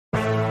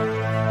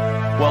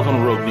Welcome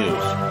to Rogue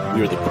News.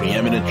 We are the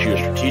preeminent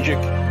geostrategic,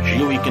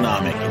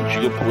 geoeconomic, and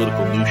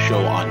geopolitical news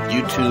show on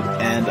YouTube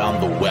and on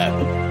the web.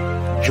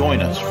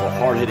 Join us for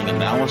hard-hitting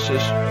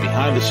analysis,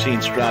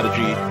 behind-the-scenes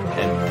strategy,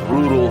 and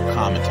brutal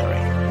commentary.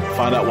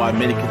 Find out why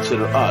many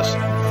consider us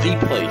the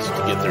place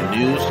to get their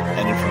news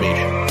and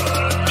information.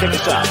 Check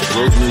us out at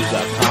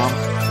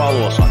roguenews.com.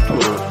 Follow us on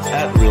Twitter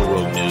at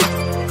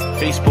RealRogueNews,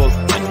 Facebook,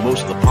 and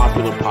most of the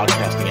popular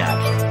podcasting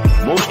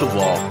apps. Most of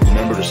all,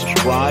 remember to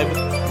subscribe,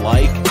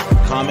 like,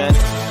 comment,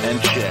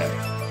 and share.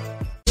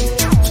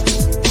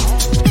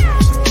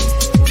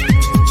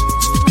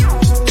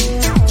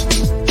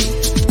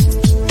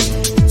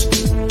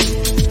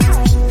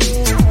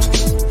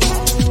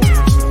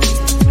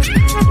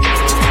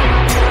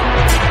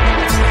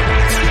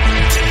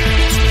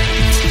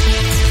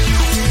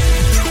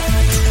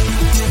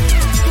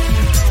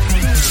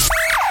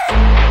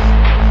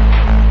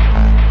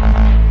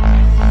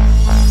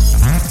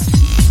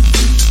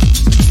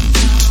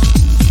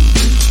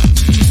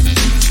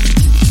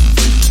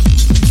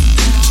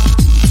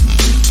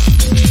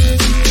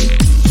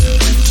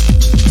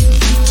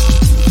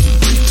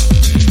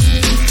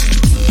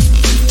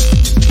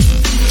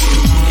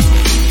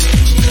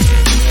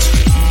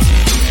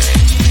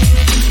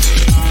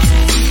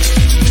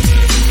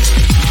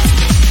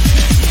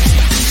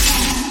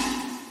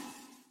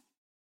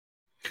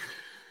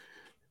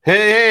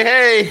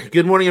 Hey,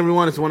 good morning,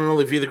 everyone. It's one and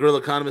only V, the Guerrilla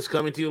Economist,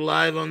 coming to you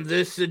live on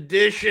this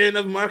edition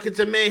of Markets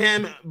and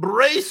Mayhem.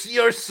 Brace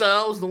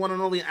yourselves. The one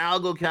and only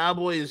Algo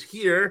Cowboy is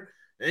here,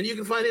 and you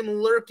can find him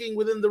lurking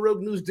within the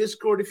Rogue News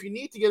Discord. If you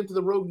need to get into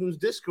the Rogue News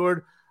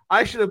Discord,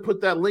 I should have put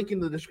that link in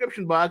the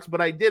description box,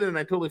 but I didn't, and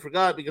I totally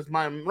forgot because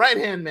my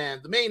right-hand man,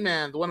 the main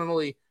man, the one and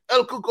only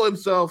El Cuco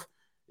himself,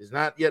 is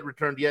not yet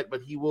returned yet,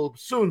 but he will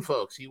soon,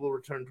 folks. He will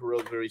return to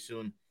Rogue very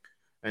soon.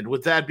 And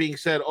with that being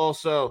said,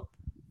 also,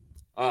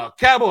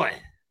 Cowboy,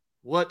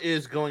 what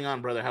is going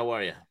on, brother? How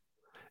are you?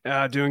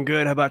 Doing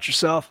good. How about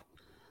yourself?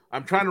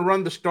 I'm trying to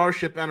run the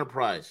Starship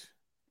Enterprise,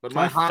 but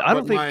I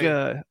don't think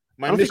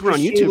we're on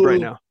YouTube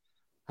right now.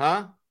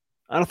 Huh?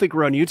 I don't think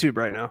we're on YouTube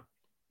right now.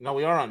 No,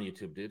 we are on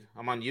YouTube, dude.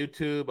 I'm on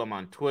YouTube. I'm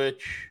on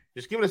Twitch.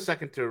 Just give it a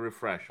second to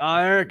refresh.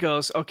 There it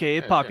goes. Okay,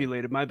 it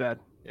populated. My bad.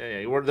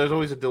 Yeah. There's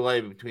always a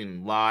delay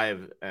between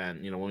live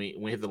and, when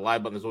we hit the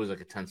live button, there's always like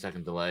a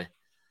 10-second delay.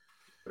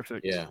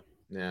 Perfect. Yeah,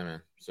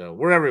 man. So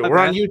we're everywhere. We're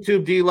on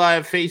YouTube, D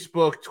Live,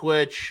 Facebook,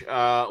 Twitch.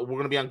 We're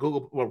going to be on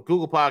Google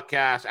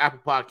Podcasts, Apple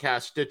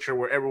Podcasts, Stitcher.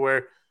 We're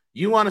everywhere.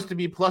 You want us to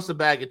be plus a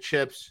bag of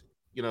chips.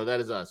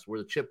 That is us. We're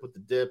the chip with the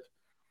dip.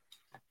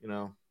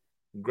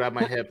 Grab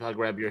my hip. I'll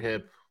grab your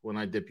hip. When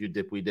I dip, you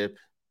dip, we dip.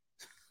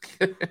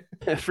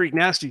 Freak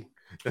nasty.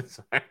 That's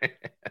all right.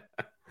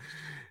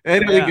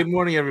 Anyway, Good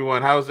morning,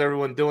 everyone. How's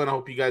everyone doing? I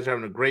hope you guys are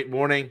having a great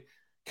morning.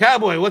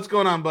 Cowboy, what's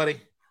going on,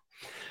 buddy?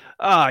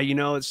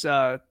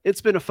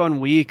 It's been a fun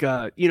week.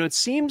 It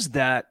seems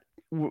that,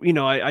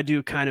 I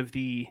do kind of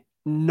the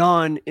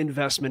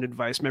non-investment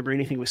advice. Remember,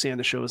 anything we say on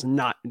the show is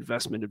not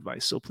investment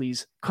advice. So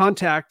please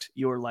contact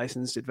your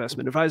licensed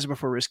investment advisor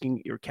before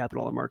risking your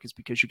capital on markets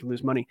because you can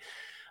lose money.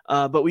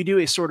 But we do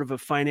a sort of a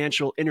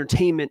financial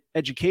entertainment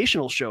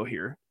educational show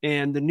here.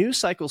 And the news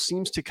cycle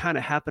seems to kind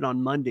of happen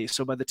on Monday.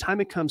 So by the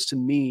time it comes to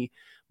me,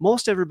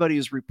 most everybody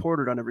is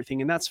reported on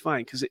everything. And that's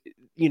fine because,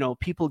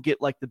 people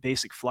get like the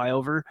basic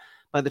flyover.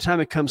 By the time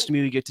it comes to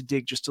me, we get to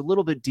dig just a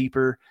little bit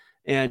deeper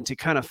and to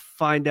kind of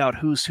find out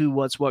who's who,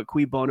 what's what,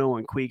 qui bono,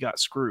 and qui got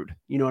screwed.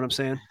 You know what I'm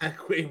saying?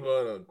 Qui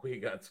bono, qui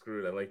got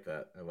screwed. I like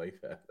that.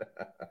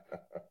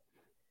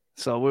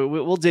 So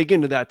we'll dig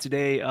into that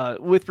today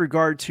with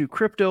regard to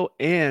crypto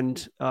and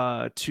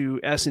to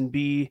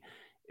S&B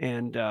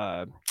and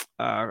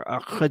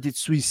Credit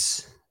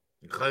Suisse.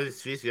 Credit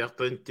Suisse, you have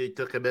to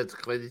talk about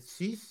Credit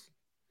Suisse?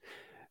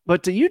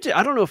 But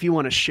I don't know if you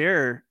want to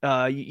share.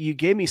 You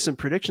gave me some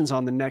predictions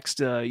on the next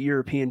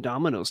European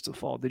dominoes to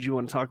fall. Did you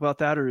want to talk about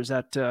that, or is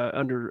that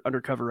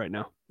undercover right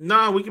now?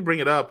 No, we can bring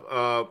it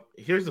up.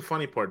 Here's the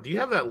funny part. Do you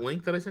have that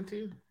link that I sent to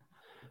you?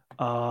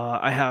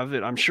 I have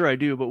it. I'm sure I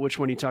do. But which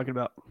one are you talking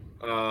about?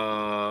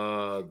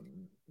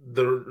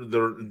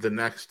 The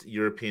next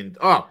European.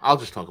 Oh, I'll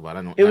just talk about it.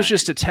 I know it was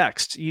just a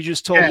text. You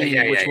just told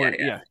me which one.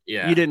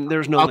 Yeah. You didn't.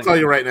 There's no. I'll link. Tell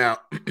you right now.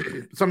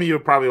 Some of you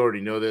probably already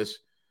know this.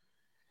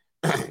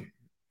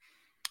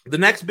 The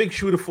next big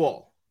shoe to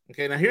fall.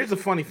 Okay, now here's the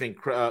funny thing,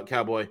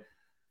 Cowboy.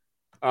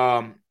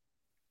 You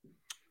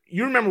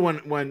remember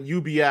when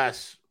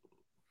UBS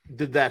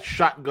did that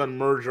shotgun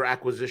merger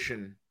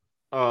acquisition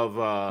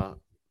of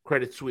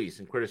Credit Suisse,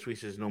 and Credit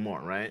Suisse is no more,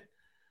 right?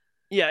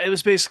 Yeah, it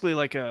was basically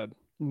like a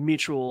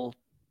mutual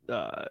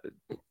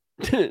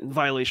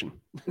violation.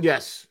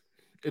 Yes,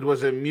 it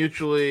was a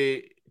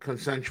mutually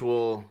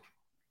consensual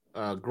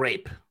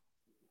grape.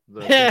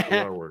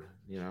 The R word.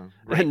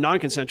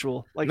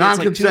 Non-consensual,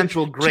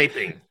 non-consensual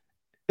graping.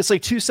 It's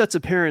like two sets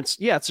of parents.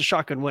 Yeah, it's a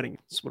shotgun wedding.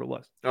 That's what it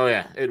was. Oh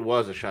yeah, it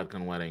was a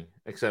shotgun wedding.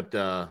 Except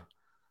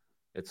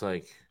it's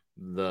like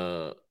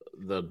the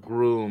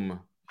groom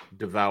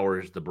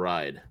devours the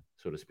bride,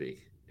 so to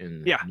speak,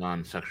 in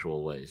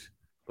non-sexual ways,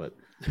 but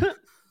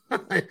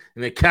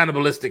in a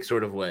cannibalistic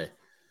sort of way.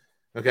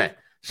 Okay,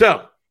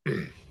 so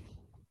you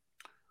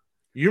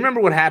remember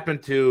what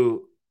happened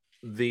to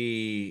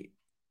the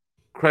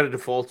credit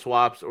default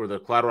swaps or the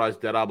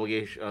collateralized debt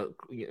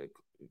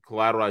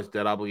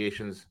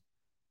obligations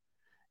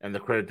and the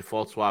credit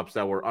default swaps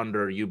that were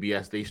under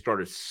UBS? They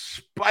started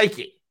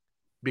spiking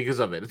because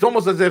of it. It's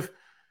almost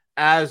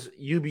as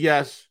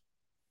UBS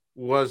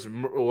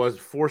was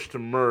forced to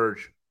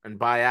merge and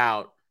buy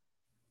out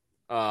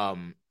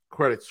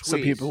Credit Suisse.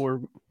 Some people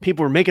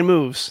were making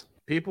moves.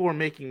 People were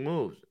making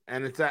moves,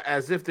 and it's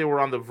as if they were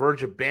on the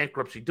verge of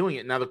bankruptcy doing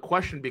it. Now the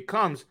question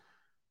becomes,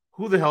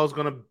 who the hell is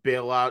going to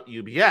bail out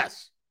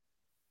UBS?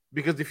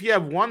 Because if you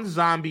have one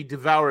zombie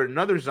devour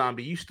another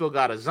zombie, you still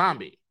got a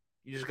zombie.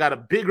 You just got a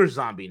bigger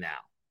zombie now,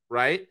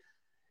 right?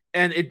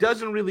 And it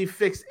doesn't really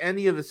fix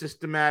any of the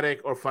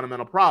systematic or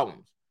fundamental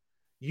problems.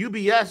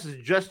 UBS is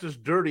just as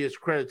dirty as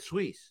Credit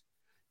Suisse.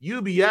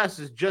 UBS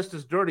is just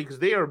as dirty because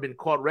they have been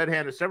caught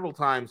red-handed several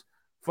times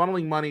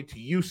funneling money to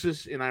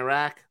USIS in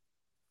Iraq.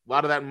 A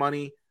lot of that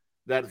money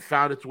that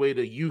found its way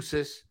to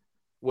USIS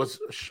was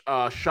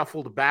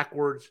shuffled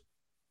backwards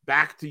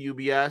back to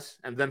UBS,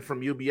 and then from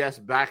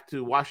UBS back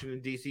to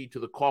Washington, D.C. to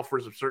the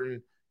coffers of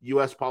certain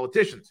U.S.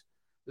 politicians.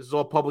 This is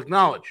all public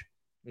knowledge,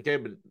 okay,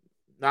 but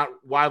not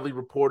widely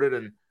reported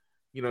and,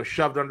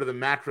 shoved under the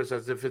mattress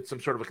as if it's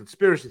some sort of a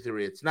conspiracy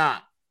theory. It's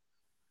not.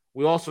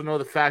 We also know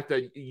the fact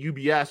that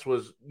UBS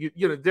was,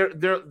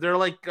 they're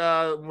like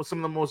some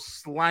of the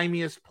most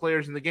slimiest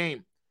players in the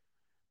game.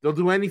 They'll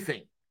do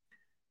anything.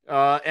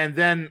 And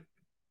then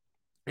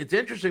it's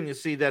interesting to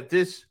see that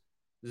this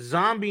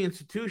zombie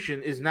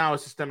institution is now a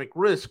systemic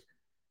risk.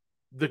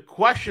 The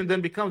question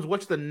then becomes,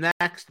 what's the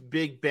next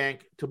big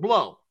bank to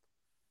blow?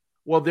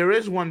 Well, there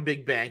is one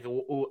big bank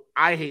who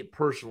I hate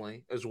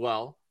personally as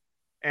well,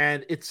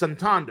 and it's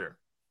Santander.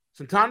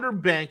 Santander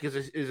Bank is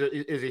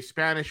a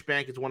Spanish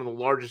bank. It's one of the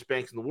largest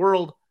banks in the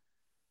world.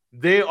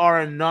 They are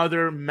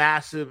another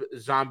massive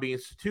zombie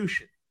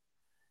institution,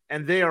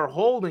 and they are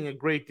holding a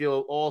great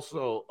deal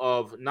also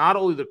of not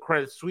only the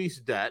Credit Suisse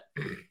debt,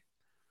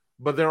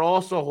 but they're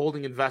also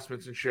holding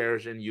investments and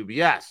shares in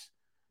UBS.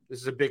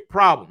 This is a big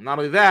problem. Not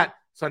only that,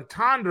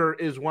 Santander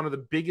is one of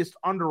the biggest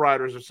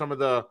underwriters of some of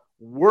the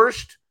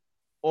worst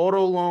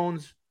auto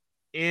loans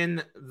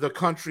in the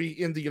country,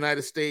 in the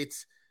United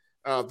States.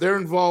 They're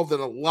involved in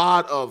a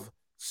lot of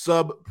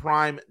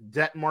subprime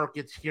debt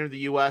markets here in the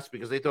U.S.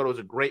 because they thought it was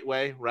a great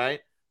way, right,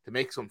 to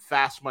make some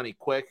fast money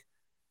quick.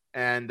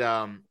 And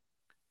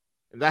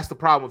that's the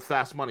problem with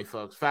fast money,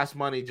 folks. Fast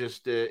money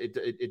just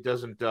it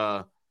doesn't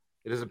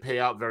pay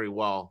out very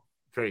well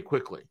very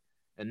quickly.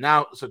 And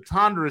now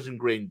Santander is in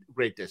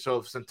great day. So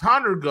if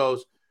Santander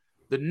goes,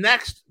 the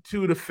next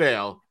two to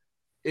fail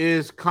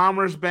is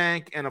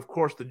Commerzbank and, of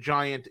course, the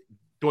giant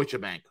Deutsche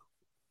Bank.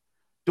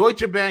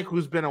 Deutsche Bank,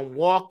 who's been a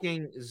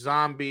walking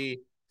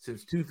zombie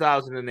since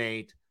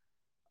 2008,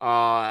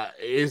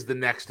 is the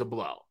next to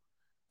blow.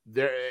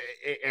 They're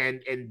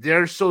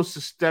so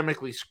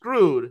systemically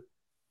screwed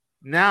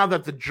now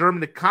that the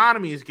German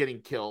economy is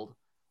getting killed.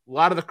 A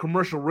lot of the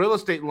commercial real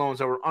estate loans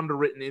that were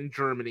underwritten in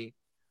Germany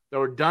that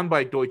were done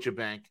by Deutsche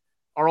Bank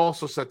are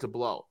also set to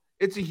blow.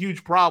 It's a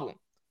huge problem.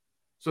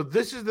 So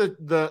this is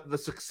the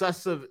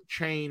successive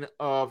chain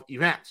of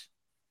events.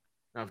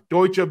 Now, if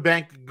Deutsche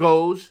Bank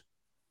goes,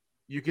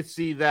 you could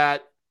see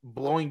that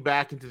blowing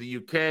back into the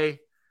UK.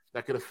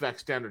 That could affect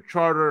Standard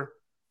Chartered.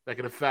 That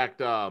could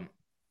affect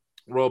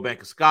Royal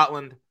Bank of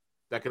Scotland.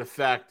 That could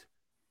affect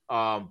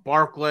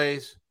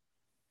Barclays.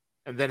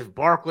 And then if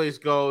Barclays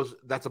goes,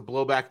 that's a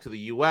blowback to the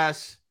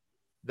U.S.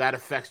 That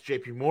affects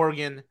J.P.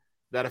 Morgan.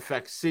 That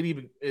affects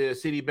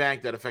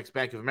Citibank. That affects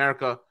Bank of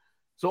America.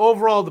 So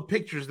overall, the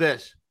picture is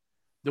this.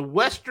 The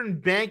Western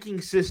banking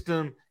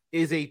system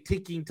is a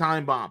ticking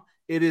time bomb.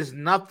 It is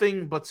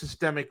nothing but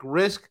systemic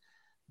risk.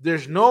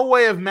 There's no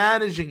way of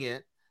managing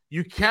it.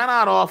 You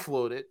cannot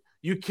offload it.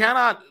 You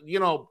cannot,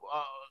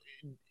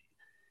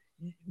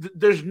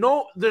 there's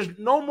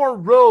no more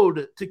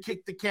road to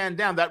kick the can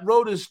down. That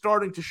road is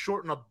starting to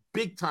shorten up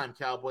big time,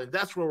 Cowboy, and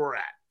that's where we're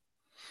at.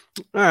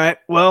 All right.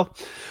 Well,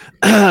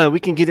 we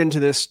can get into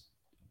this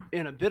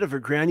in a bit of a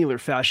granular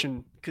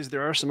fashion because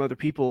there are some other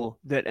people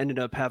that ended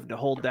up having to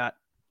hold that.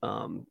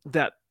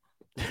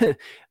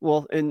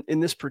 Well, in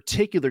this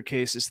particular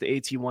case, it's the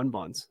AT1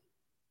 bonds.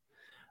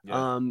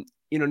 Yeah.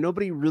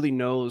 Nobody really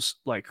knows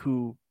like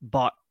who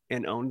bought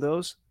and owned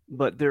those,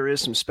 but there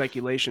is some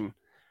speculation.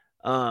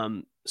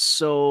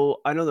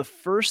 So I know the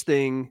first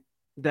thing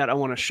that I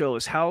want to show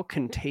is how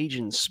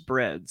contagion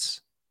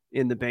spreads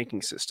in the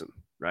banking system,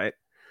 right?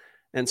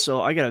 And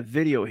so I got a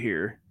video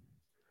here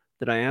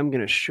that I am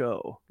going to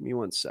show. Give me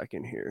 1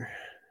 second here.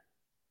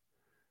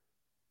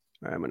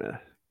 All right,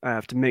 I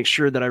have to make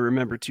sure that I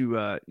remember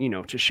to,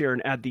 to share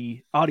and add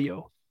the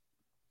audio.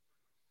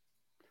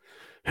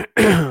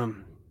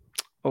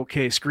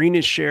 Okay, screen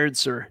is shared,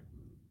 sir.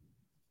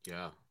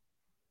 Yeah.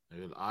 I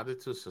will add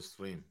it to the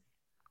stream.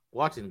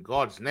 What in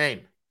God's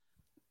name?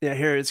 Yeah,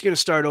 here, it's going to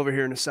start over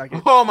here in a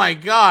second. Oh, my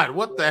God.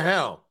 What the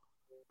hell?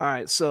 All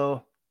right,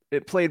 so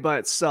it played by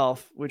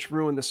itself, which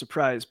ruined the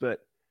surprise, but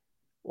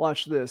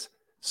watch this.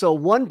 So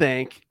one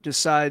bank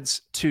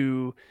decides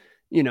to,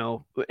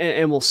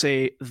 and we'll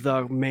say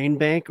the main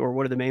bank or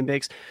one of the main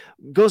banks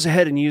goes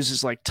ahead and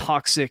uses like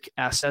toxic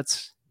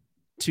assets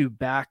to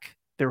back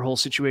their whole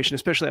situation,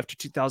 especially after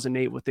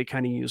 2008. What they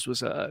kind of used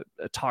was a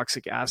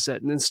toxic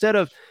asset. And instead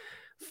of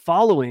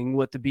following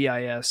what the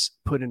BIS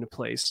put into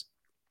place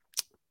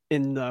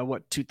in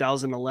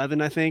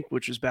 2011, I think,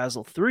 which was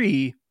Basel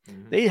III,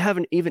 they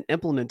haven't even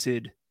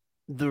implemented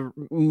the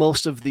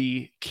most of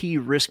the key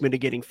risk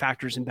mitigating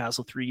factors in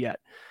Basel III yet.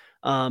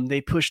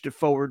 They pushed it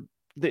forward.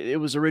 It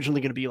was originally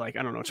going to be like,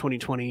 I don't know,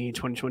 2020,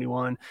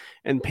 2021,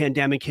 and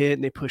pandemic hit,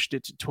 and they pushed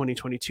it to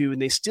 2022,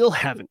 and they still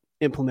haven't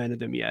implemented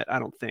them yet, I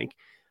don't think.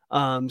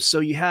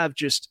 So you have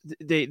just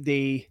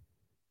they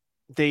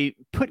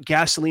put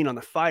gasoline on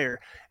the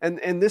fire,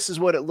 and this is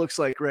what it looks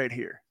like right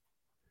here.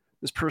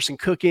 This person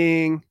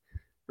cooking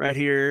right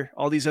here,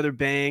 all these other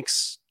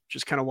banks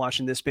just kind of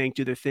watching this bank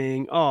do their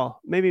thing. Oh,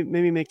 maybe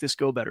make this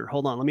go better.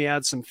 Hold on, let me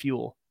add some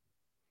fuel.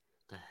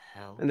 The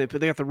hell? And they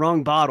got the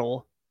wrong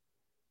bottle.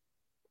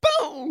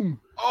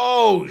 Boom!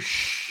 Oh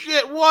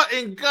shit! What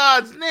in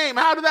God's name?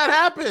 How did that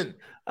happen?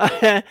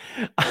 I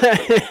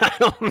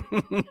don't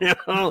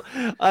know.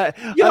 I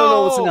don't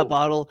know what's in that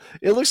bottle.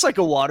 It looks like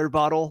a water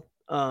bottle.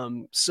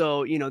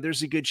 So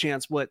there's a good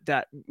chance what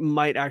that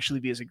might actually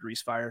be as a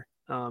grease fire.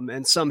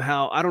 And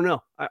somehow, I don't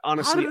know. I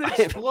honestly, how did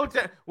it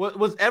explode?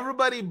 Was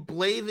everybody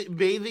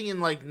bathing in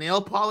like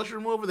nail polish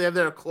remover? They have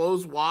their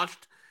clothes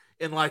washed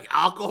in like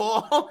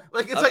alcohol.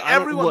 Like it's like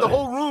everyone, the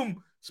whole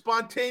room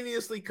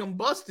spontaneously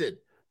combusted.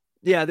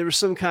 Yeah, there was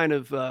some kind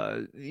of,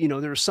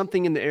 there was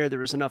something in the air. There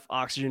was enough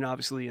oxygen,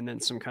 obviously, and then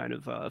some kind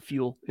of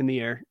fuel in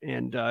the air,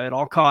 and it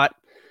all caught.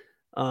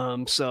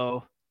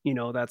 So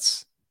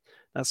that's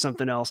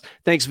something else.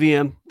 Thanks,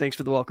 VM. Thanks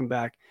for the welcome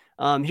back.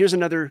 Here's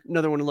another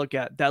one to look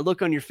at. That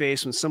look on your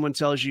face when someone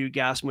tells you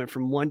gas went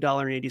from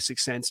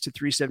 $1.86 to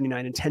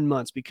 $3.79 in 10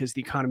 months because the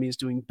economy is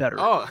doing better.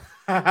 Oh.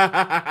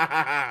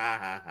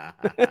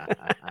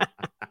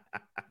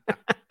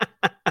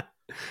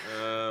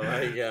 Oh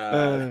my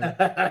God.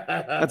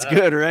 That's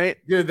good, right?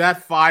 Dude,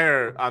 that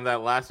fire on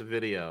that last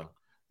video.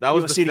 That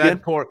was the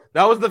Fed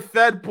that was the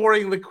Fed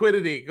pouring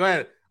liquidity. Go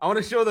ahead. I want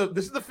to show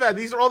this is the Fed.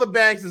 These are all the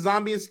banks, the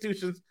zombie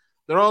institutions.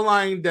 They're all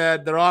lying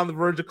dead. They're all on the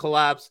verge of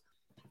collapse.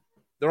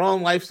 They're all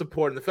on life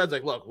support. And the Fed's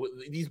like, look,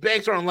 these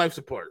banks are on life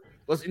support.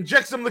 Let's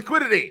inject some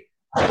liquidity.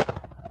 The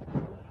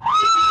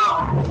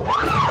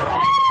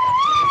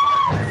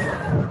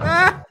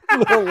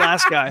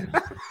last guy.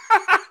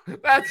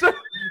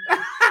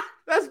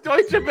 That's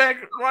Deutsche Bank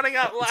running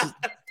out loud.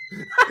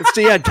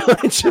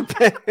 Deutsche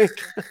Bank.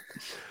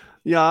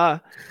 Yeah.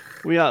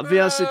 We are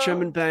the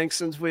German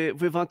banks, and we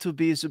want to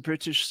be the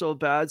British so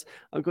bad.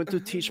 I'm going to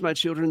teach my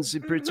children the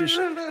British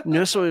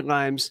nursery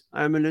rhymes.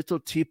 I'm a little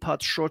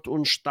teapot, short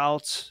und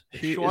stout.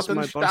 Here is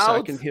my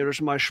Borsach, and here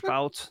is my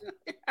spout.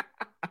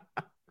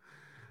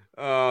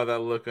 Oh, that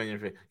look on your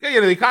face. Yeah,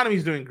 the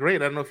economy's doing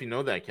great. I don't know if you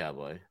know that,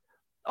 Cowboy.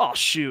 Oh,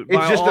 shoot.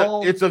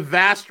 It's a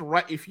vast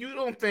right. If you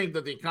don't think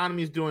that the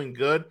economy is doing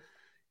good,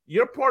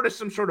 you're part of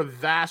some sort of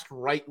vast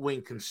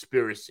right-wing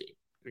conspiracy.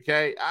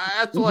 Okay?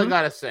 That's all I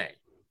got to say.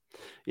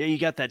 Yeah, you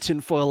got that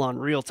tinfoil on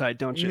real tight,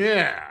 don't you?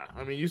 Yeah.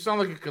 I mean, you sound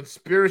like a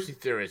conspiracy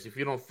theorist if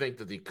you don't think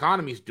that the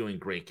economy's doing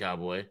great,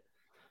 Cowboy.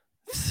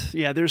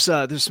 Yeah, there's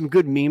some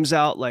good memes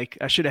out. Like,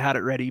 I should have had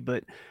it ready,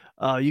 but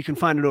you can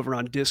find it over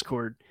on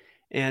Discord.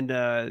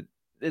 And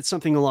it's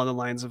something along the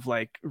lines of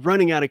like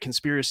running out of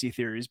conspiracy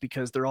theories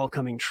because they're all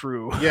coming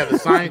true. Yeah, the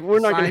science. We're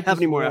not going to have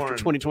any more after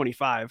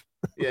 2025.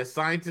 Yeah,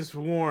 scientists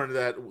warn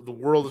that the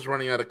world is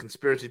running out of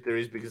conspiracy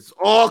theories because it's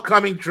all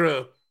coming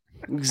true.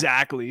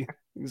 Exactly.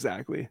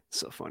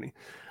 So funny.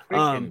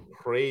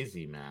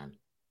 Crazy, man.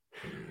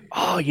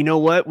 Oh, you know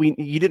what?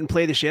 You didn't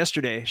play this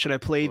yesterday. Should I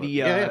play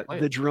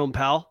the Jerome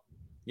Powell?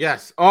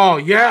 Yes. Oh,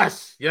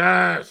 yes.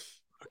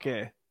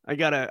 Okay.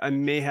 I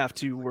may have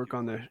to work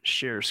on the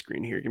share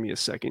screen here. Give me a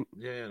second.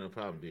 Yeah, no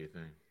problem. Do your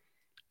thing.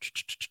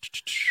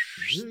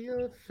 Do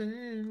your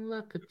thing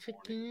like a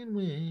chicken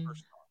wing.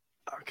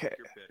 Okay.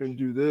 I'm going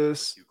to do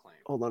this.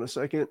 Hold on a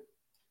second.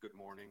 Good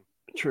morning.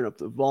 Turn up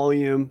the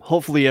volume.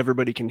 Hopefully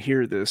everybody can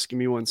hear this. Give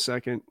me 1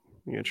 second.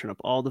 I'm going to turn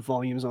up all the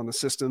volumes on the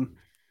system.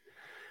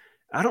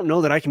 I don't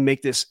know that I can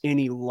make this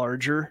any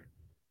larger.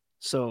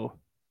 So,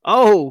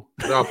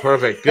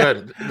 perfect.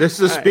 Good. This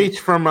is a speech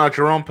from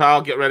Jerome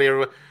Powell. Get ready,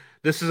 everyone.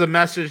 This is a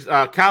message.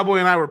 Cowboy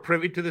and I were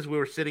privy to this. We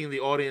were sitting in the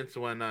audience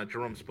when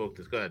Jerome spoke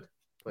this. Go ahead.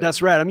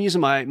 That's right. I'm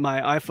using my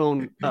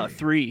iPhone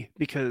 3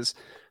 because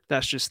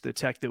that's just the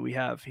tech that we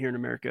have here in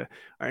America.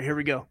 All right, here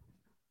we go.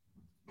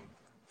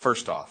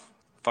 First off,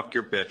 fuck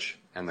your bitch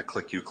and the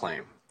click you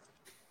claim.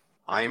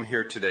 I am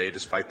here today,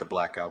 despite the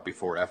blackout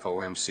before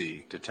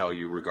FOMC, to tell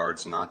you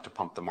regards not to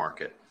pump the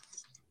market.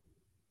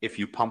 If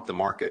you pump the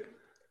market,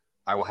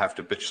 I will have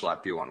to bitch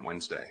slap you on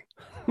Wednesday.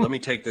 Let me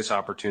take this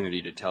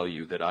opportunity to tell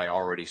you that I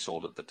already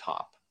sold at the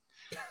top.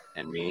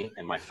 And me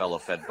and my fellow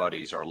Fed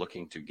buddies are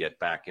looking to get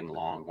back in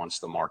long once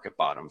the market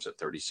bottoms at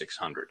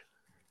 3,600.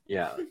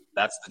 Yeah,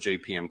 that's the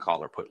JPM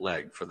collar put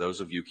leg for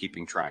those of you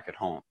keeping track at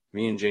home.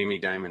 Me and Jamie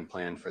Dimon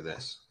planned for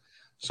this.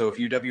 So if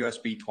you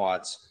WSB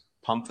twats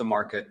pump the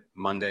market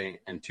Monday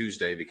and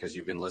Tuesday because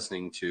you've been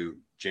listening to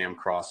Jam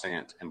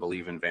Crossant and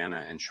Believe in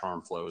Vanna and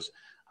Charm Flows,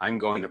 I'm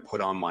going to put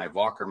on my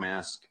Walker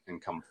mask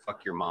and come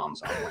fuck your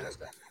moms on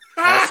Wednesday.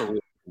 Also, we'll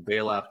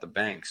bail out the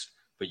banks,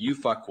 but you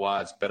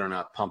fuckwads better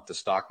not pump the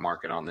stock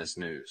market on this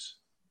news.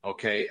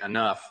 Okay,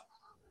 enough.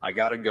 I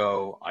got to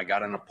go. I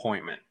got an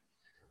appointment.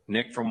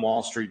 Nick from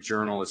Wall Street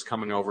Journal is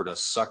coming over to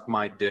suck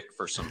my dick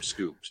for some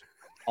scoops.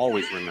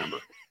 Always remember,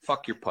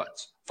 fuck your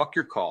putts. Fuck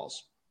your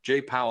calls. Jay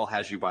Powell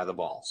has you by the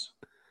balls.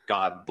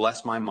 God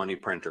bless my money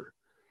printer.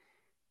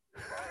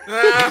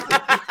 Fuck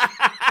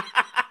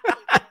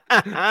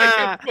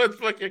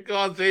your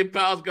calls. Jay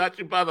Powell's got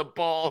you by the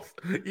balls.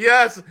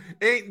 Yes,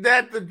 ain't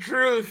that the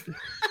truth?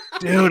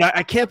 Dude,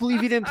 I can't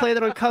believe you didn't play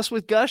that on Cuss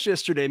with Gus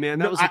yesterday, man.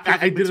 That was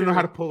I didn't know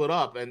how to pull it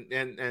up, and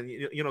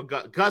you know,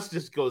 Gus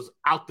just goes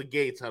out the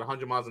gates at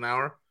 100 miles an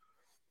hour,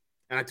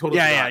 and I told him,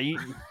 yeah, you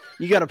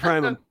got to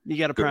prime him. You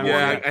got to prime him.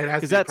 Yeah, it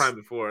has to be primed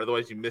before,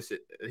 otherwise you miss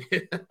it.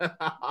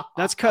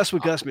 That's Cuss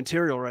with Gus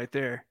material right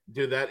there,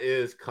 dude. That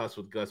is Cuss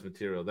with Gus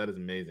material. That is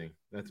amazing.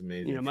 That's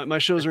amazing. You know, my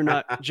shows are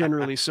not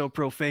generally so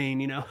profane,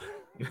 you know.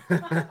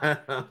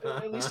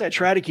 At least I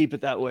try to keep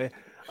it that way.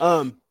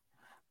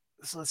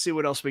 So let's see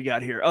what else we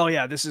got here. Oh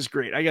yeah, this is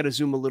great. I got to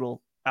zoom a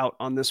little out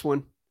on this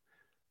one.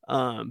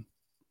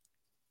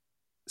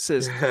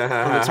 Says on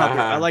the topic,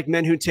 I like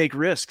men who take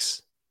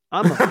risks.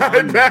 I'm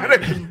a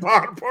managing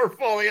bond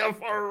portfolio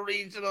for a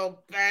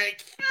regional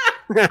bank.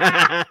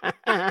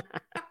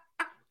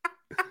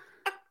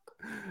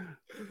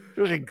 It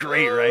was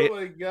great, right? Oh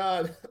my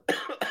god,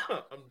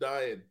 I'm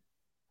dying.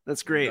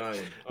 That's great.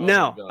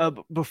 Now,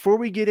 before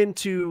we get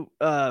into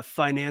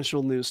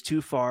financial news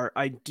too far,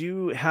 I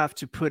do have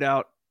to put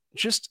out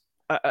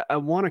I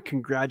want to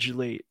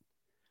congratulate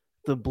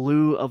the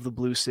Blue of the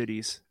Blue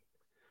Cities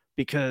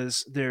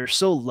because they're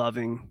so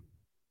loving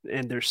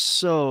and they're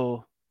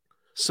so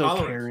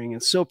caring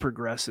and so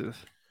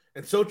progressive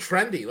and so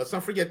trendy. Let's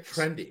not forget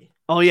trendy.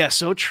 Oh yeah,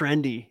 so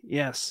trendy.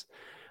 Yes.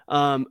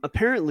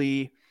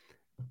 Apparently,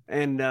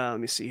 and let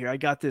me see here. I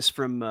got this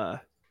from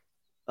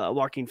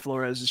Joaquin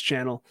Flores'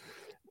 channel.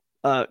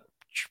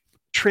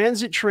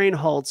 Transit train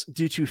halts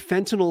due to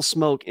fentanyl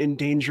smoke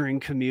endangering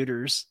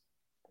commuters.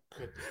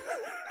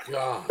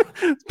 God.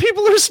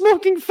 People are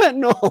smoking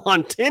fentanyl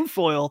on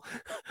tinfoil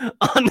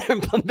on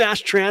their mass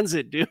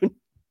transit, dude.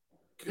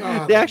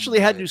 God, they actually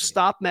had to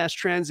stop mass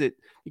transit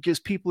because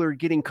people are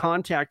getting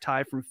contact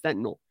high from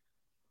fentanyl.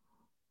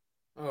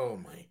 Oh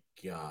my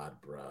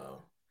God,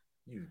 bro.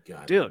 You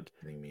got dude.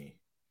 Me.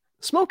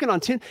 Smoking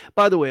on tin.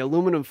 By the way,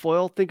 aluminum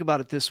foil, think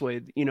about it this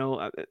way. You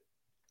know,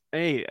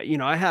 hey, you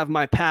know, I have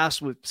my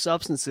past with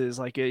substances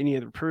like any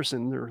other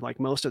person or like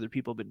most other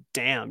people, but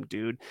damn,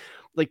 dude,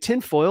 like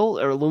tin foil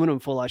or aluminum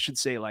foil, I should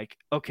say, like,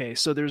 okay,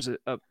 so there's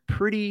a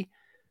pretty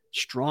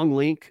strong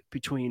link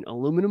between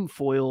aluminum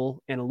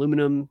foil and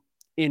aluminum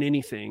in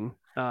anything.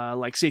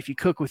 Like say if you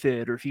cook with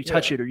it or if you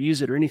touch it or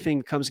use it or anything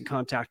that comes in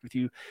contact with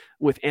you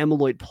with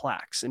amyloid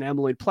plaques. And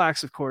amyloid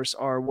plaques, of course,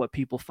 are what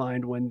people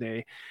find when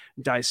they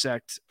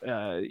dissect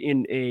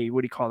in a,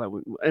 what do you call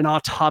that? An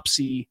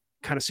autopsy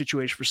kind of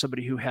situation for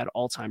somebody who had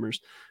Alzheimer's.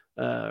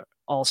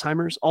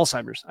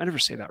 Alzheimer's. I never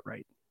say that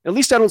right. At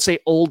least I don't say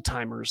old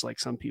timers like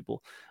some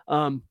people.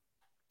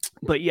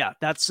 But yeah,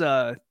 that's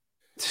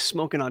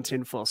smoking on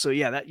tinfoil. So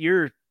yeah, that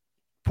you're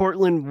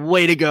Portland.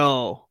 Way to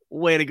go,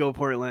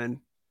 Portland.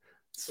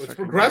 It's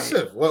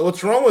progressive.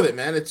 What's wrong with it,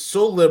 man? It's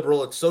so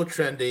liberal. It's so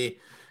trendy.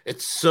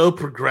 It's so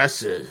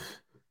progressive.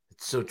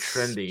 It's so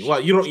trendy. Well,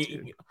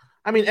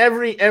 I mean,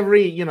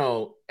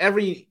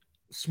 every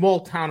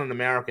small town in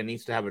America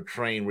needs to have a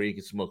train where you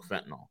can smoke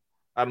fentanyl.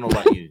 I don't know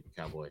about you,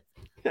 cowboy.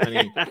 I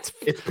mean,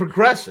 it's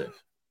progressive.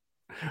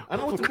 I don't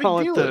know what the big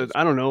deal is.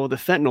 I don't know, the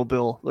fentanyl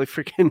bill. Like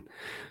freaking.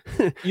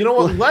 You know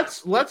what?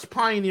 Let's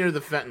pioneer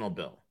the fentanyl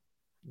bill.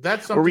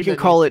 That's something. Or we can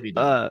call it.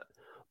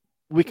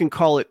 We can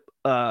call it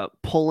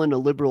pulling a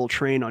liberal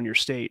train on your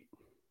state.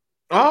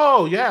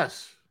 Oh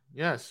yes.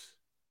 Yep.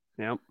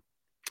 No.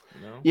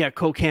 Yeah,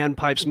 cocaine,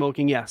 pipe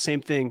smoking. Yeah,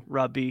 same thing.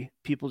 Rob B.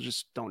 People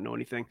just don't know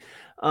anything.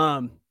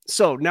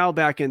 So now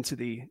back into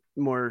the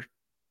more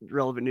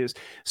relevant news.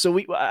 So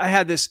I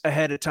had this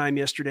ahead of time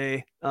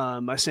yesterday.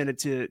 I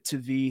sent it to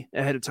V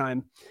ahead of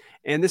time,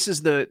 and this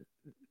is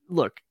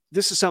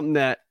something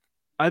that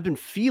I've been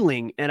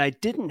feeling, and I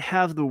didn't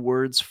have the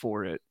words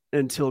for it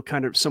until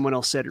kind of someone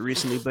else said it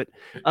recently, but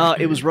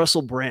it was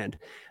Russell Brand.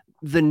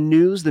 The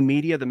news, the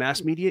media, the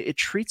mass media, it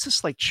treats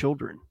us like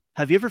children.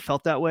 Have you ever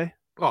felt that way?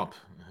 Oh,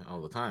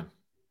 all the time.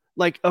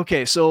 Like,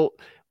 okay, so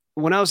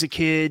when I was a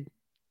kid,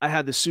 I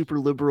had the super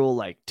liberal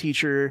like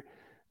teacher.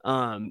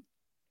 And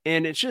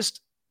it's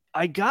just,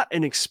 I got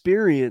an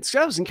experience.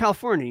 I was in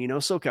California,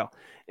 SoCal.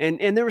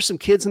 And there were some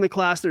kids in the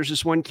class. There's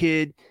this one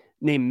kid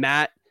named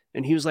Matt,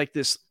 and he was like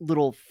this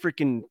little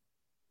freaking,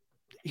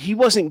 he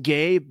wasn't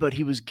gay, but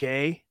he was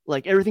gay.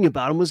 Like everything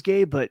about him was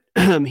gay, but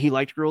he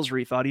liked girls, or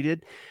he thought he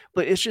did.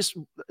 But it's just,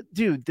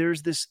 dude,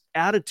 there's this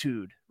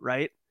attitude,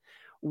 right?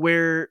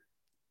 Where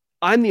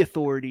I'm the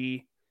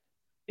authority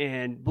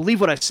and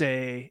believe what I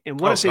say, and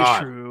what I say is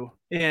true,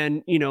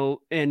 and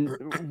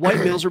and white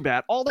males are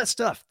bad, all that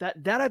stuff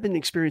that I've been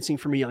experiencing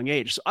from a young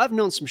age. So I've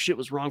known some shit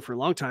was wrong for a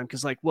long time.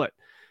 Cause like what,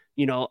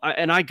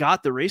 I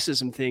got the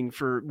racism thing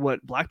for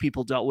what black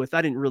people dealt with.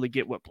 I didn't really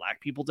get what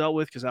black people dealt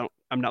with because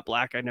I'm not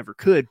black. I never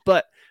could.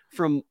 But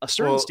from a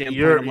certain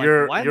standpoint, I'm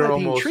like, why am I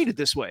being treated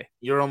this way?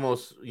 You're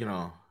almost,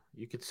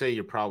 you could say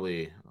you're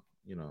probably,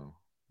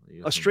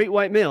 a straight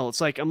white male.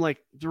 It's like, I'm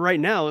like right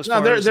now.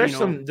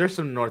 There's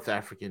some North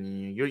African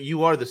in you.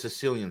 You are the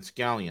Sicilian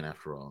scallion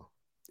after all.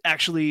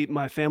 Actually,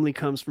 my family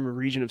comes from a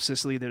region of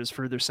Sicily that is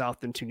further south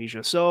than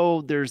Tunisia.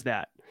 So there's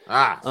that.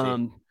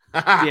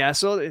 Yeah,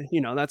 so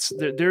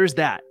there's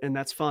that, and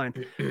that's fine.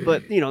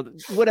 But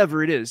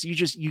whatever it is,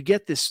 you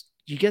get this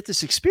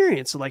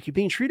experience of like you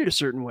being treated a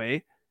certain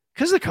way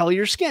because of the color of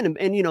your skin,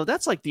 and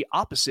that's like the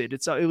opposite.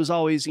 It was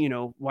always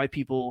white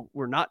people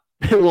were not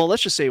well.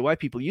 Let's just say white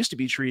people used to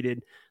be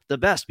treated the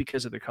best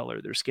because of the color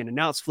of their skin, and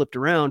now it's flipped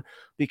around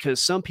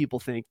because some people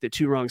think that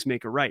two wrongs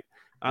make a right.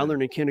 I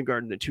learned in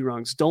kindergarten that two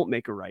wrongs don't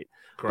make a right.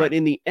 Correct. But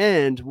in the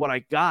end, what I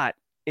got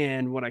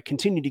and what I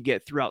continued to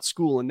get throughout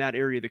school in that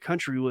area of the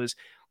country was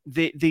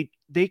they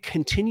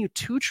continue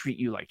to treat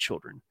you like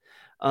children.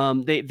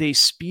 They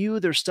spew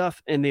their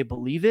stuff and they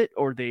believe it,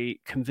 or they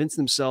convince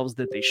themselves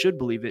that they should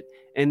believe it,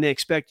 and they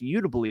expect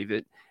you to believe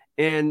it.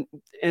 And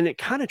it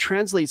kind of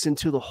translates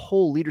into the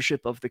whole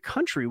leadership of the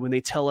country when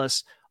they tell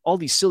us all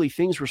these silly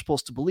things we're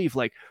supposed to believe,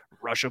 like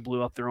Russia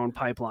blew up their own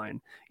pipeline.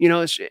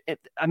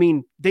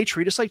 They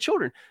treat us like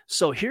children.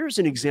 So here's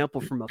an example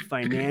from a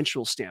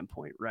financial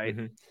standpoint, right?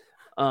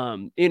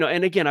 Mm-hmm.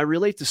 And again, I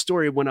relate the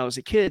story of when I was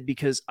a kid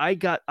because I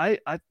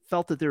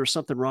felt that there was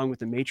something wrong with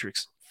the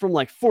Matrix from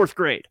like fourth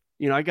grade.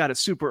 I got it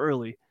super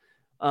early,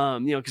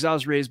 because I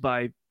was raised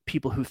by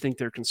people who think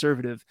they're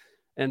conservative.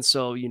 And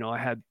so, I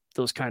had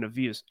those kind of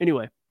views.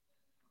 Anyway,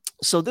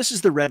 so this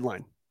is the red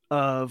line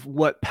of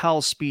what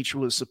Powell's speech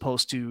was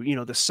supposed to,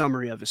 the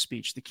summary of his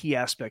speech, the key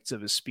aspects of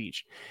his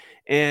speech.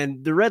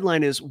 And the red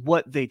line is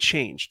what they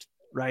changed,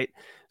 right?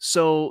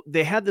 So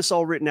they had this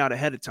all written out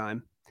ahead of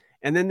time.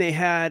 And then they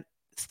had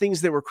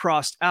things that were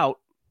crossed out,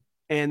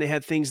 and they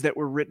had things that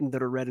were written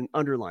that are red and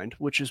underlined,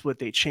 which is what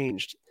they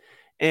changed.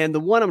 And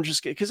the one I'm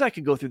just, because I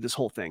could go through this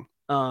whole thing.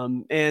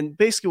 And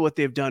basically what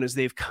they've done is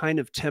they've kind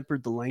of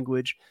tempered the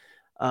language.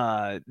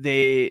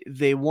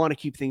 They want to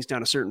keep things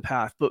down a certain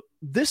path, but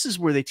this is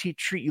where they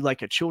treat you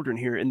like a children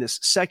here in this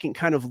second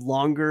kind of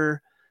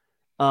longer,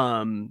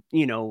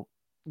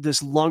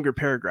 this longer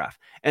paragraph.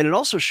 And it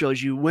also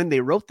shows you when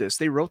they wrote this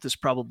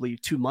probably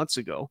 2 months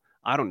ago.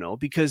 I don't know,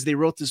 because they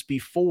wrote this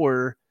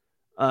before,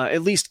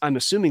 at least I'm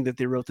assuming that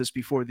they wrote this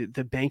before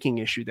the banking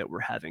issue that we're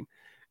having.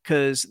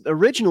 Because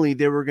originally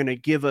they were going to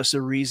give us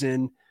a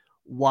reason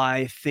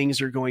why things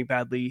are going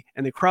badly,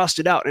 and they crossed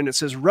it out. And it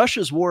says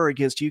Russia's war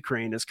against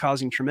Ukraine is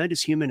causing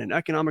tremendous human and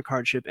economic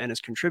hardship and is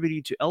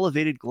contributing to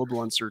elevated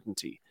global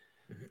uncertainty.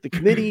 The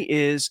committee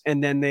is,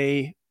 and then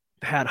they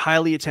had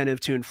highly attentive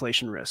to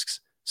inflation risks.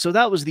 So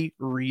that was the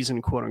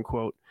reason, quote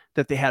unquote,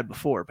 that they had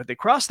before, but they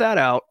crossed that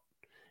out.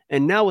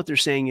 And now what they're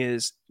saying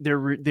is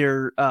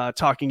they're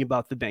talking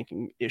about the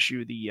banking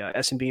issue, the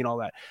S&B and all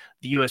that.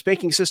 The U.S.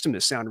 banking system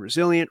is sound and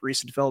resilient.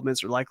 Recent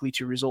developments are likely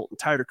to result in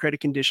tighter credit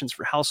conditions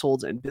for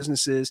households and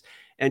businesses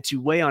and to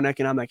weigh on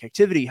economic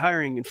activity,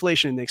 hiring,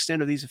 inflation. The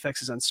extent of these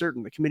effects is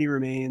uncertain. The committee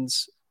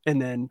remains,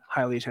 and then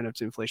highly attentive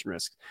to inflation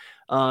risks.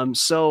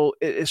 So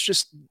it's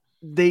just,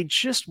 they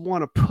just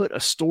want to put a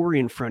story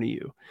in front of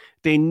you.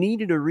 They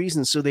needed a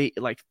reason, so they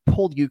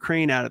pulled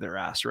Ukraine out of their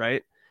ass,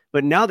 right?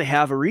 But now they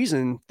have a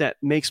reason that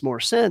makes more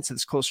sense.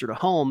 It's closer to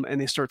home.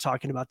 And they start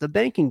talking about the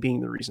banking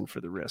being the reason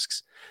for the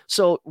risks.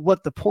 So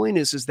what the point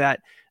is that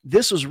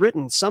this was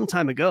written some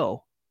time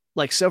ago,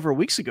 like several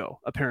weeks ago,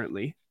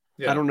 apparently.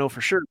 Yeah. I don't know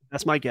for sure.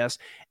 That's my guess.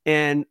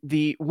 And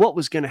what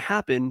was going to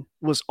happen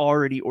was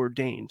already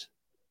ordained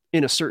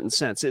in a certain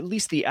sense. At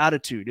least the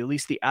attitude of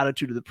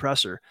the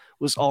presser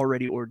was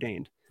already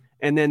ordained.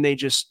 And then they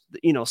just,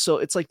 so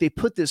it's like they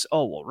put this,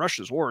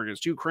 Russia's war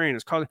against Ukraine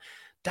is causing,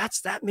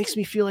 that makes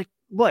me feel like,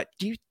 what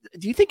do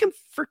you think I'm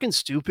freaking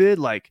stupid?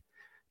 Like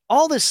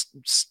all these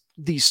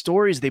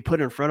stories they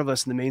put in front of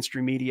us in the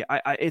mainstream media,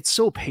 it's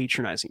so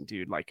patronizing,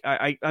 dude. Like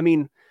I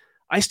mean,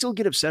 I still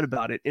get upset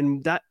about it,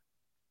 and that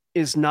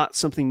is not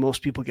something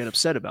most people get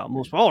upset about.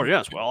 I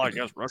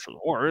guess Russia's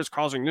war is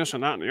causing this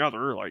and that and the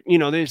other. Like,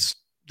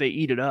 they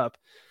eat it up.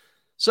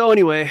 So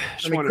anyway,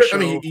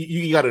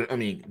 you gotta,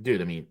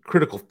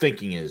 critical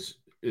thinking is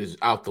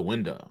out the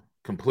window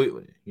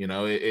completely.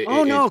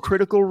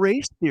 Critical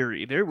race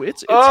theory.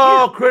 It's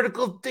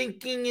critical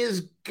thinking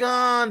is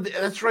gone.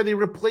 That's right. They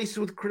replaced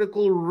it with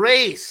critical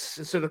race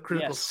instead of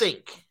critical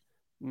think.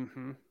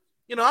 Mm-hmm.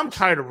 I'm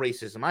tired of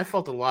racism. I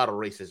felt a lot of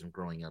racism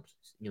growing up.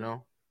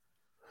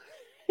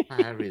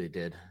 I really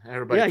did.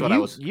 Everybody thought I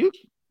was. You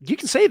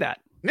can say that.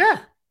 Yeah.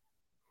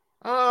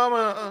 I'm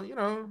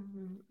a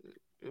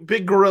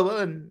big gorilla,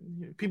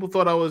 and people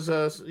thought I was.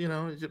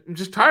 I'm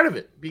just tired of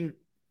it being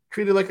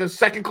treated like a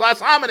second-class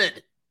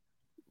hominid.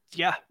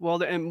 Yeah,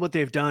 well, and what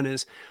they've done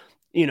is,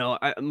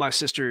 my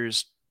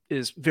sister's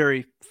is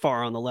very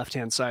far on the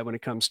left-hand side when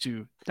it comes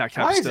to that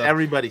kind Why of is stuff.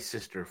 everybody's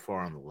sister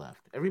far on the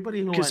left? Everybody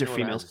who I know Because they're that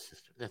females. has a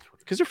sister. That's what.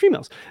 Because they're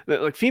females.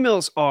 Like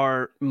females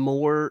are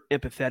more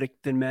empathetic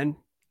than men,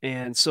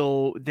 and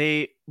so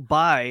they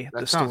buy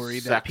the story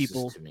that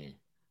people. To me.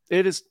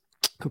 It is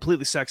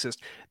completely sexist.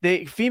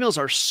 Females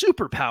are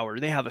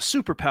superpowered. They have a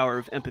superpower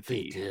of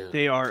empathy.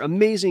 They are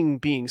amazing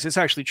beings. It's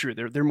actually true.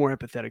 They're more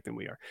empathetic than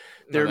we are.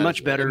 They're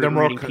much better at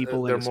reading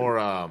people. They're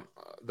more.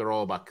 They're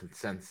all about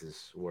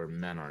consensus, where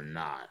men are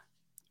not.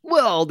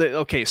 Well,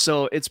 okay,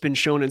 so it's been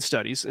shown in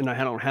studies, and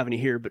I don't have any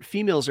here, but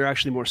females are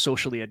actually more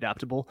socially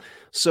adaptable.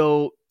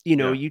 So,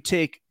 you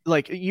take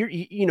like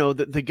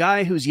the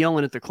guy who's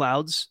yelling at the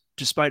clouds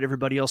despite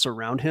everybody else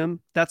around him,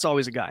 that's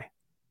always a guy.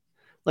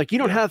 Like you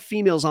don't have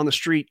females on the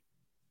street,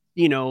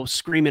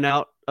 screaming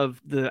out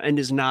of the end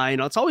is nigh.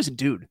 It's always a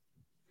dude.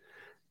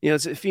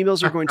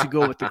 Females are going to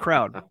go with the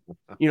crowd.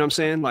 You know what I'm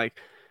saying? Like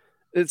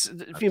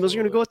females are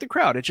going to go with the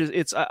crowd.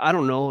 I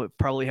don't know. It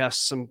probably has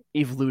some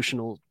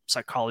evolutional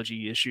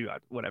psychology issue,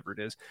 whatever it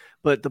is.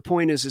 But the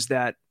point is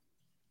that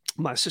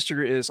my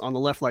sister is on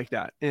the left like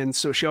that. And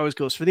so she always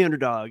goes for the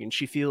underdog, and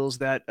she feels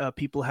that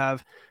people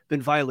have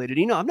been violated.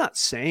 I'm not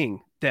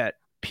saying that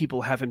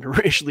people haven't been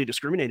racially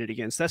discriminated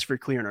against. That's very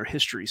clear in our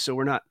history. So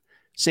we're not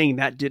saying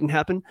that didn't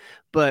happen,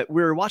 but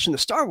we were watching the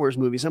Star Wars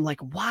movies. I'm like,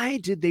 why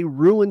did they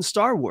ruin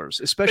Star Wars?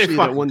 Especially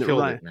the one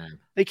that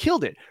they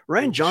killed it.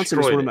 Rian Johnson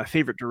is one of my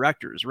favorite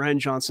directors. Rian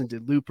Johnson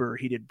did Looper.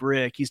 He did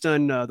Brick. He's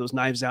done those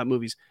Knives Out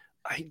movies.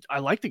 I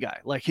like the guy.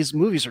 Like his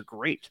movies are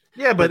great.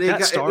 Yeah, but it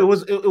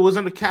was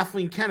under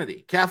Kathleen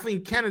Kennedy.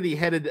 Kathleen Kennedy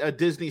headed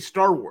Disney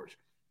Star Wars,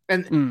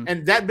 and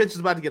that bitch is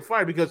about to get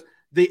fired because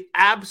they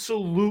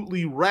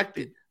absolutely wrecked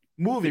it.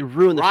 Movie they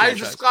ruined the Rise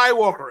franchise. of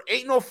Skywalker.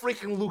 Ain't no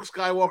freaking Luke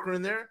Skywalker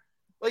in there.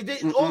 Like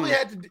all they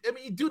had to do,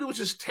 dude, it was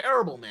just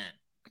terrible, man.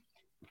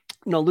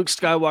 No, Luke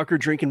Skywalker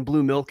drinking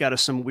blue milk out of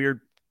some weird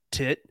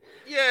tit.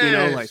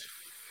 Yeah, like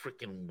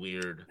freaking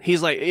weird.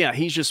 He's like,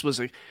 he just was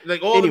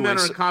like all the men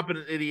are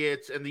incompetent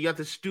idiots, and you got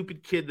this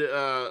stupid kid,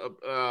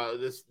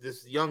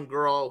 this young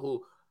girl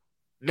who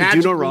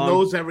magically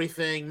knows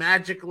everything.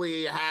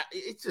 Magically,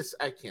 it's just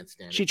I can't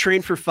stand it. She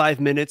trained for 5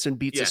 minutes and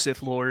beats a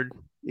Sith Lord.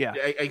 Yeah,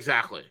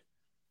 exactly.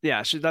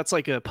 Yeah, that's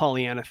like a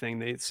Pollyanna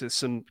thing. It's just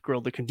some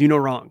girl that can do no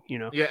wrong,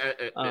 Yeah,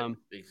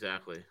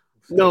 exactly.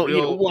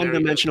 No,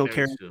 one-dimensional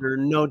character,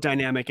 no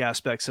dynamic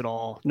aspects at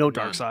all, no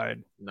dark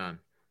side. None.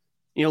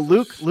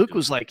 Luke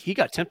was like, he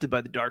got tempted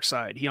by the dark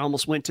side. He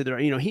almost went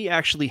to he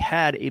actually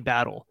had a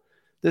battle.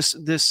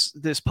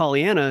 This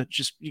Pollyanna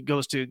just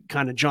goes to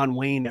kind of John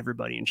Wayne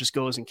everybody and just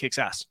goes and kicks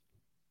ass.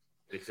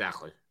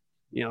 Exactly.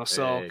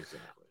 Exactly.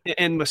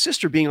 And my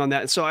sister being on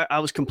that. And so I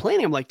was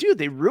complaining. I'm like, dude,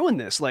 they ruined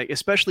this. Like,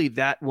 especially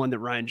that one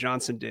that Rian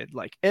Johnson did.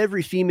 Like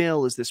every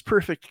female is this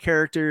perfect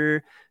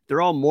character.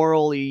 They're all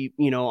morally,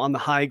 on the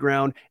high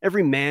ground.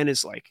 Every man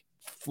is like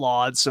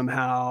flawed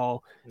somehow,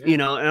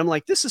 and I'm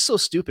like, this is so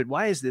stupid.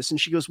 Why is this? And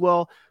she goes,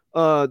 well,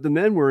 the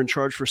men were in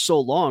charge for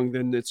so long,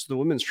 then it's the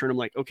women's turn. I'm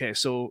like, okay,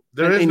 so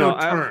there is no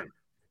turn.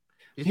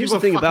 Here's the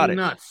thing about it.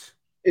 Nuts.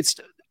 It's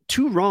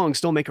two wrongs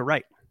don't make a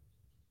right.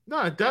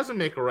 No, it doesn't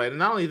make a right. And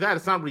not only that,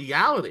 it's not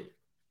reality.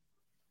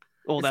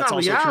 Oh, it's that's not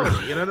also reality.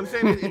 true. You know what I'm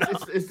saying?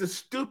 It's the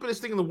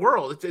stupidest thing in the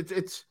world.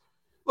 It's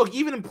look,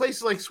 even in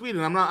places like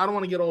Sweden, I don't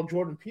want to get all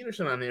Jordan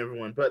Peterson on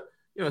everyone, but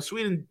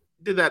Sweden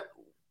did that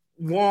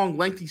long,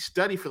 lengthy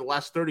study for the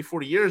last 30,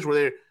 40 years where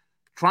they're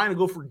trying to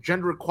go for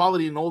gender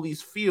equality in all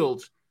these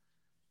fields.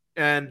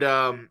 And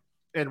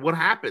what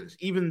happens?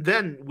 Even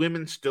then,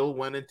 women still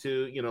went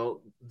into,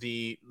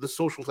 the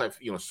social type,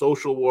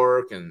 social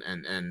work and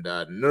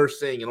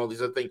nursing and all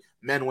these other things.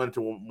 Men went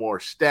to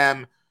more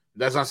STEM.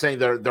 That's not saying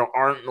there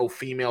aren't no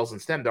females in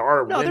STEM. There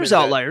are. No, there's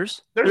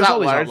outliers. There's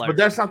outliers, but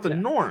that's not the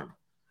norm.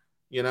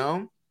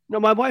 No,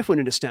 my wife went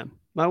into STEM.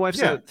 My wife's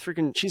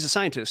she's a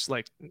scientist,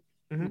 like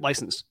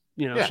licensed.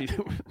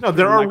 No,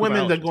 there are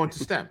women that go into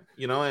STEM.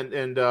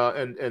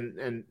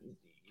 And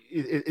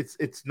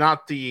it's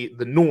not the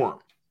norm.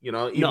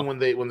 Even when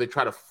they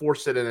try to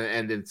force it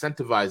and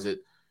incentivize it,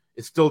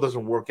 it still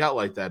doesn't work out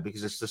like that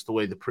because it's just the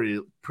way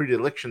the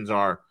predilections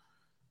are.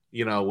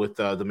 With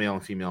the male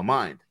and female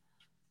mind.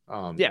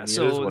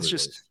 So it's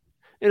just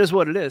it is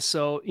what it is.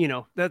 So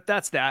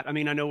that's that. I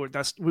mean, I know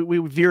we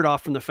veered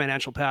off from the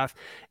financial path.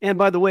 And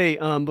by the way,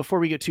 before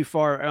we get too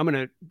far, I'm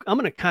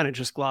gonna kind of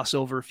just gloss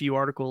over a few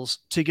articles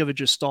to give a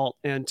gestalt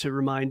and to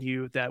remind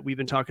you that we've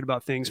been talking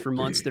about things for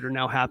months that are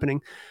now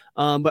happening.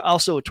 But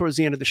also towards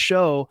the end of the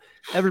show,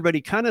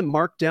 everybody kind of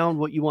mark down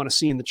what you want to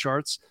see in the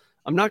charts.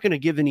 I'm not going to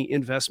give any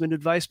investment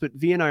advice, but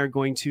V and I are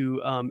going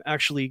to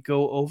actually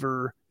go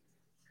over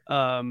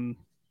some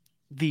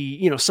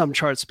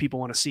charts people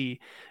want to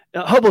see.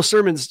 Hobo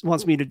Sermons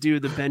wants me to do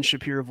the Ben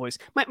Shapiro voice.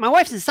 My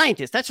wife's a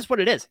scientist. That's just what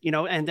it is,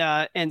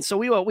 and so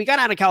we got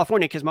out of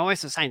California because my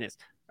wife's a scientist.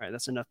 All right,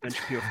 that's enough Ben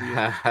Shapiro for you.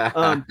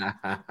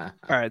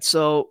 All right,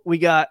 so we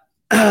got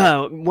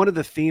one of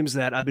the themes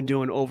that I've been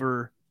doing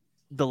over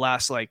the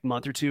last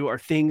month or two are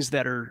things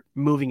that are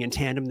moving in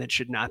tandem that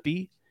should not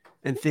be,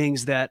 and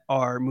things that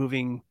are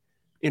moving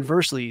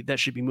inversely that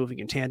should be moving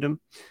in tandem.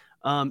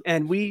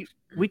 And we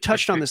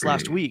touched on this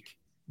last week,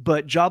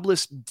 but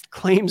jobless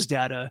claims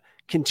data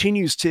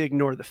continues to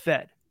ignore the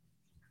Fed.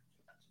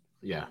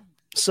 Yeah.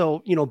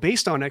 So,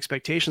 based on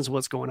expectations of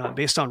what's going on,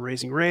 based on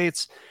raising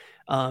rates,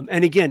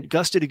 and again,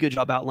 Gus did a good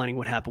job outlining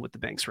what happened with the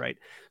banks, right?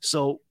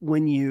 So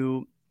when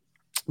you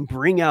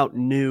bring out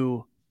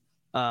new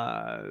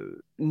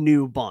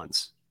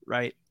bonds,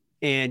 right,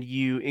 and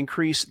you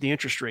increase the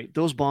interest rate,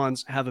 those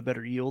bonds have a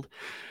better yield.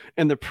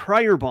 And the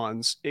prior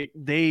bonds,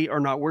 they are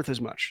not worth as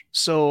much.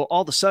 So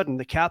all of a sudden,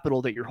 the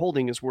capital that you're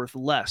holding is worth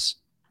less.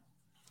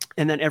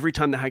 And then every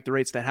time they hike the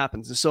rates, that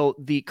happens. And so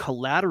the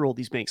collateral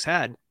these banks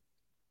had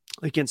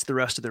against the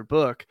rest of their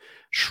book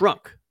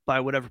shrunk by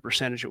whatever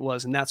percentage it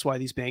was. And that's why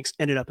these banks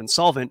ended up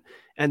insolvent.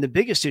 And the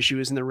biggest issue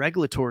is in the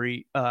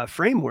regulatory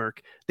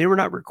framework, they were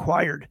not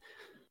required.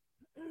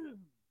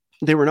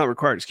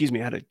 Excuse me,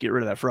 I had to get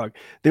rid of that frog.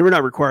 They were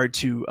not required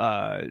to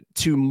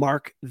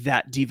mark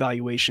that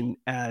devaluation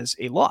as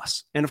a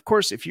loss. And of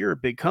course, if you're a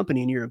big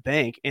company and you're a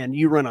bank and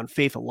you run on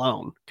faith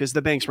alone, because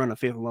the banks run on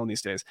faith alone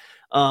these days,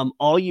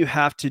 all you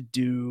have to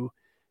do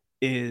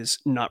is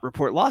not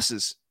report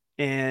losses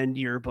and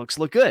your books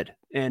look good.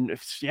 And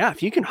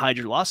if you can hide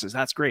your losses,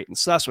 that's great. And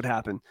so that's what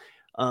happened.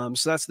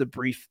 So that's the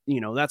brief,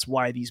 that's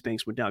why these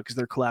banks went down, because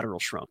their collateral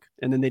shrunk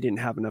and then they didn't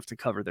have enough to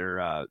cover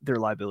their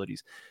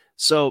liabilities.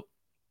 So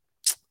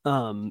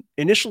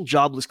initial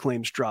jobless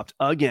claims dropped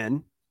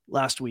again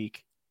last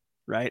week,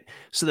 right?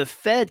 So the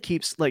Fed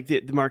keeps, like,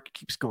 the market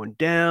keeps going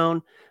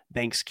down.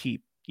 Banks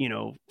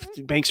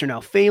banks are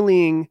now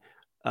failing.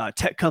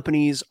 Tech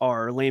companies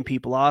are laying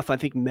people off. I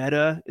think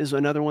Meta is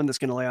another one that's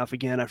going to lay off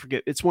again. I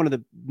forget. It's one of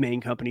the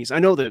main companies. I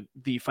know that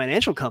the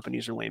financial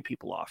companies are laying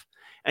people off,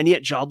 and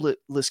yet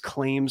jobless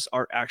claims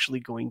are actually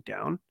going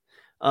down.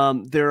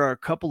 There are a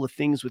couple of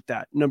things with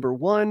that. Number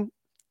one,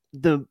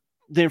 the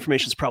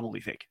information is probably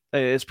fake.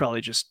 It's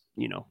probably just,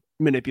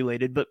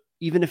 manipulated. But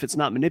even if it's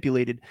not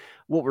manipulated,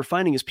 what we're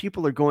finding is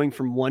people are going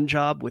from one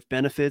job with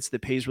benefits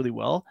that pays really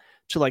well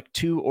to like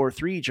 2 or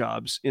 3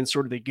 jobs in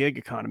sort of the gig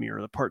economy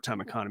or the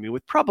part-time economy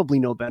with probably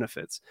no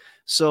benefits.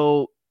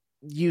 So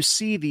you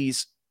see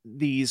these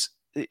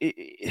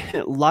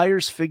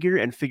liars figure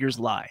and figures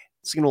lie.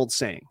 It's an old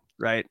saying,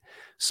 right?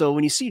 So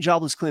when you see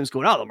jobless claims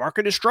going out, the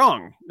market is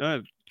strong.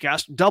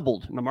 Gas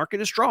doubled and the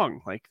market is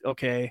strong. Like,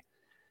 okay,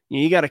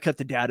 you got to cut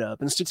the data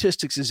up. And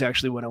statistics is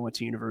actually what I went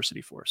to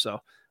university for. So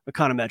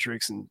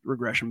econometrics and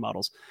regression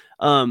models.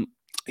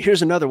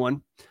 Here's another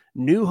one.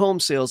 New home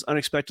sales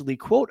unexpectedly,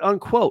 quote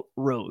unquote,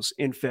 rose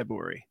in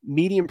February.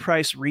 Median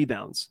price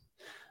rebounds.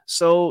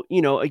 So,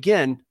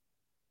 again,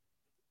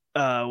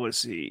 let's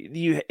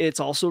see. It's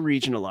also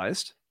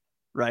regionalized,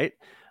 right?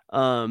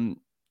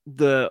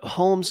 The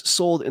homes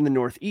sold in the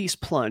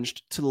Northeast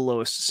plunged to the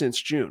lowest since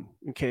June.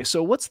 Okay,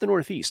 so what's the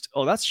Northeast?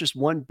 Oh, that's just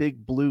one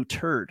big blue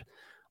turd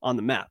on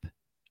the map,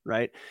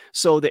 right?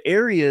 So the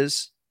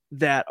areas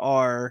that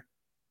are,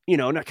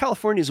 now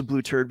California is a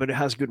blue turd, but it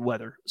has good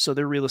weather, so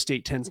their real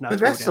estate tends not to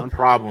go down. That's the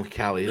problem with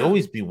Cali. It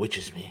always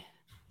bewitches me.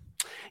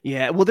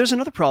 Yeah, well, there's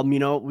another problem.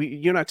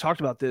 You and I talked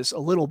about this a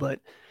little,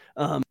 but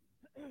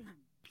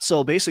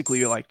so basically,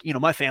 you're like,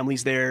 my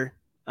family's there.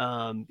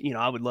 I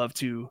would love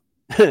to,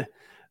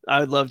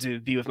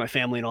 be with my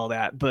family and all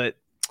that, but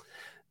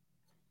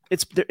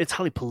it's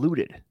highly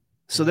polluted,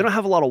 so they don't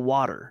have a lot of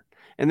water.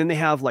 And then they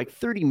have like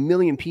 30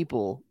 million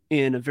people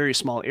in a very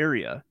small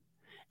area.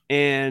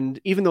 And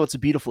even though it's a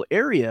beautiful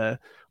area,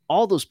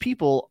 all those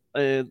people,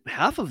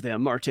 half of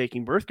them are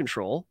taking birth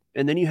control.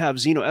 And then you have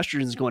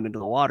xenoestrogens going into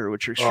the water,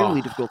 which are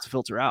extremely difficult to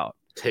filter out.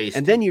 Tasty.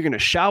 And then you're going to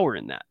shower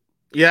in that.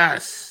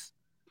 Yes.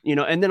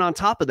 And then on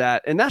top of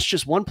that, and that's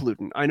just one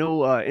pollutant. I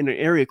know in an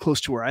area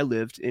close to where I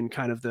lived in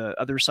kind of the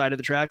other side of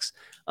the tracks,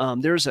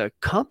 there's a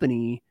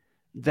company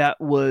that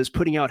was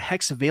putting out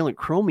hexavalent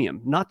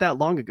chromium not that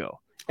long ago.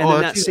 And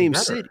in that same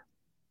city.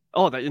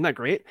 Isn't that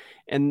great?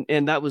 And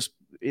that was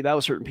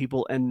hurting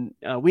people. And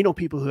we know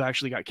people who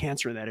actually got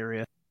cancer in that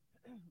area.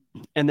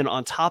 And then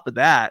on top of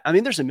that, I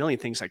mean, there's a million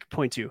things I could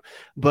point to,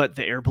 but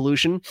the air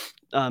pollution.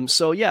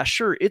 So yeah,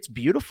 sure, it's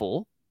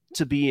beautiful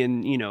to be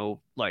in,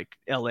 like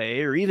LA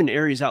or even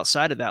areas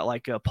outside of that,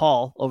 like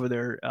Paul over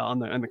there on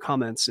the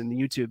comments in the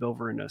YouTube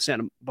over in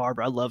Santa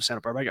Barbara. I love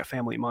Santa Barbara. I got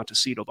family in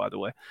Montecito, by the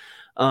way.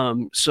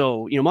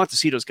 So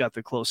Montecito's got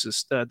the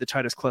closest, the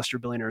tightest cluster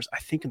of billionaires, I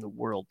think, in the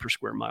world per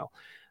square mile.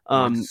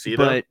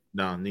 But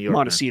no, New York.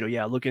 Montecito,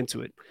 yeah, look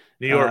into it.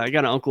 New York. I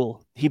got an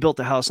uncle. He built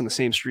a house on the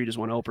same street as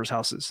one of Oprah's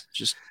houses.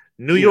 Just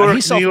New York.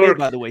 He's self-made, New York.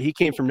 by the way. He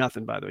came from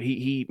nothing, by the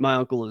way. My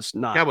uncle is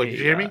not. Cowboy, did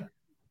you hear me?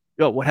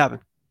 What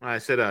happened? I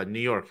said New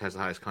York has the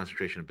highest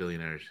concentration of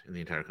billionaires in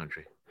the entire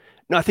country.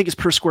 No, I think it's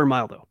per square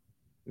mile, though.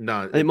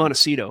 No,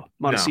 Montecito,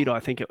 I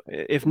think,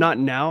 if not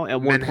now,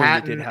 at one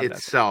point they did have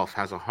itself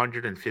has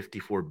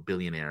 154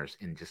 billionaires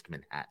in just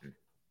Manhattan.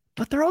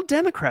 But they're all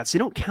Democrats. They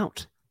don't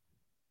count.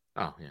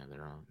 Oh, yeah,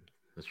 they're all.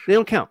 That's true. They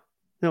don't count.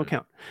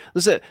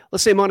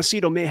 Let's say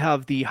Montecito may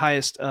have the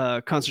highest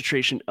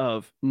concentration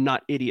of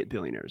not idiot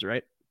billionaires,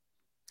 right?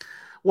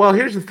 Well,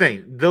 here's the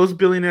thing. Those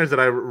billionaires that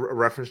I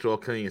referenced, all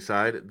kidding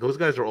aside, those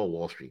guys are all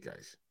Wall Street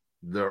guys.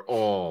 they're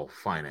all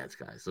finance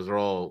guys. Those are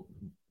all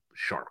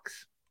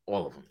sharks,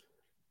 all of them.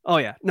 Oh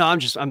yeah, no,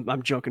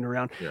 I'm joking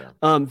around. Yeah.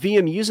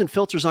 VM, using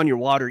filters on your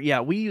water.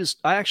 Yeah,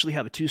 I actually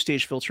have a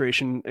 2-stage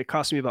filtration. It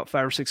cost me about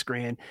 $5 or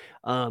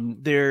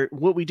 $6,000.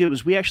 What we did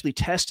was we actually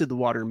tested the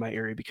water in my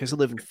area because I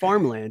live in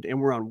farmland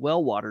and we're on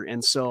well water,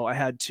 and so I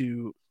had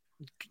to,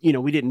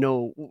 we didn't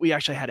know, we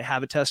actually had to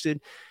have it tested.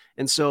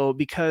 And so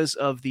because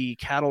of the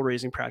cattle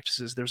raising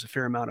practices, there's a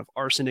fair amount of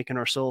arsenic in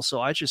our soil.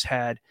 So I just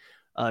had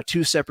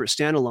 2 separate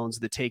standalones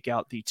that take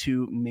out the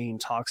 2 main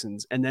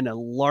toxins, and then a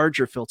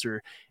larger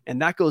filter, and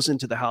that goes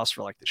into the house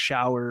for like the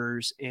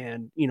showers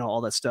and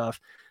all that stuff.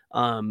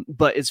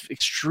 But it's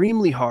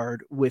extremely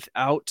hard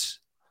without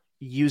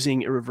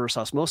using a reverse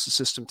osmosis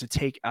system to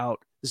take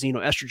out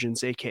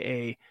xenoestrogens,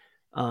 aka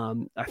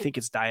I think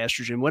it's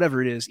diestrogen,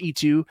 whatever it is,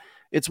 E2.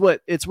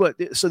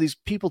 So these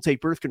people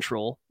take birth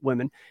control,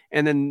 women,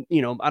 and then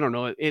I don't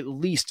know, at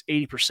least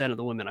 80% of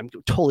the women, I'm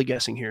totally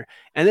guessing here,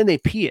 and then they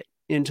pee it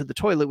into the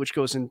toilet, which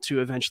goes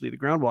into eventually the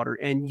groundwater,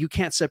 and you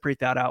can't separate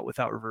that out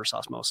without reverse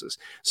osmosis.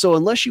 So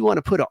unless you want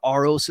to put a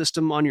RO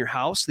system on your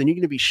house, then you're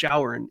going to be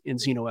showering in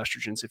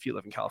xenoestrogens if you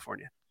live in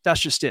California. That's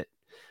just it.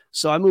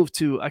 So I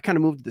kind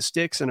of moved to the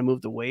sticks, and I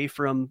moved away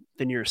from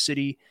the nearest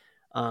city.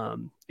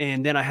 And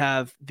then I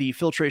have the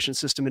filtration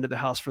system into the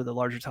house for the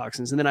larger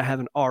toxins. And then I have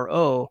an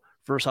RO,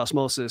 reverse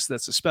osmosis,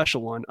 that's a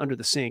special one under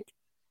the sink.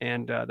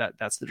 And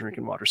that's the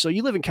drinking water. So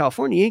you live in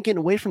California, you ain't getting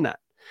away from that.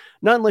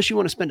 Not unless you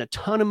want to spend a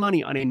ton of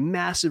money on a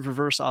massive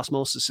reverse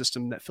osmosis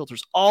system that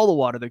filters all the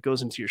water that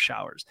goes into your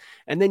showers.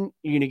 And then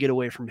you're going to get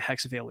away from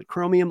hexavalent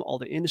chromium, all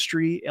the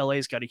industry.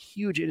 LA's got a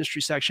huge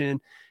industry section.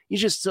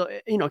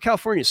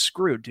 California's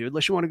screwed, dude,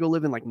 unless you want to go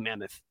live in like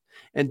Mammoth.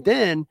 And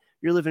then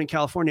you're living in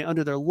California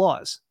under their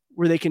laws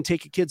where they can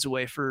take your kids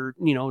away for,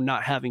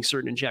 not having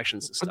certain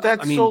injections and stuff. But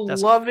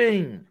that's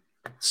loving.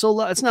 So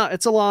it's not.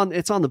 It's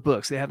on the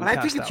books. They haven't. But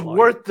I think it's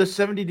worth the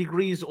 70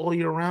 degrees all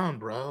year round,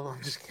 bro.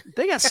 I'm just kidding.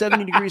 They got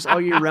 70 degrees all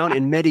year round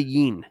in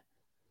Medellin.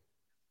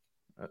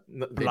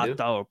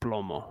 Plata or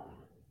plomo.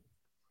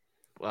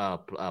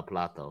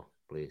 Plato,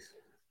 please.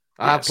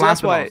 So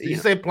that's why. You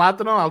say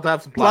platano? I'll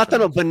have some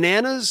platano. Platano,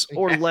 bananas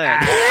or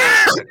lead.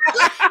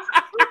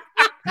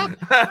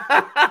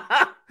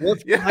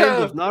 What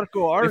kind of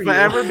narco are you?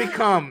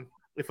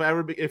 If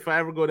I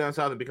ever go down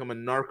south and become a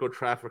narco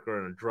trafficker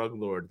and a drug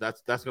lord,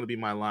 that's going to be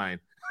my line.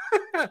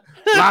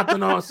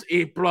 Plátanos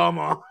y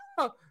plomo.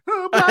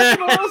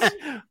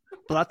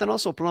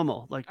 Plátanos o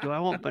plomo. Like, do I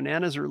want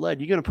bananas or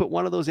lead? You going to put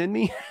one of those in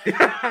me?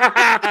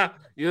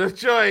 Your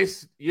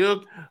choice.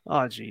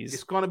 Oh, geez.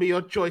 It's going to be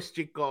your choice,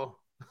 Chico.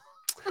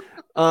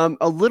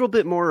 A little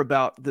bit more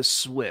about the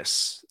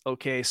Swiss.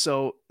 Okay,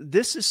 so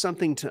this is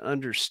something to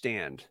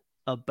understand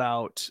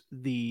about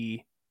there's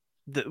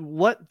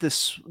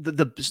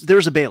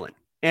a bail-in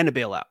and a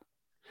bailout.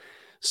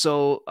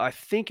 So I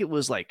think it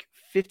was like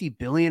 50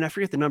 billion. I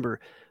forget the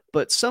number,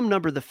 but some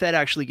number the Fed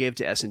actually gave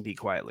to S&P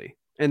quietly.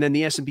 And then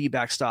the S&P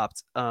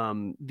backstopped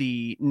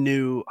the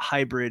new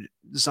hybrid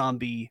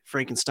zombie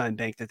Frankenstein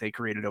bank that they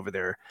created over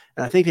there.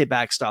 And I think they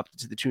backstopped it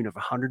to the tune of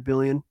 100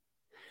 billion.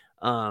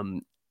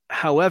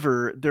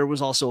 However, there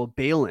was also a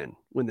bail-in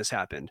when this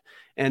happened.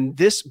 And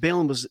this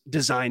bail-in was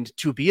designed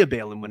to be a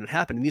bail-in when it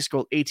happened. And these are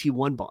called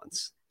AT1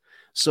 bonds.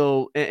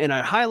 So, and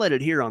I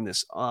highlighted here on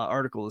this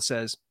article, it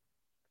says,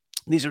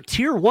 these are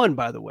tier 1,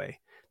 by the way.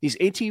 These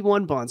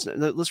AT1 bonds,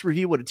 let's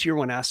review what a tier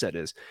 1 asset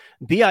is.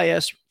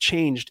 BIS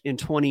changed in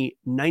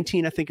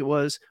 2019, I think it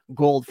was,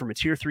 gold from a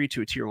tier 3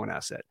 to a tier 1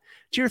 asset.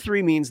 Tier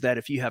 3 means that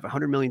if you have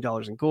 $100 million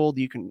in gold,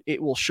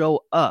 it will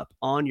show up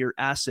on your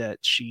asset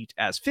sheet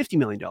as $50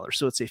 million.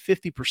 So it's a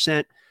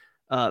 50%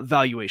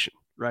 valuation,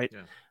 right?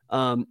 Yeah.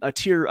 I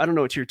don't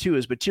know what tier 2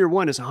 is, but tier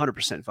 1 is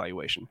 100%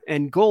 valuation.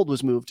 And gold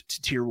was moved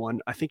to tier 1.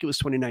 I think it was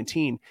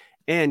 2019.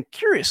 And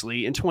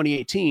curiously, in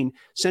 2018,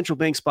 central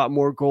banks bought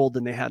more gold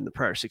than they had in the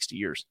prior 60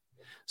 years.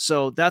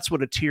 So that's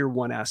what a tier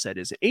 1 asset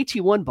is.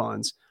 AT1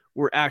 bonds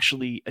were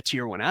actually a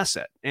tier 1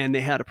 asset, and they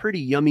had a pretty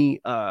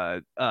yummy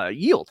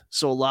yield.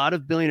 So a lot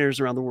of billionaires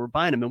around the world were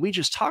buying them. And we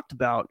just talked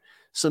about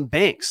some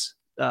banks.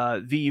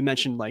 You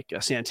mentioned like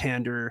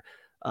Santander,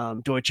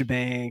 Deutsche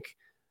Bank,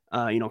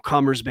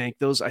 Commerzbank.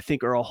 Those, I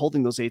think, are all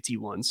holding those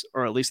AT1s,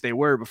 or at least they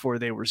were before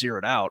they were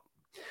zeroed out.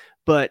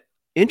 But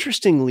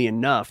interestingly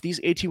enough, these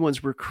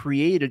AT1s were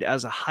created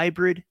as a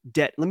hybrid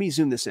debt. Let me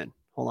zoom this in.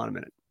 Hold on a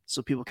minute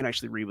so people can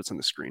actually read what's on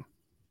the screen.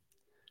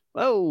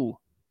 Oh,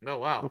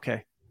 wow.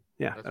 Okay.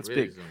 Yeah, that's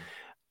really big.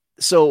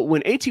 So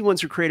when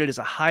AT1s were created as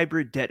a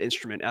hybrid debt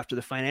instrument after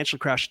the financial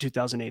crash of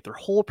 2008, their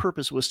whole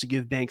purpose was to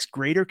give banks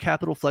greater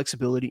capital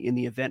flexibility in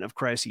the event of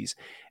crises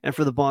and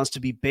for the bonds to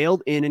be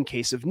bailed in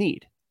case of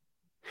need.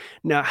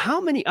 Now,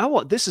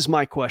 this is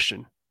my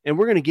question, and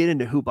we're going to get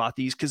into who bought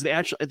these because the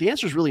answer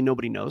is really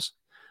nobody knows.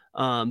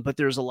 But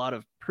there's a lot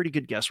of pretty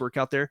good guesswork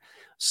out there.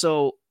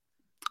 So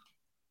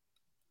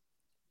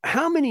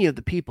how many of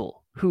the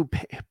people who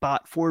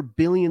bought for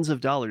billions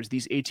of dollars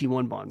these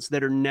AT1 bonds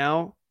that are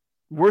now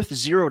worth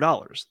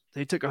 $0,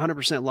 they took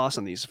 100% loss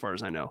on these as far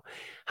as I know,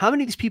 how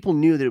many of these people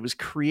knew that it was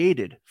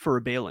created for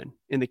a bail-in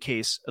the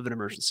case of an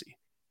emergency?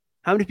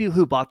 How many people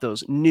who bought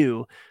those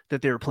knew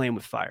that they were playing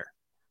with fire?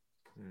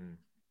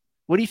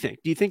 What do you think?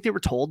 Do you think they were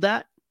told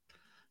that?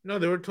 No,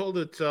 they were told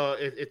it's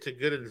a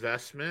good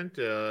investment,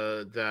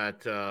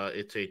 that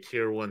it's a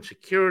tier 1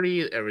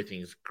 security,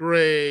 everything's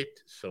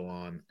great, so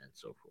on and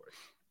so forth.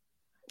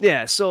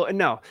 Yeah. So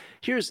now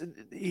here's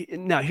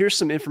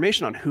some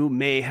information on who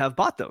may have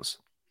bought those.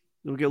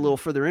 We'll get a little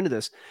further into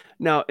this.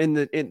 Now, in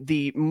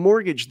the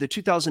mortgage, the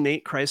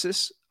 2008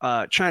 crisis,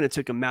 China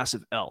took a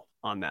massive L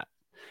on that.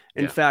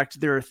 In fact,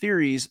 there are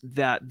theories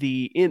that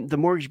the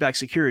mortgage-backed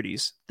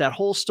securities, that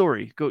whole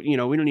story, we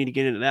don't need to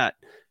get into that.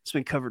 It's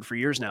been covered for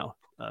years now,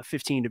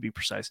 15 to be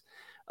precise.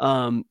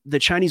 The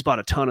Chinese bought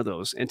a ton of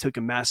those and took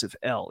a massive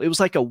L. It was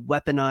like a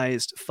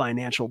weaponized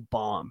financial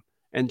bomb,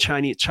 and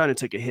China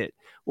took a hit.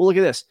 Well, look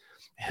at this.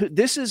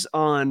 This is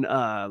on,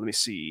 let me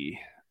see.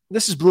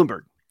 This is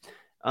Bloomberg.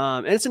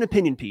 And it's an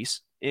opinion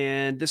piece,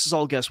 and this is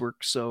all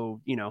guesswork.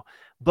 So,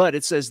 but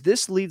it says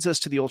this leads us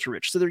to the ultra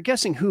rich. So they're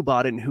guessing who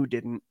bought it and who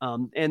didn't.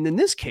 And in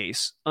this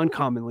case,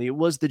 uncommonly, it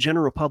was the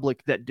general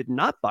public that did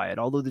not buy it,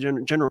 although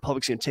the general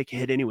public's going to take a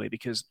hit anyway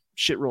because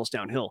shit rolls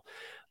downhill.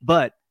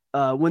 But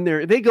when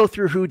they go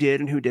through who did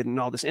and who didn't and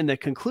all this, and the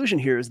conclusion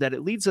here is that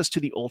it leads us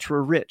to the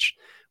ultra rich,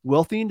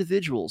 wealthy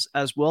individuals,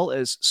 as well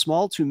as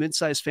small to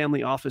mid-sized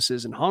family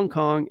offices in Hong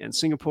Kong and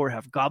Singapore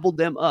have gobbled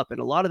them up. And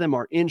a lot of them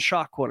are in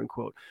shock, quote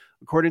unquote,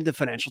 according to the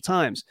Financial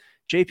Times.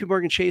 JP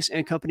Morgan Chase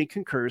and Company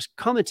concurs,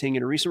 commenting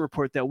in a recent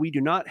report that we do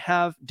not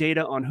have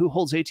data on who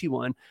holds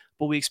AT1,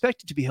 but we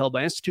expect it to be held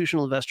by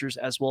institutional investors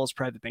as well as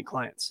private bank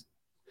clients.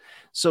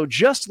 So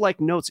just like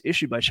notes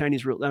issued by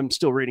I'm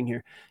still reading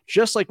here,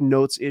 just like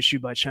notes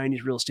issued by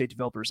Chinese real estate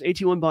developers,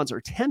 AT1 bonds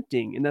are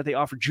tempting in that they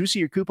offer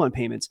juicier coupon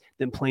payments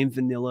than plain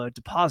vanilla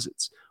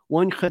deposits.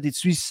 One Credit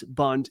Suisse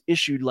bond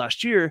issued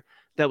last year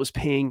that was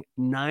paying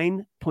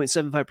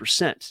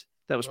 9.75%.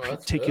 That was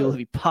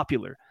particularly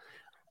popular.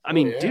 I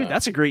mean, dude,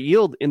 that's a great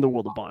yield in the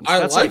world of bonds.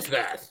 That's like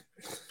that.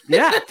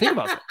 Yeah, think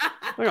about that.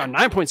 I got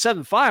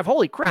 9.75.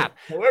 Holy crap.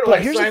 Where do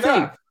I sign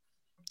up?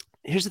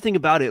 Here's the thing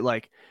about it.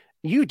 Like,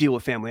 you deal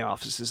with family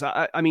offices.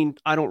 I mean,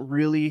 I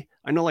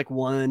know like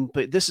one,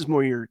 but this is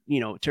more your,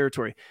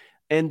 territory.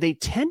 And they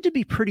tend to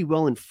be pretty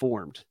well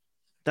informed.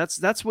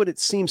 That's what it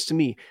seems to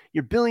me.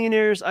 You're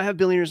billionaires. I have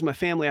billionaires in my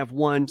family. I have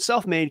one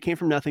self-made, came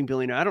from nothing,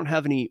 billionaire. I don't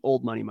have any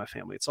old money in my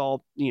family. It's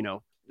all,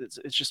 it's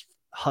just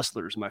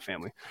hustlers in my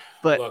family.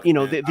 But,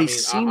 look, they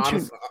seem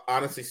to.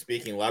 Honestly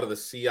speaking, a lot of the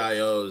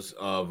CIOs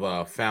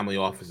of family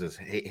offices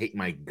hate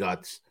my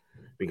guts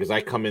because I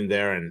come in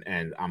there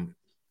and I'm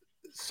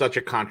such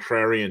a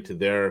contrarian to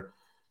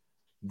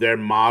their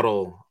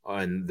model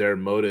and their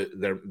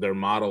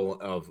model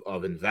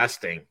of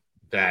investing,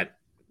 that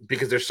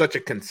because there's such a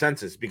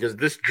consensus, because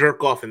this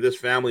jerk off in this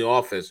family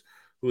office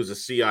who's a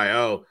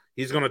CIO,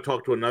 he's going to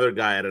talk to another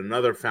guy at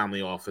another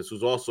family office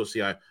who's also a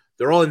CIO.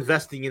 They're all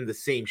investing in the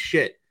same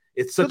shit.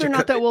 It's such they're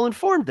not that well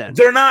informed then.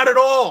 They're not at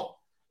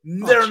all.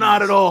 They're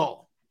not at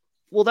all.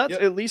 Well, that's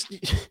at least,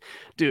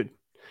 dude,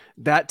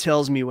 that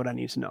tells me what I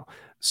need to know.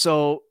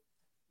 So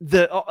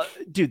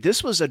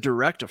this was a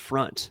direct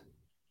affront.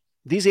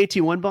 These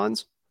AT1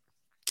 bonds,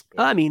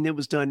 I mean, it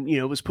was done,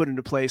 it was put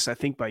into place, I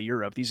think, by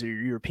Europe. These are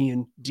your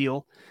European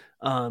deal.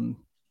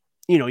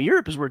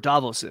 Europe is where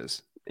Davos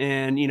is.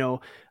 And,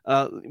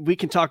 we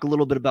can talk a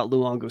little bit about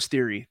Luongo's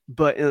theory,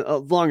 but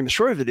long and the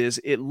short of it is,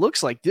 it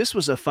looks like this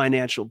was a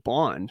financial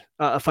bond,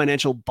 a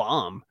financial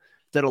bomb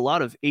that a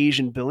lot of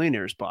Asian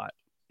billionaires bought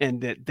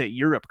and that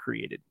Europe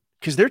created,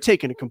 because they're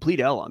taking a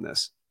complete L on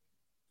this.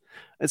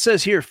 It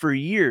says here, for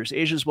years,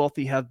 Asia's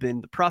wealthy have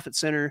been the profit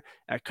center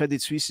at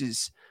Credit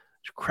Suisse's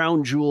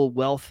crown jewel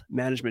wealth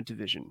management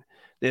division.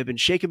 They have been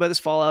shaken by this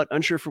fallout,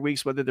 unsure for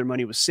weeks whether their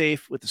money was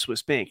safe with the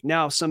Swiss bank.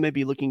 Now, some may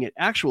be looking at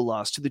actual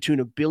loss to the tune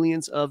of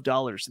billions of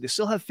dollars. They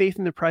still have faith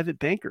in their private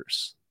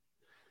bankers.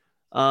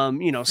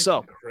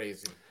 So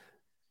crazy.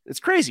 It's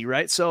crazy,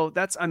 right? So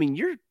that's,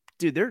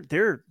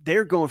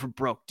 they're going for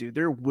broke, dude.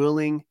 They're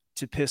willing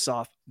to piss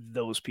off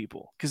those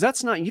people, because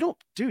that's not,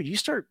 you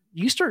start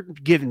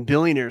giving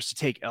billionaires to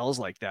take L's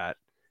like that,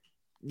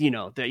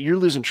 that you're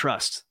losing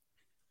trust.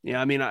 Yeah,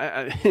 I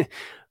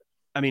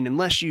mean,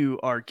 unless you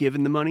are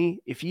given the money,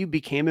 if you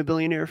became a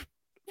billionaire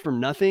from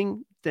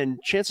nothing, then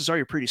chances are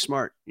you're pretty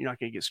smart. You're not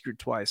going to get screwed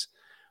twice.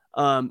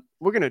 We're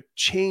going to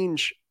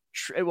change.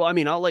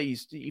 I'll let you,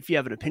 if you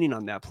have an opinion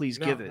on that, please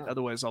give it.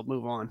 Otherwise, I'll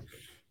move on.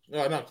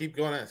 No, keep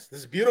going. This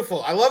is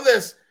beautiful. I love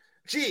this.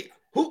 Gee,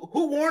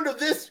 who warned of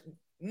this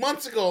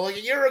months ago, like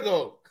a year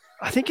ago?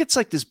 I think it's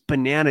like this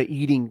banana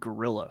eating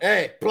gorilla.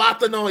 Hey,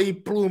 plátano y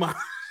pluma.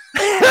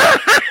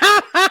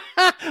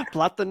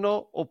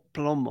 Plátano o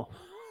plomo.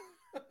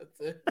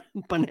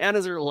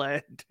 Bananas are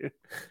lead, dude.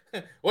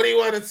 What do you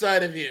want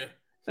inside of you?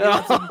 You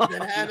want some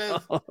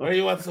bananas or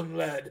you want some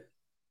lead?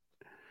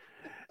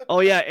 Oh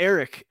yeah,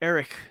 Eric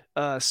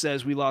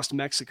says we lost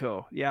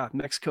Mexico. Yeah,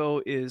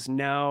 Mexico is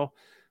now,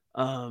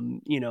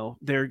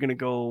 they're gonna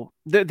go.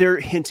 They're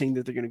hinting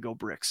that they're gonna go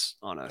BRICS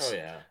on us. Oh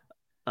yeah.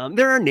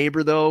 They're our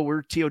neighbor though.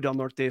 We're Tio del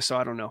Norte, so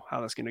I don't know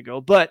how that's gonna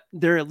go. But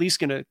they're at least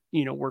gonna,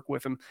 work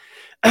with them.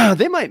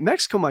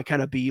 Mexico might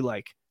kind of be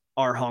like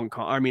our Hong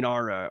Kong, I mean,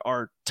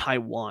 our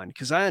Taiwan,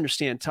 because I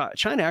understand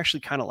China actually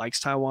kind of likes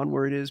Taiwan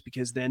where it is,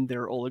 because then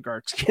their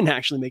oligarchs can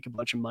actually make a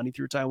bunch of money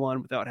through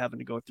Taiwan without having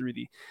to go through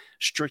the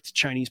strict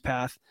Chinese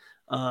path.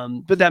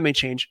 But that may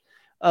change.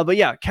 But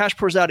yeah, cash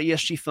pours out of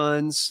ESG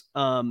funds.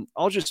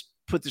 I'll just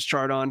put this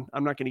chart on.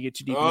 I'm not going to get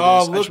too deep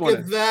into this. Oh, look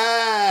at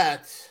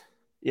that.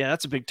 Yeah,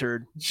 that's a big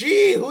turd.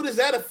 Gee, who does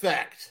that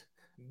affect?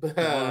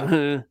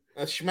 A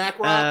schmack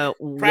rock?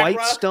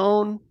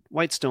 Whitestone?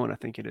 Whitestone, I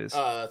think it is.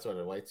 Oh, that's what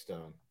a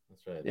Whitestone.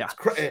 That's right. Yeah.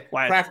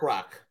 Crack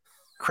rock.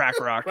 Crack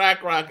rock.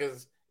 Crack rock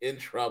is in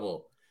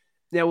trouble.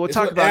 Yeah, we'll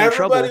talk about it in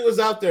trouble. Everybody was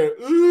out there.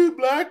 Ooh,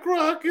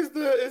 BlackRock is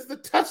the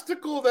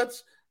testicle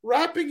that's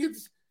wrapping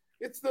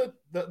it's the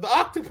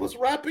octopus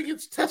wrapping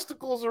its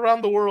testicles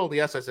around the world.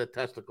 Yes, I said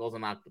testicles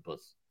and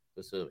octopus.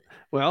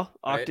 Well,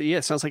 right? Yeah,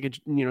 it sounds like a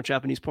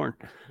Japanese porn.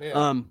 Yeah.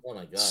 Oh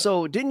my god.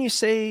 So didn't you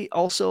say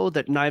also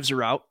that knives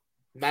are out?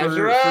 Knives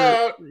are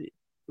out.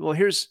 Well,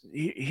 here's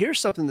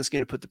something that's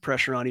going to put the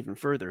pressure on even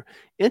further.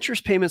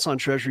 Interest payments on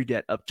Treasury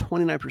debt up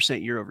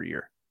 29% year over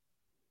year.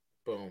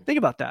 Boom. Think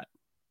about that,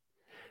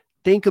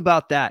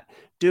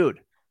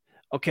 dude.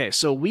 Okay,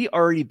 so we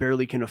already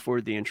barely can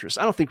afford the interest.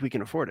 I don't think we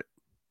can afford it.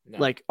 No.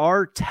 Like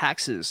our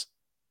taxes,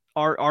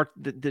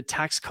 the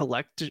tax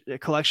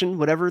collection,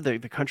 whatever the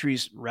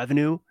country's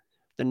revenue,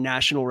 the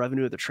national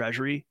revenue of the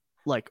Treasury,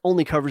 like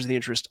only covers the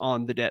interest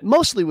on the debt,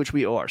 mostly which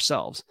we owe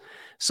ourselves.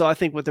 So I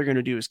think what they're going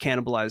to do is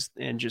cannibalize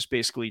and just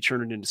basically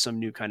turn it into some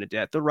new kind of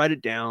debt. They'll write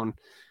it down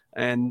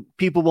and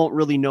people won't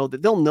really know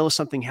that. They'll know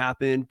something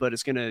happened, but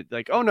it's going to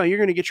like, oh no, you're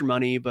going to get your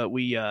money, but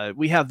we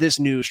have this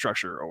new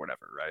structure or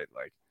whatever, right?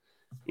 Like,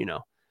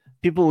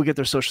 people will get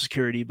their Social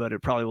Security, but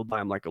it probably will buy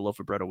them like a loaf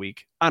of bread a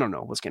week. I don't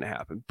know what's going to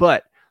happen.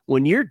 But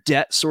when your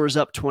debt soars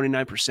up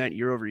 29%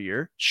 year over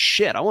year,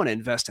 shit, I want to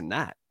invest in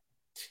that.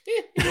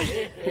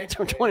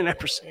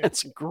 29%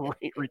 is a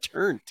great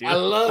return, dude. I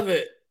love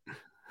it.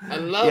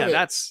 Yeah,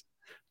 that's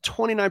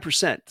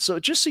 29%. So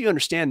just so you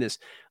understand this,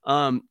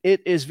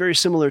 it is very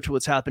similar to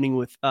what's happening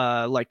with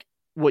like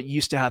what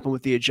used to happen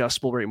with the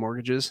adjustable rate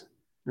mortgages,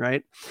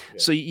 right? Yeah.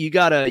 So you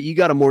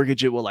gotta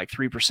mortgage it with like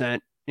 3%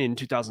 in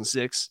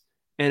 2006,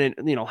 and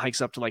it hikes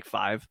up to like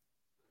 5%.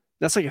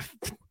 That's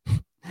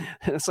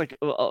like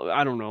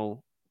I don't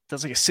know.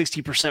 That's like a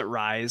 60%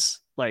 rise.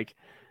 Like,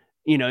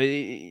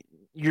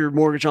 your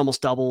mortgage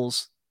almost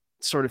doubles,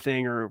 sort of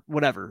thing, or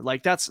whatever.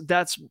 Like that's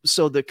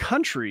so the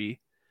country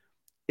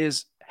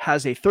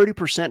has a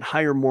 30%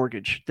 higher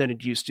mortgage than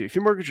it used to. If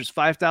your mortgage was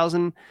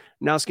 $5,000,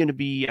 now it's going to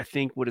be, I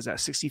think, what is that,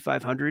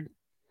 $6,500?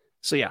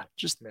 So yeah,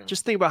 just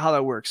think about how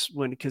that works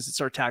because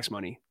it's our tax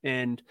money.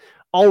 And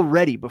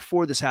already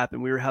before this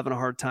happened, we were having a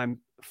hard time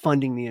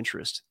funding the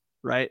interest,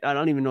 right? I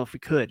don't even know if we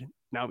could.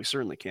 Now we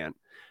certainly can.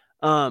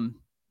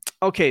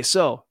 Okay,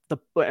 so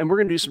and we're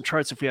going to do some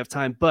charts if we have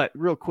time, but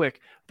real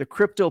quick, the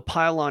crypto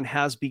pylon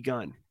has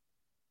begun.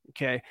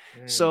 Okay,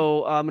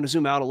 so I'm going to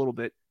zoom out a little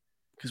bit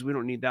because we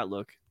don't need that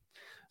look.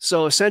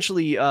 So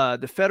essentially,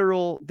 the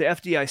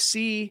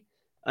FDIC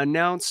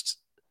announced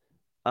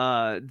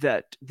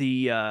that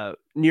the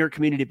New York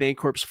Community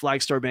Bancorp's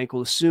Flagstar Bank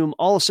will assume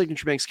all of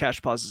Signature Bank's cash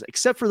deposits,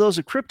 except for those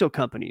of crypto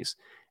companies.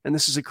 And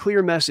this is a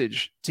clear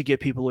message to get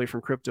people away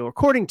from crypto,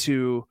 according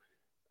to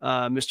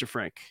Mr.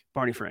 Frank,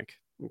 Barney Frank.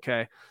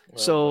 Okay,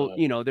 so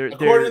they're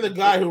according to the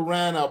guy who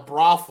ran a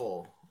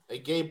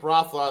gay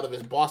brothel out of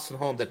his Boston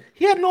home, that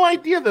he had no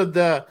idea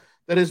that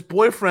his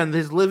boyfriend,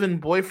 his live-in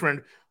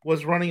boyfriend,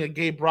 was running a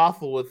gay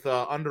brothel with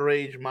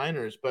underage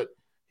minors, but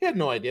he had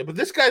no idea. But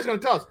this guy's going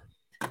to tell us.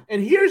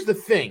 And here's the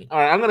thing. All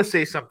right, I'm going to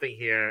say something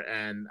here,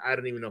 and I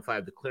don't even know if I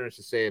have the clearance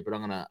to say it, but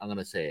I'm gonna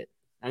say it.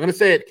 I'm going to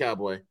say it,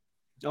 Cowboy.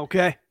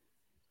 Okay.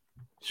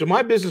 So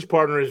my business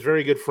partner is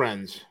very good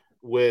friends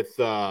with.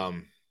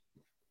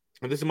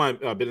 And this is my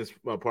business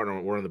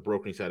partner. We're on the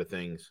brokering side of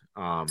things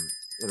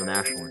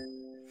internationally.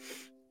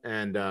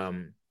 And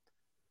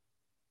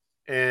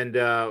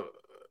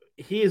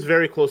he is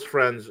very close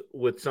friends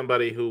with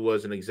somebody who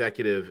was an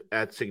executive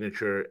at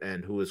Signature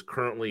and who is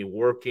currently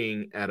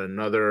working at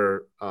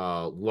another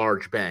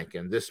large bank.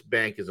 And this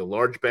bank is a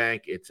large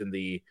bank. It's in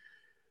the,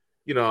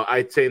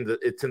 I'd say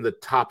it's in the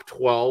top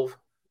 12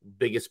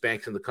 biggest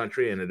banks in the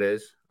country, and it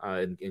is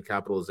in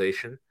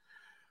capitalization.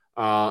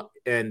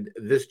 And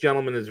this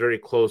gentleman is very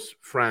close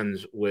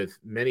friends with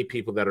many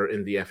people that are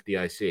in the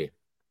FDIC.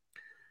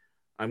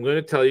 I'm going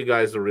to tell you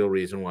guys the real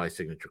reason why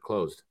Signature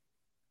closed.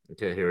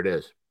 Okay, here it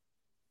is.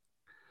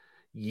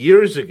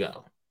 Years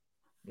ago,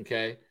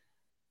 okay,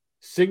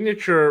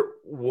 Signature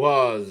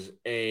was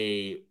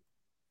a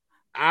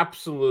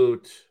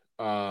absolute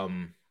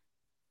okay,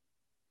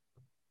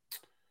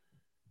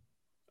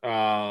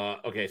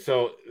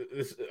 so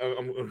this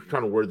I'm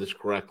trying to word this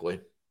correctly.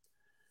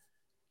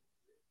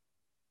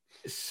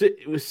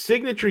 With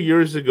Signature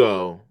years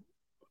ago,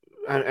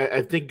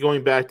 I think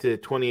going back to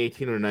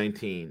 2018 or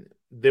 19,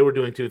 they were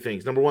doing two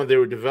things. Number one, they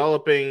were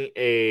developing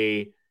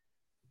a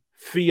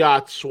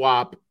fiat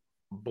swap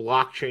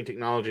blockchain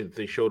technology that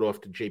they showed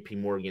off to JP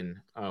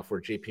Morgan for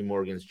JP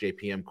Morgan's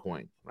JPM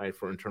coin, right,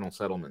 for internal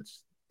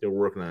settlements. They were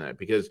working on that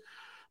because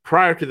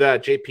Prior to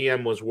that,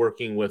 JPM was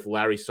working with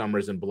Larry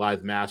Summers and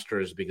Blythe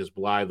Masters because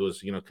Blythe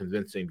was,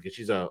 convincing because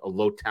she's a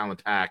low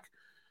talent hack,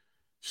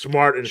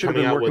 smart and Should have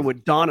coming been out working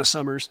with Donna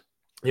Summers.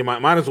 Yeah,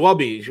 might as well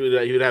be.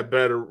 You would have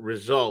better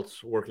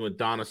results working with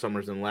Donna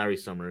Summers than Larry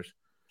Summers.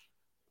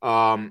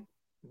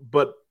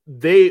 But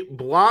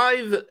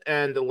Blythe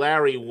and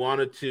Larry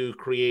wanted to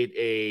create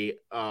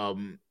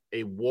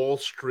a Wall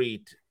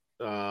Street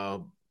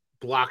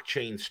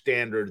blockchain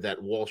standard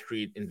that Wall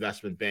Street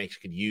investment banks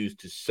could use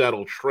to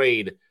settle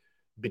trade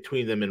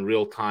between them in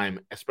real time,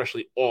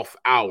 especially off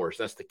hours.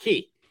 That's the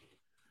key.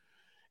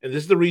 And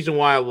this is the reason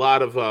why a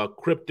lot of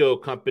crypto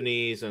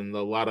companies and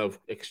a lot of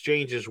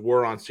exchanges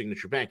were on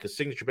Signature Bank, because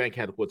Signature Bank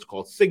had what's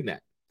called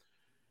Signet.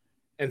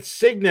 And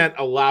Signet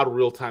allowed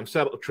real-time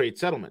trade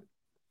settlement.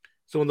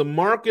 So when the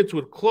markets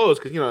would close,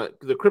 because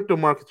the crypto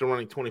markets are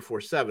running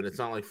 24/7, it's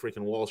not like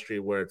freaking Wall Street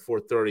where at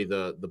 4:30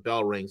 the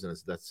bell rings and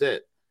that's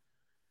it.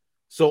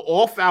 So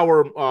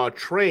off-hour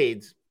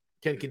trades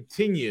can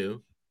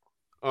continue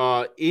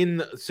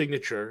in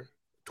Signature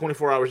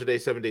 24 hours a day,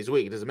 7 days a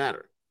week. It doesn't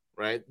matter,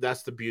 right?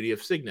 That's the beauty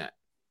of Signet.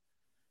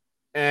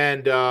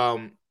 And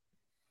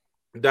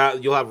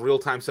that you'll have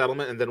real-time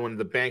settlement, and then when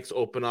the banks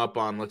open up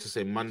on, let's just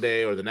say,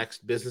 Monday or the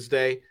next business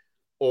day,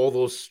 all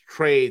those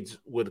trades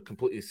would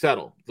completely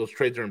settle. Those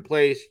trades are in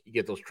place. You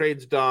get those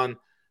trades done.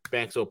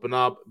 Banks open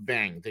up.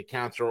 Bang. The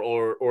accounts are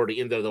already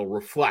in there. They'll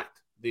reflect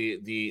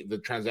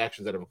the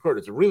transactions that have occurred.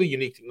 It's a really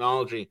unique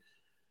technology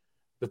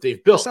that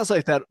they've built. It sounds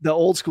like the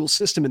old school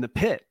system in the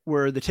pit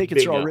where the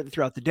tickets are all written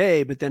throughout the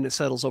day, but then it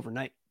settles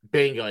overnight.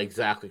 Bingo.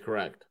 Exactly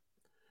correct.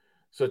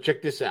 So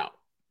check this out.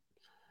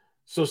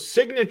 So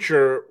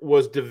Signature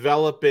was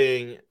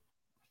developing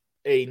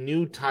a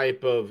new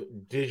type of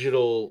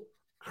digital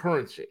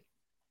currency,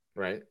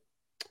 right?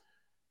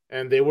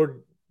 And they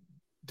were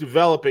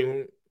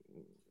developing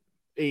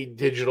a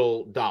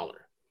digital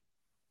dollar.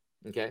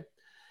 Okay.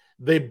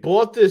 They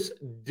bought this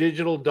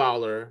digital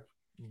dollar,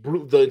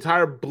 the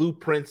entire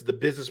blueprint, the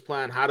business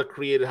plan, how to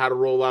create it, how to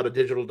roll out a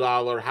digital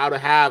dollar, how to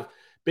have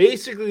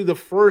basically the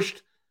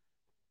first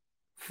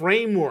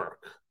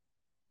framework,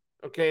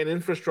 okay, an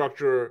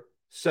infrastructure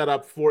set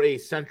up for a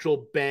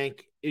central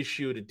bank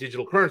issued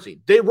digital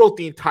currency. They wrote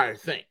the entire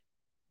thing.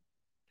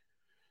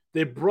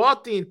 They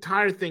brought the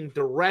entire thing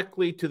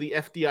directly to the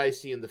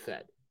FDIC and the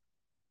Fed.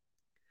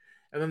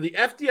 And then the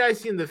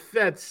FDIC and the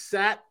Fed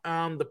sat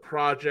on the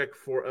project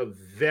for a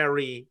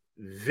very,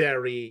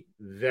 very,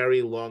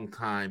 very long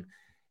time,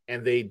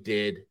 and they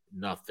did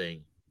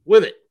nothing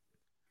with it.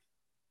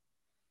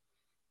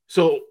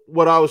 So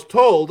what I was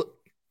told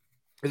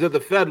is that the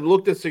Fed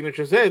looked at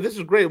Signature and said, hey, this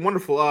is great,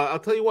 wonderful. I'll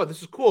tell you what,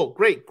 this is cool.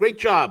 Great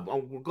job.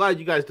 We're glad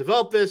you guys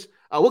developed this.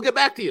 We'll get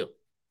back to you.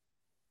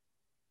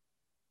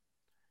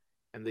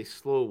 And they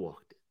slow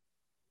walked it.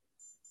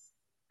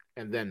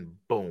 And then,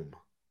 boom,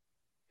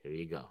 here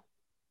you go.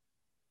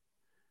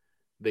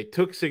 They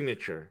took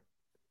Signature.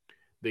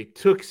 They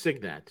took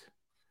Signet.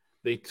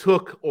 They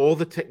took all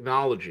the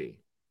technology.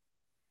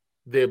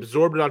 They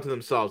absorbed it onto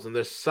themselves, and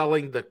they're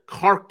selling the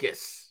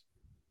carcass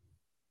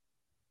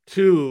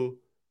to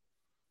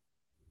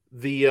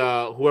the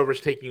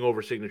whoever's taking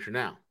over Signature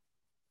now.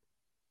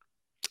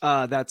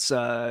 That's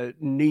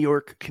New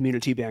York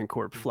Community Bank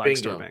Corp,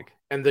 Flagstar Bank.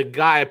 And the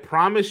guy, I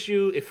promise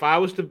you, if I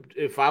was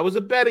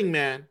a betting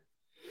man,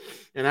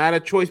 and I had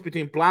a choice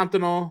between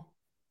Plantano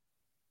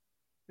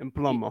and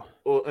Plomo,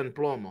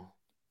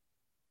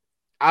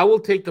 I will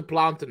take the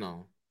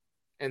Plantano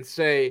and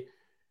say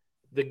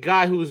the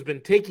guy who's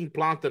been taking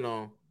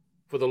Plantano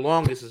for the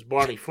longest is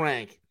Barney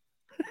Frank.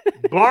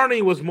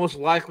 Barney was most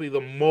likely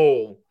the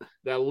mole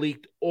that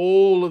leaked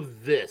all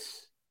of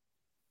this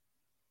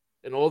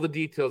and all the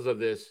details of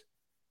this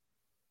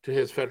to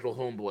his federal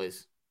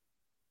homeboys.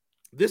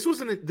 This was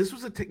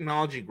a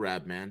technology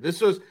grab, man. This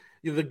was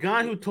the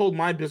guy who told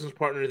my business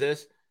partner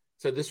this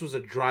said this was a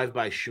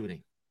drive-by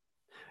shooting.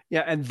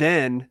 Yeah, and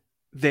then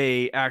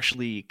they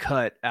actually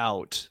cut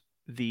out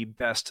the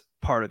best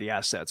part of the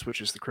assets,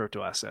 which is the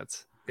crypto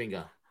assets.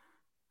 Bingo.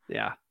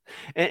 Yeah.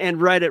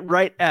 And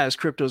right as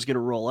crypto is going to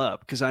roll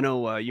up, because I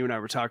know you and I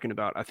were talking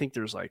about, I think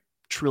there's like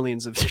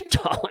trillions of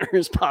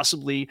dollars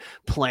possibly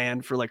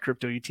planned for like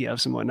crypto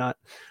ETFs and whatnot.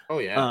 Oh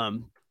yeah.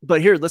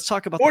 But here, let's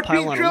talk about 14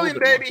 the pylon trillion,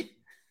 baby. More.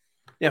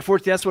 Yeah,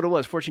 that's what it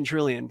was, 14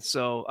 trillion.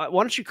 So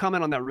why don't you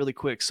comment on that really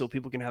quick so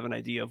people can have an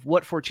idea of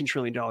what $14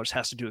 trillion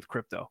has to do with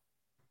crypto?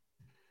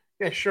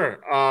 Yeah, sure.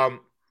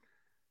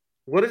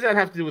 What does that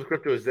have to do with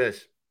crypto is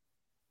this.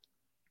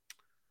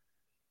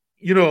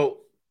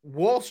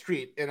 Wall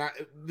Street, and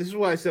this is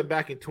what I said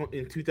back in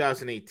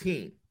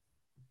 2018.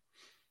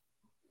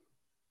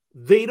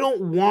 They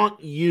don't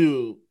want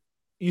you.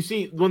 You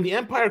see, when the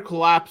empire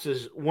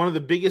collapses, one of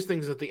the biggest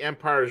things that the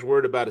empire is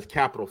worried about is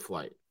capital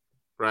flight,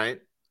 right?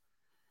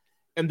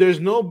 And there's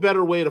no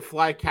better way to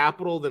fly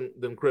capital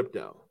than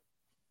crypto.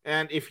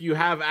 And if you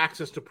have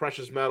access to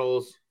precious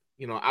metals,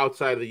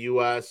 outside of the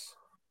U.S.,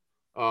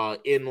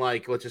 in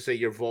like, let's just say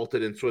you're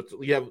vaulted in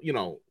Switzerland, you have,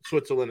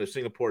 Switzerland or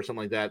Singapore or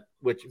something like that,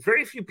 which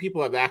very few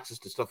people have access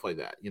to stuff like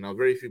that.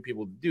 Very few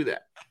people do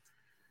that.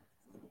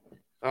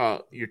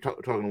 You're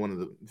talking to one of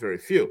the very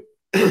few.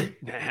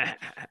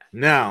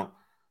 Now,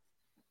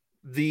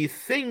 the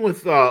thing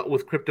with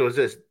crypto is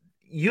this: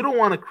 you don't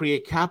want to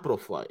create capital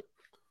flight.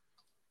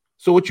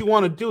 So what you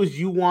want to do is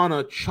you want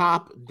to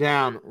chop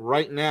down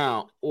right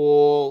now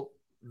all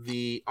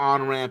the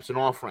on ramps and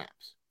off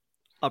ramps.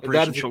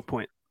 Operation choke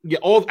point. Yeah,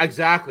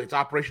 exactly. It's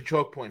Operation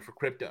Choke Point for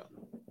crypto.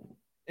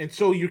 And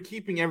so you're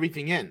keeping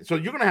everything in. So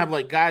you're going to have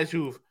like guys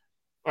who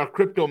are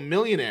crypto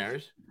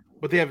millionaires,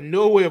 but they have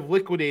no way of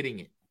liquidating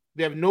it.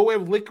 They have no way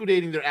of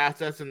liquidating their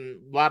assets, and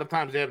a lot of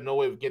times they have no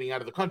way of getting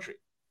out of the country.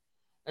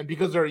 And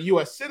because they're a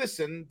U.S.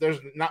 citizen, there's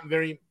not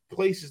very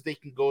places they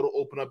can go to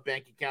open up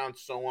bank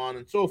accounts, so on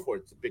and so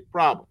forth. It's a big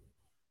problem.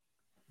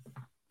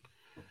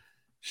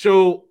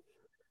 So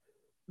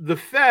the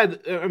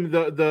Fed,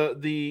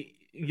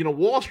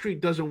 Wall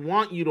Street doesn't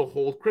want you to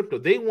hold crypto.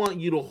 They want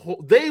to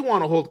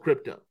hold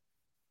crypto,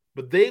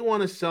 but they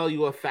want to sell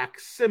you a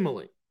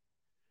facsimile.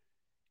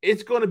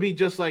 It's going to be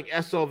just like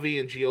SLV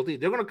and GLD.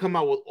 They're going to come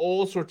out with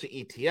all sorts of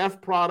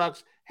ETF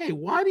products. Hey,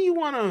 why do you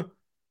want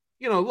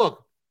to,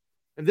 look,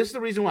 and this is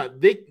the reason why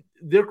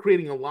they're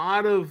creating a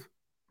lot of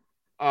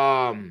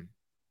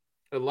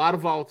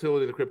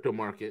volatility in the crypto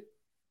market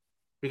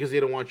because they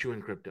don't want you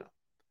in crypto.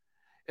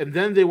 And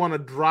then they want to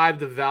drive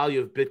the value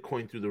of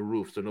Bitcoin through the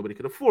roof so nobody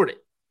can afford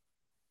it.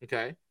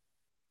 Okay?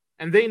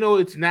 And they know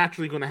it's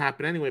naturally going to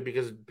happen anyway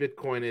because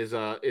Bitcoin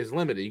is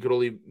limited. You could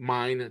only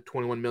mine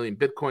 21 million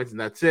Bitcoins and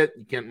that's it.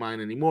 You can't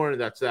mine anymore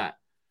and that's that.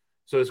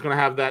 So it's going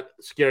to have that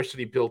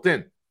scarcity built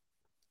in.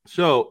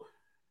 So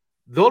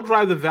they'll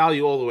drive the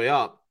value all the way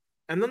up.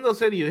 And then they'll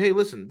say to you, hey,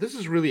 listen, this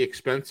is really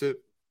expensive.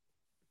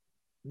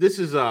 This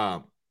is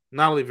not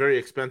only very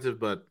expensive,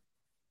 but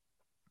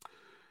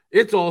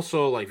it's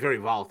also like very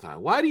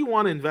volatile. Why do you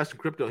want to invest in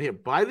crypto? Here,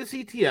 buy this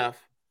ETF.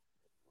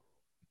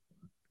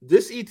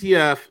 This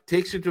ETF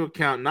takes into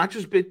account not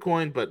just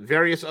Bitcoin, but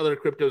various other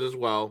cryptos as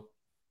well.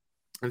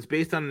 And it's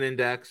based on an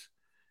index.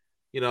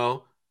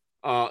 You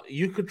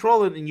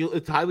control it, and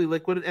it's highly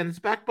liquid, and it's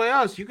backed by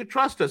us. You could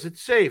trust us.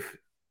 It's safe.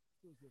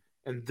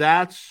 And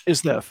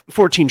is the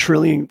 14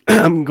 trillion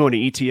going to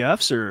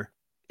ETFs, or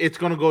it's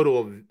going to go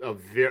to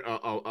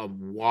a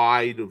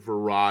wide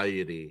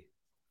variety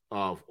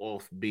of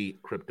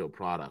offbeat crypto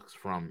products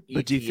from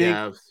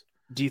ETFs.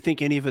 Do you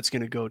think any of it's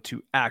going to go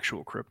to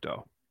actual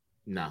crypto?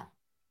 No.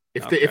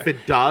 If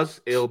it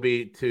does, it'll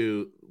be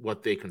to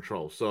what they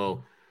control.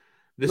 So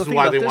this is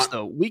why they want.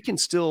 Though, we can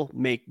still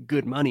make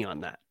good money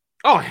on that.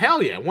 Oh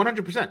hell yeah,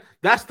 100%.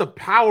 That's the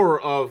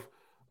power of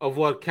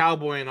what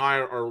Cowboy and I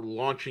are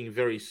launching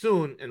very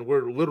soon, and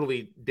we're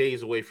literally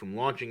days away from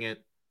launching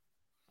it.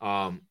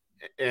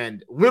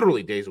 And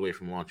literally days away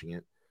from launching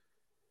it.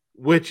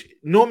 Which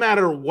no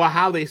matter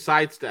how they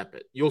sidestep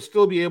it, you'll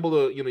still be able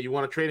to. You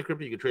want to trade a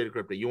crypto, you can trade a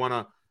crypto. You want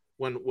to.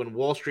 When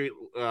Wall Street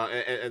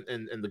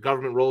and the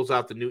government rolls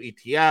out the new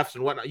ETFs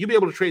and whatnot, you'll be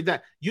able to trade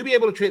that. You'll be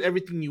able to trade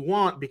everything you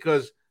want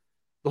because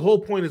the whole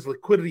point is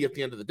liquidity at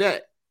the end of the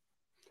day,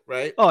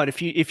 right? Oh, and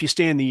if you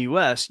stay in the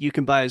U.S., you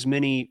can buy as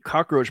many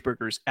cockroach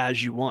burgers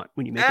as you want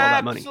when you make all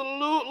that money.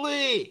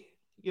 Absolutely.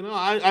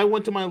 I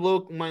went to my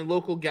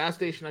local gas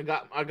station.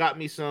 I got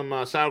me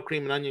some sour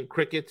cream and onion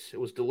crickets. It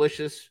was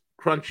delicious,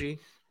 crunchy.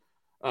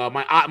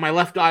 My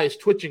left eye is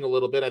twitching a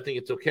little bit. I think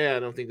it's okay.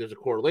 I don't think there's a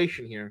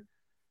correlation here.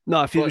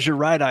 No, if it was your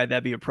right eye,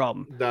 that'd be a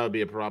problem. That would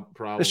be a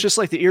problem. It's just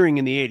like the earring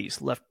in the 80s.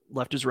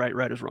 Left is right,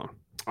 right is wrong.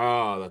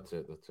 Oh, that's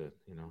it.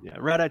 Yeah,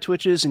 right eye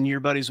twitches, and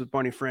you're buddies with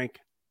Barney Frank.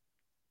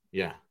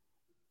 Yeah.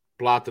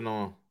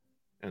 Platano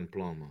and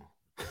Plomo.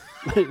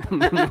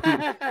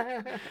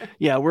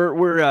 Yeah,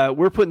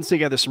 we're putting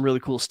together some really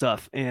cool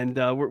stuff, and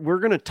we're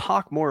going to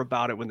talk more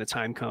about it when the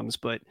time comes.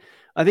 But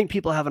I think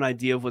people have an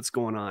idea of what's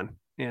going on,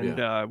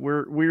 and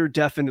we're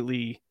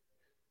definitely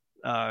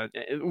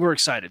we're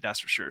excited, that's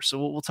for sure.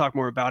 So we'll talk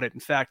more about it. In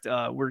fact,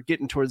 we're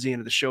getting towards the end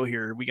of the show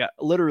here. We got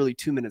literally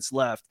 2 minutes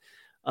left.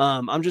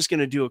 I'm just going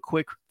to do a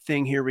quick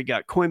thing here. We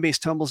got Coinbase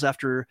tumbles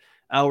after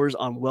hours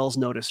on Wells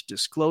notice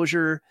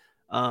disclosure.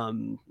 Let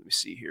me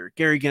see here.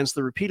 Gary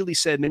Gensler repeatedly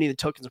said many of the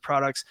tokens and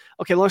products.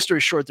 Okay, long story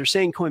short, they're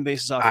saying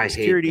Coinbase is offering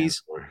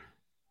securities.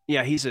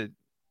 Yeah, he's a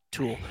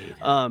tool.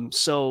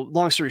 So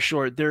long story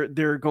short,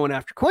 they're going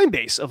after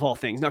Coinbase of all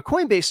things. Now,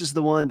 Coinbase is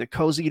the one that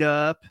cozied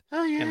up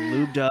and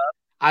lubed up.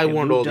 I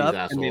warned all these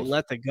assholes. And they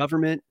let the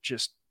government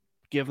just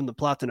give them the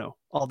Platano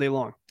all day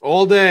long.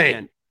 All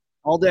day.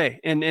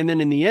 And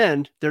then in the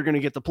end, they're going to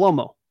get the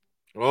Plomo.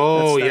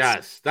 Oh,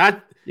 yes.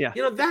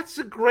 That's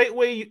a great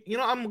way.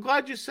 I'm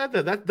glad you said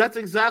that. That's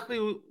exactly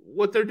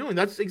what they're doing.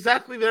 That's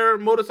exactly their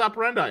modus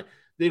operandi.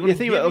 They're going to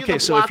give you the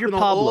so if you're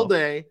Pablo all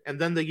day, and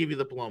then they give you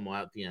the Plomo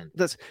at the end.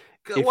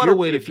 What a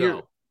way to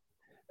go.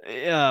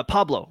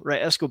 Pablo,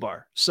 right?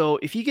 Escobar. So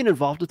if you get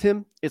involved with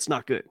him, it's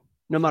not good,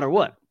 no matter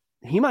what.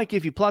 He might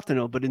give you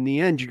Platano, but in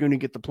the end, you're going to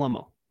get the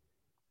Plomo.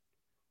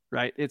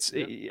 Right?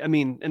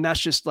 And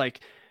that's just like,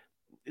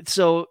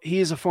 so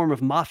he is a form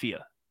of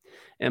mafia.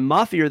 And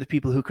mafia are the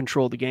people who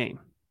control the game.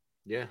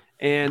 Yeah.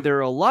 And there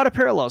are a lot of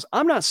parallels.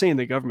 I'm not saying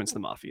the government's the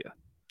mafia.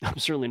 I'm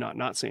certainly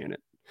not saying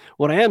it.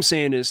 What I am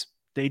saying is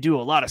they do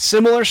a lot of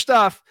similar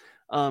stuff.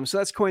 So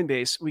that's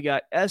Coinbase. We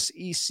got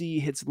SEC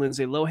hits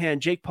Lindsay Lohan,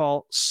 Jake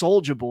Paul,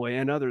 Soulja Boy,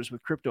 and others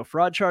with crypto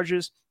fraud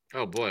charges.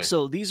 Oh boy.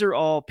 So these are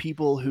all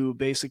people who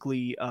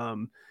basically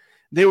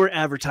they were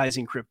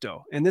advertising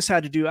crypto, and this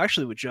had to do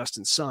actually with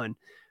Justin Sun.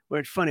 Where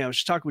it's funny, I was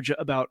just talking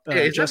about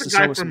is Justin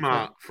that the Sun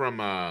guy from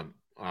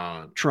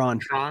Tron.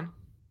 Tron?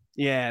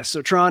 Yeah,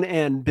 so Tron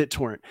and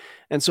BitTorrent.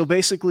 And so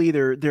basically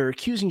they're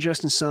accusing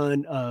Justin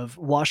Sun of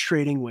wash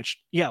trading, which,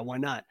 yeah, why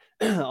not?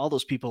 All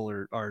those people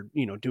are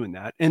doing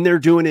that. And they're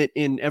doing it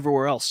in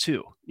everywhere else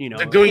too.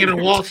 They're doing it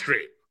on Wall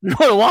Street.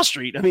 Wall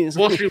Street. I mean,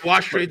 Wall Street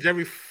wash trades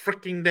every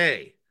freaking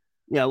day.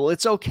 Yeah, well,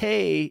 it's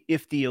okay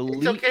if the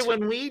elite. It's okay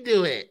when we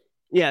do it.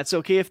 Yeah, it's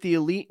okay if the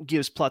elite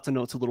gives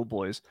Platano to little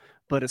boys,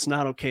 but it's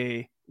not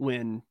okay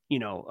when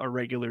a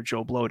regular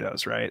Joe Blow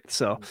does, right?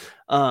 So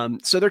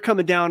so they're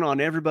coming down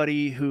on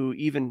everybody who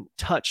even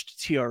touched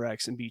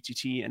TRX and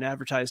BTT and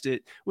advertised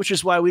it, which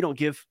is why we don't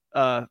give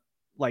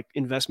like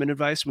investment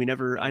advice. We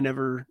never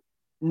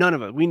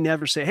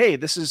say, hey,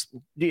 this is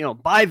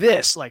buy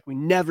this. Like, we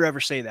never ever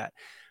say that.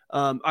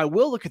 I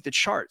will look at the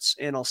charts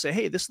and I'll say,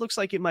 hey, this looks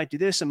like it might do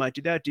this, it might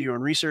do that. Do your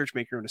own research,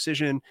 make your own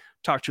decision,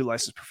 talk to a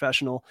licensed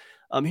professional.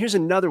 Here's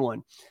another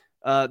one.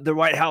 The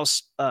White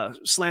House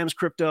slams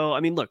crypto. I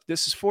mean, look,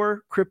 this is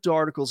 4 crypto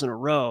articles in a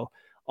row,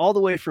 all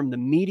the way from the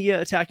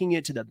media attacking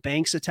it to the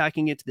banks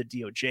attacking it to the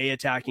DOJ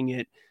attacking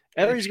it.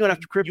 Everybody's going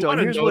after crypto. And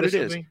here's what it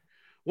is.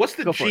 What's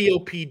the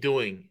GOP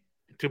doing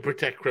to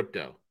protect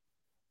crypto?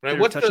 Right?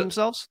 What's touching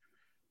themselves?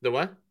 The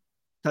what?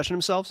 Touching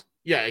themselves?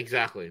 Yeah,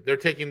 exactly. They're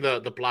taking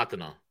the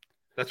Platano.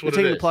 That's what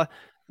it is.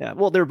 Yeah.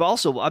 Well, they're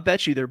also, I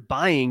bet you they're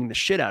buying the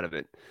shit out of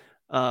it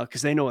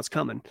because they know what's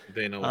coming.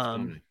 They know what's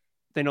coming.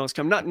 They know it's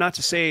coming. Not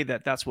to say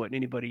that that's what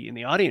anybody in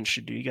the audience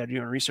should do. You got to do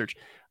your own research.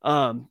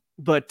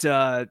 But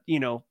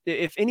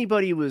if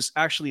anybody was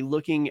actually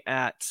looking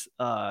at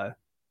the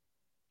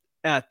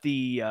what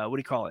do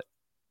you call it?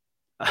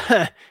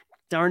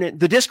 Darn it,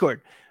 the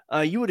Discord,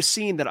 you would have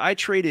seen that I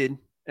traded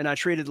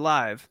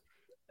live.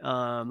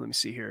 Let me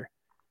see here.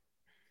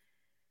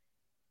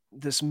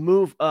 This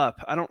move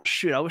up. I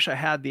wish I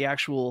had the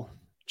actual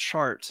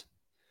chart.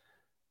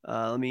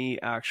 Let me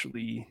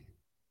actually.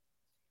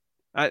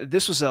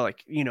 This was a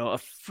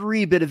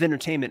free bit of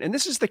entertainment, and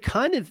this is the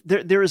kind of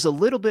there is a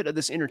little bit of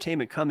this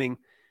entertainment coming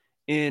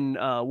in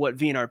what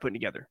V and R are putting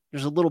together.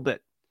 There's a little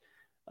bit,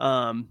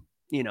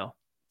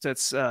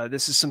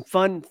 this is some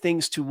fun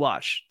things to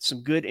watch,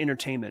 some good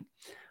entertainment.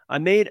 I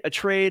made a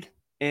trade,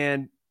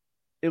 and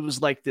it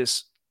was like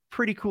this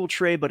pretty cool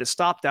trade, but it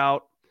stopped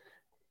out,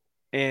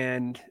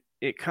 and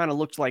it kind of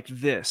looked like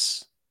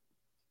this.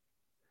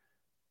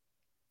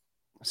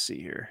 Let's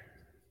see here.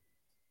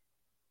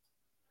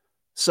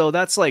 So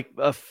that's like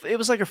it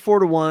was like a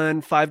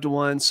 4-to-1,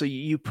 5-to-1. So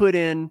you put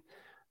in,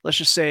 let's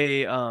just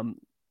say,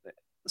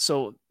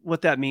 so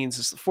what that means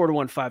is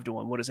 4-to-1,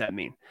 5-to-1. What does that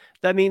mean?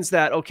 That means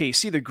that, okay, you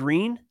see the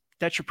green,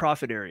 that's your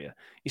profit area.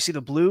 You see the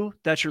blue,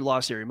 that's your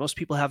loss area. Most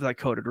people have that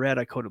coded red.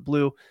 I coded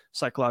blue,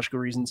 psychological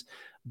reasons.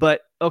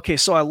 But okay,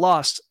 so I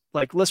lost,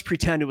 like, let's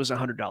pretend it was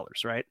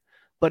 $100, right?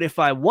 But if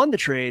I won the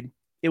trade,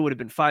 it would have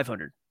been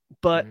 $500.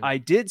 But I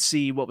did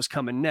see what was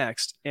coming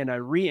next, and I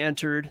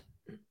re-entered.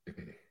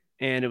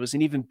 And it was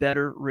an even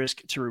better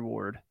risk to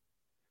reward.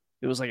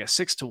 It was like a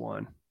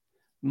 6-to-1,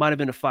 might have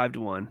been a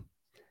 5-to-1,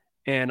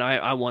 and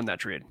I won that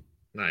trade.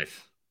 Nice.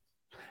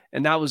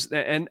 And that was,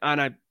 and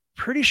I'm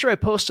pretty sure I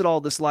posted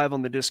all this live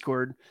on the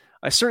Discord.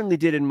 I certainly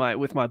did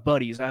with my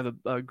buddies. I have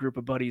a group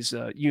of buddies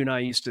you and I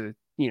used to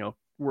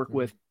work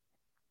with,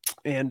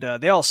 and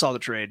they all saw the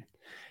trade.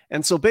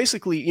 And so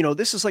basically,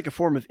 this is like a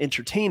form of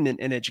entertainment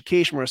and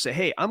education where I say,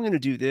 hey, I'm going to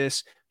do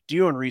this. Do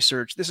your own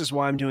research. This is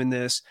why I'm doing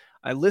this.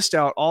 I list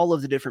out all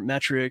of the different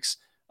metrics.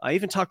 I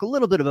even talk a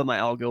little bit about my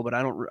algo, but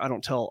I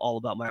don't tell all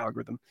about my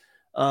algorithm.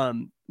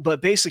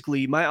 But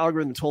basically, my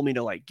algorithm told me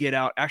to get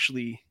out.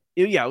 Actually,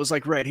 it was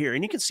like right here,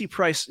 and you can see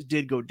price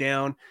did go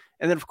down,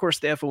 and then of course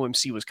the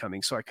FOMC was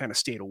coming, so I kind of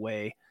stayed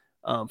away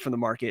from the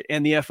market.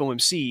 And the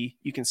FOMC,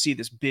 you can see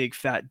this big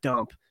fat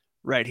dump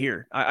right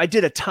here. I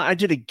did a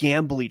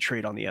gambly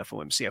trade on the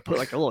FOMC. I put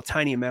like a little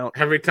tiny amount.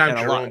 Every time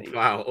Jerome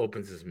Powell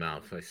opens his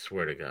mouth, I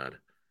swear to God.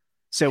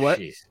 Say what?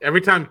 Jeez. Every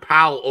time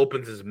Powell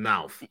opens his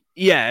mouth.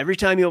 Yeah, every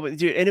time you open,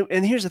 dude.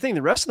 And here's the thing: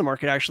 the rest of the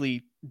market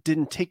actually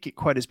didn't take it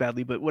quite as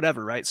badly, but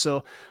whatever, right?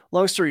 So,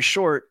 long story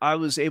short, I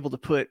was able to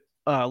put,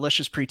 let's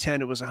just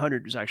pretend it was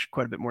 100. It was actually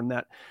quite a bit more than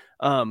that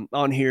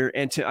on here,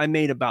 and I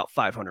made about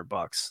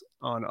 $500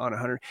 on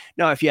 100.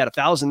 Now, if you had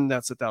 1,000,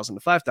 that's 1,000 to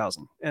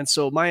 5,000. And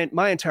so my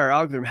entire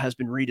algorithm has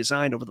been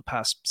redesigned over the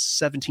past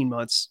 17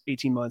 months,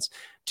 18 months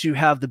to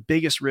have the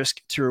biggest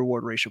risk to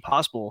reward ratio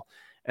possible.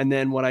 And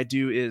then what I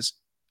do is,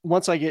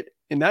 once I get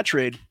in that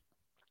trade,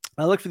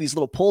 I look for these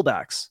little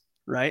pullbacks,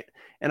 right?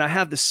 And I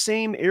have the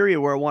same area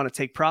where I want to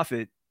take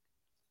profit,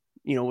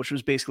 which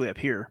was basically up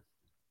here.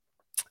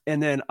 And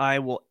then I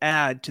will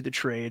add to the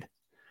trade,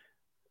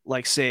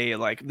 like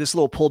this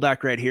little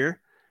pullback right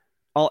here.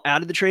 I'll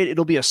add to the trade.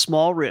 It'll be a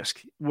small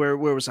risk where it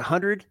was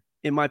 100,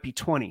 it might be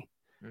 20.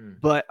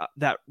 But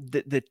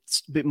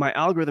my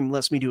algorithm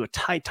lets me do a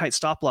tight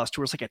stop loss to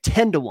where it's like a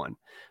 10 to 1.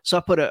 So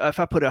if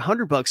I put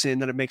 $100 in,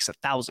 then it makes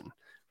 1,000. If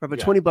I put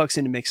 $20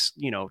 in, it makes,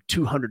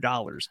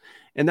 $200.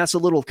 And that's a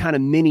little kind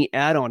of mini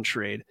add-on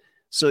trade.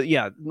 So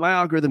yeah, my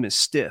algorithm is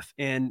stiff.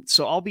 And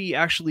so I'll be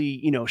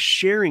actually,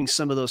 sharing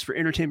some of those for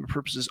entertainment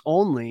purposes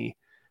only.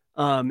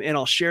 And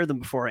I'll share them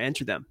before I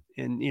enter them.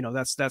 And,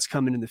 that's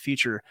coming in the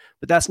future,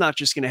 but that's not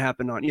just going to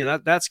happen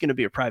on, that's going to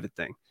be a private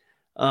thing.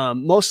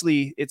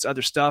 Mostly it's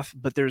other stuff,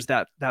 but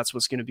that's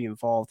what's going to be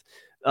involved.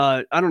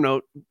 I don't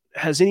know.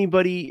 Has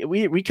anybody,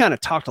 we kind of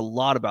talked a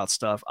lot about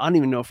stuff. I don't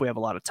even know if we have a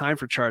lot of time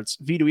for charts.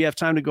 V, do we have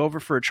time to go over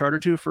for a chart or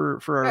two for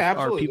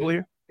our people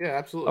here? Yeah,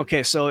 absolutely.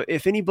 Okay. So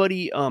if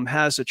anybody,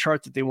 has a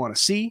chart that they want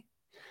to see,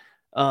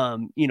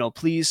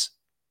 please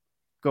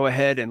go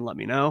ahead and let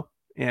me know,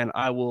 and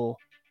I will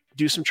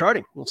do some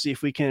charting. We'll see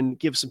if we can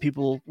give some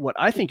people what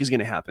I think is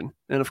going to happen.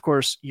 And of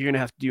course, you're going to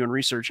have to do your own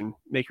research and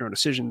make your own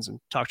decisions and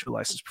talk to a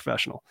licensed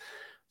professional.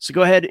 So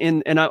go ahead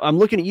and I'm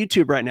looking at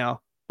YouTube right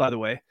now, by the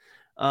way.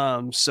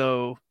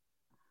 So,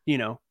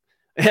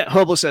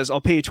 Hobo says,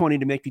 I'll pay you 20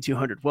 to make me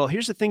 200. Well,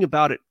 here's the thing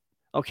about it.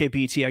 Okay,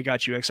 BT, I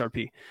got you,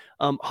 XRP.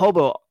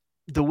 Hobo,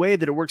 the way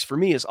that it works for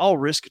me is I'll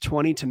risk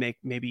 20 to make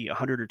maybe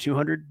 100 or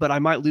 200, but I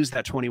might lose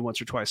that 20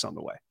 once or twice on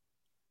the way.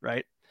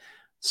 Right.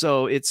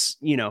 So it's,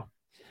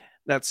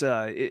 that's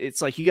it's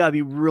like you gotta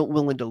be real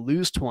willing to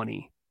lose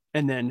 20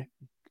 and then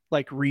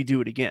like redo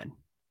it again,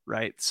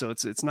 right? So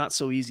it's not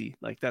so easy.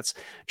 Like that's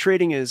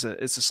trading it's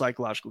a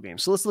psychological game.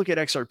 So let's look at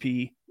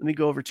XRP. Let me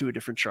go over to a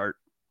different chart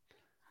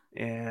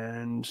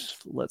and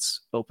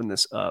let's open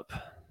this up.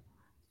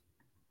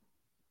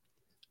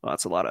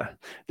 Well,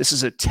 this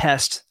is a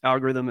test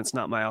algorithm. It's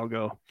not my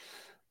algo.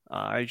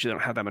 I usually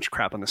don't have that much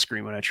crap on the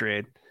screen when I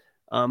trade.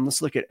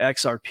 Let's look at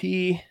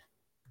XRP. All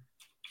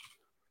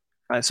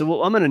right,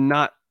 so I'm going to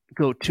not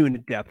go too into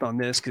depth on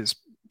this because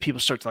people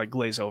start to like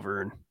glaze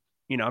over, and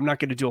I'm not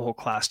going to do a whole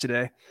class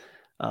today.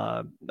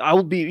 I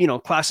will be,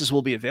 classes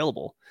will be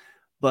available,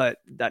 but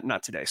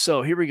not today.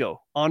 So here we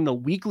go on the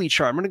weekly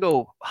chart. I'm going to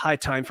go high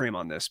time frame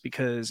on this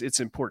because it's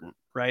important,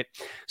 right?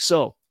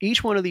 So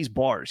each one of these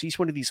bars,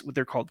 what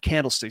they're called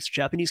candlesticks,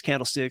 Japanese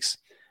candlesticks,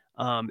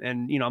 and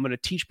I'm going to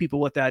teach people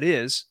what that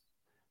is.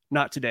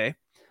 Not today,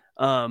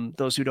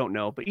 those who don't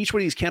know, but each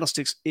one of these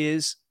candlesticks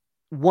is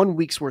 1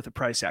 week's worth of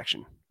price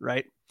action,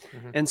 right?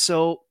 Mm-hmm. And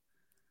so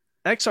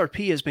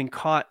XRP has been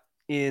caught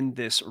in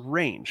this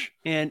range,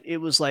 and it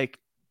was like,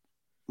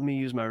 let me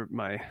use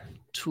my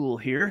tool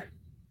here.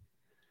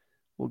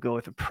 We'll go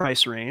with a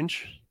price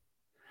range.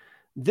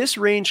 This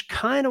range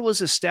kind of was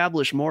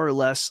established more or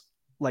less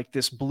like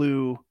this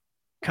blue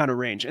kind of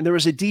range, and there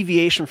was a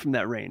deviation from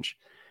that range,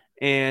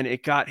 and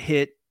it got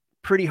hit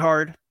pretty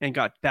hard and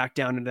got back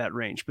down into that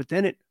range, but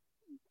then it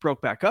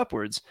broke back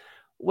upwards.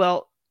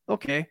 Well,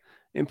 okay.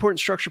 Important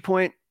structure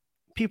point.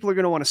 People are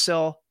going to want to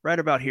sell right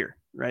about here,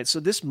 right?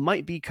 So this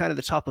might be kind of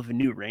the top of a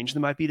new range that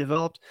might be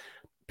developed.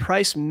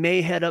 Price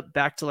may head up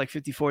back to like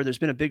 54. There's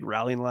been a big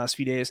rally in the last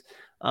few days.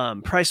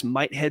 Price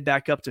might head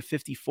back up to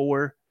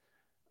 54.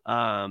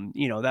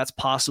 That's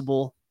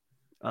possible.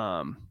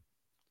 Now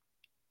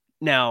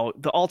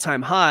the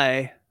all-time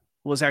high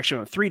was actually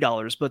on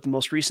 $3, but the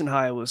most recent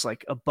high was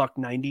like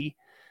 $1.90.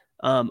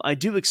 I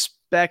do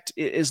expect,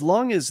 as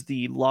long as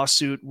the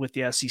lawsuit with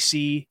the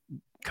SEC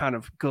kind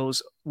of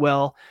goes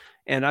well,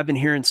 and I've been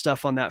hearing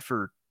stuff on that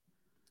for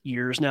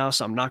years now,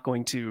 so I'm not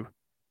going to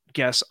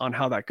guess on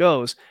how that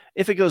goes.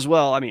 If it goes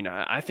well, I mean,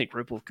 I think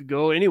Ripple could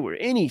go anywhere,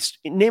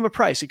 name a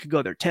price, it could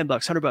go there, $10,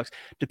 $100,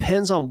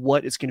 depends on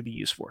what it's going to be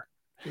used for.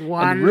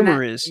 And the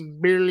rumor is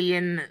 $1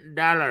 billion.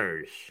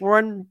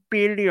 $1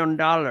 billion.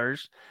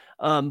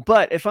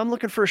 But if I'm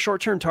looking for a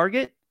short-term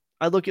target,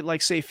 I look at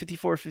like say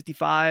 54,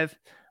 55,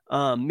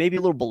 maybe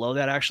a little below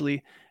that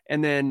actually.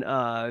 And then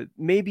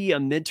maybe a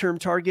midterm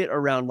target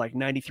around like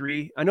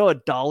 93. I know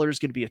 $1 is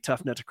going to be a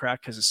tough nut to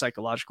crack because it's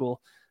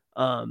psychological.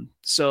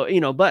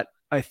 But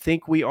I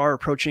think we are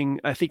approaching,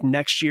 I think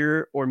next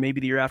year or maybe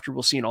the year after,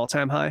 we'll see an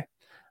all-time high.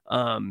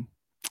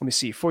 Let me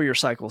see, 4-year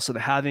cycle. So the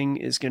halving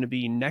is going to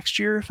be next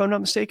year, if I'm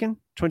not mistaken,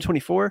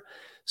 2024.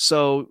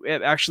 So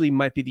it actually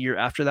might be the year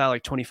after that,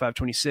 like 25,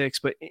 26.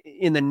 But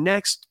in the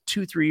next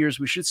 2-3 years,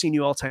 we should see a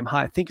new all-time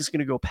high. I think it's going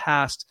to go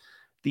past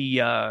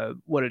the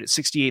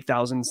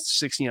 68,000,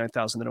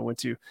 69,000 that I went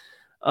to.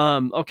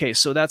 Okay,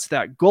 so that's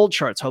that. Gold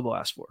charts Hobo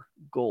asked for.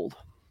 Gold.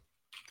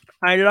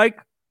 I like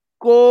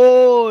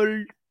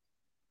gold.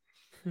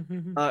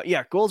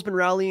 Gold's been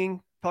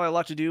rallying. Probably a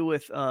lot to do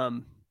with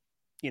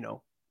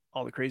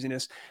all the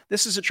craziness.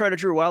 This is a chart I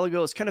drew a while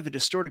ago. It's kind of a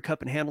distorted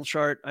cup and handle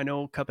chart. I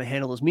know cup and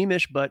handle is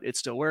meme-ish, but it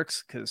still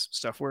works because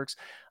stuff works.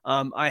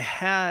 I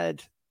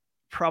had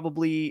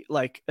probably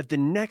like the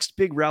next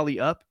big rally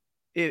up,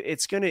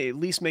 it's going to at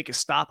least make a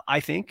stop,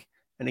 I think.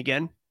 And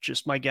again,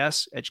 just my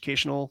guess,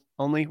 educational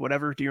only,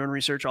 whatever, do your own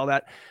research, all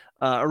that,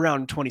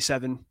 around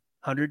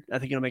 2,700. I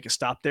think it'll make a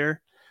stop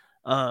there.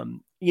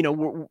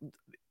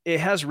 It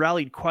has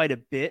rallied quite a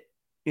bit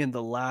in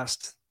the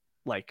last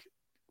like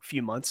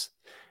few months.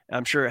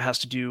 I'm sure it has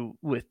to do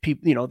with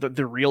people,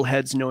 the real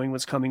heads knowing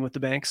what's coming with the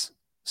banks.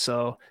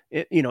 So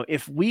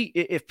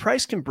if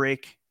price can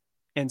break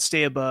and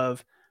stay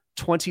above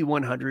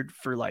 2,100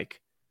 for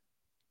like,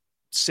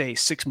 say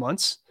 6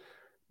 months,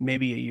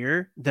 maybe a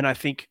year, then I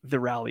think the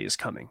rally is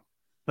coming.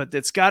 But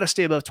it's got to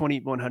stay above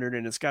 2,100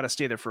 and it's got to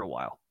stay there for a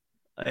while.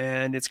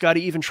 And it's got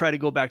to even try to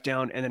go back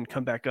down and then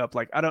come back up.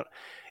 Like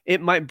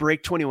it might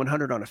break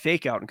 2,100 on a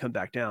fake out and come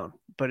back down,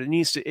 but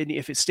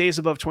if it stays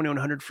above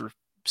 2,100 for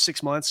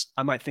 6 months,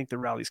 I might think the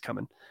rally's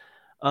coming.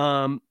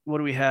 What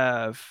do we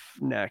have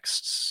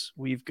next?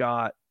 We've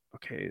got,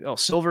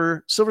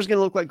 silver. Silver's going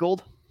to look like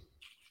gold,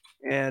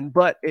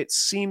 but it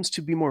seems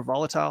to be more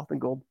volatile than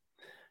gold.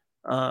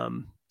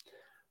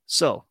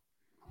 So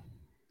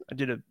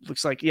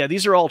looks like,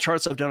 these are all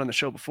charts I've done on the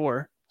show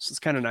before. So it's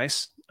kind of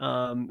nice.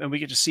 And we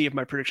get to see if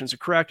my predictions are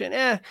correct.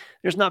 And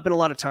there's not been a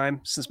lot of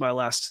time since my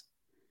last,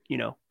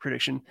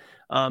 prediction.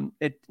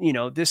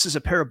 This is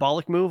a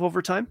parabolic move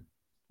over time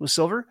with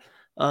silver.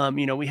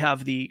 We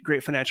have the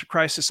great financial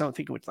crisis. I don't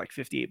think it went to like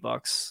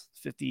 $58.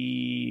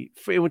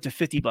 It went to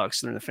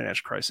 $50 during the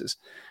financial crisis,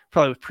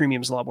 probably with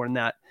premiums a lot more than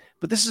that.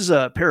 But this is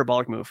a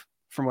parabolic move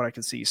from what I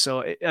can see.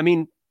 So,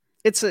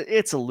 it's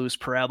a loose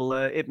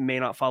parabola. It may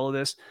not follow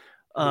this.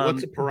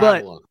 What's a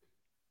parabola?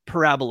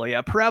 Parabola.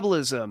 Yeah. Parabola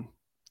is,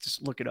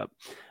 just look it up.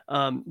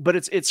 But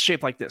it's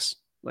shaped like this.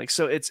 Like,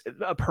 so it's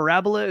a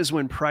parabola is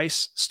when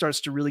price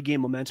starts to really gain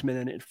momentum and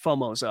then it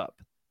FOMOs up.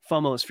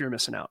 FOMO is fear of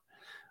missing out.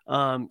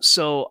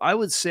 So I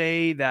would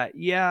say that,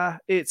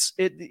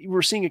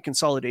 we're seeing a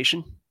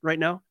consolidation right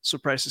now. So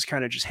price is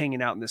kind of just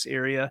hanging out in this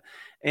area.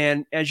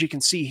 And as you can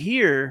see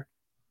here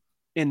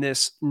in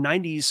this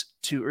 90s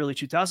to early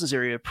 2000s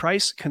area,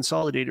 price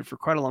consolidated for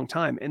quite a long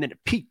time. And then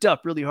it peaked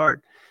up really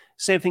hard.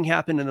 Same thing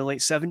happened in the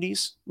late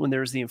 70s when there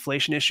was the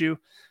inflation issue.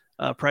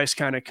 Price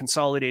kind of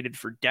consolidated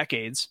for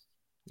decades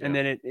and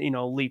then it,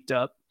 leaped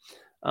up.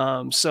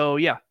 I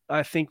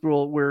think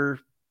we're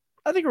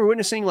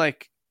witnessing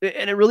like,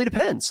 and it really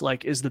depends.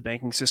 Like, is the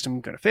banking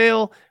system going to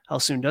fail? How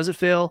soon does it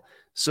fail?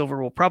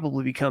 Silver will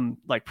probably become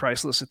like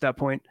priceless at that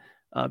point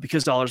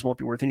because dollars won't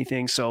be worth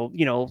anything. So,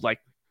 like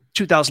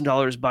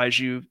 $2,000 buys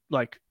you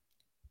like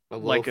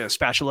a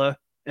spatula.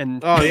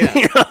 And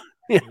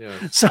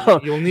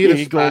so you'll need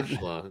a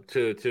spatula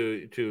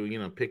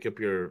to pick up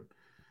your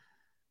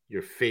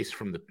face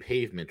from the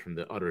pavement from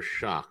the utter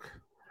shock.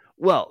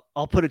 Well,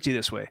 I'll put it to you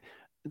this way.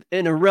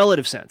 In a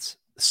relative sense,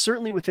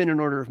 certainly within an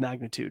order of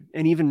magnitude,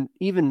 and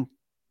even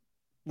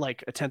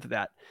like a tenth of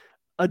that,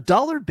 a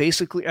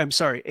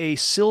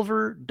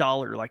silver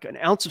dollar, like an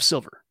ounce of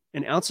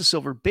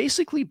silver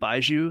basically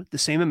buys you the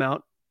same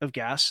amount of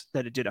gas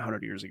that it did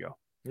 100 years ago.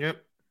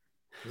 Yep.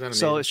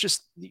 So it's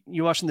just,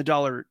 you're watching the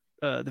dollar,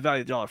 the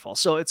value of the dollar fall.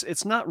 So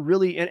it's not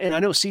really, and I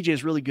know CJ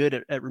is really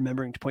good at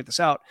remembering to point this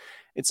out.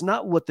 It's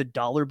not what the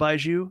dollar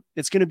buys you.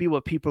 It's going to be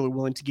what people are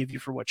willing to give you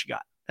for what you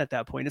got at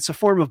that point. It's a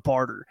form of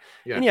barter.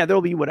 Yeah. And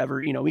there'll be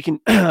whatever, we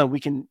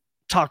can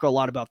talk a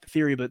lot about the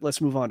theory, but let's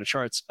move on to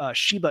charts.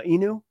 Shiba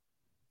Inu.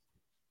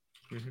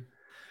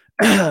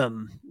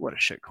 Mm-hmm. What a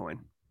shit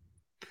coin.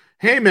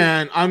 Hey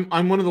man,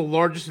 I'm one of the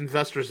largest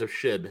investors of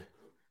SHIB.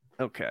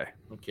 Okay.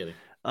 I'm kidding.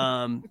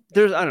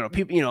 There's, I don't know,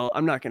 people,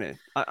 I'm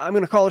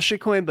going to call it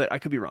shitcoin, but I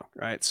could be wrong.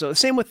 Right. So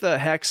same with the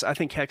Hex. I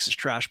think Hex is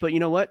trash, but you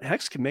know what?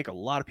 Hex can make a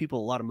lot of people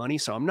a lot of money.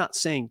 So I'm not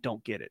saying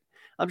don't get it.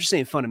 I'm just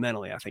saying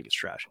fundamentally, I think it's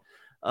trash.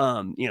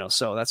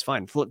 So that's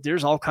fine.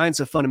 There's all kinds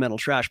of fundamental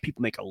trash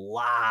people make a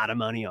lot of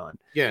money on.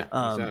 Yeah.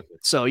 Exactly.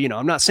 So,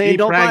 I'm not saying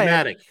don't buy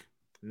it.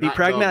 Be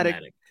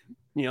pragmatic.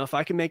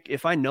 Dogmatic.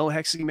 If I know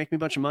Hex can make me a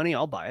bunch of money,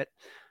 I'll buy it.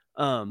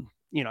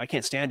 I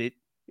can't stand it.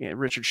 Yeah,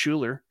 Richard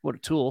Schuler, what a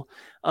tool.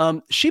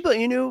 Shiba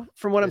Inu,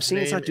 from what I'm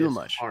seeing, it's not doing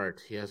much.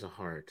 Heart. He has a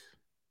heart.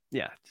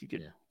 Yeah,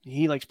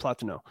 he likes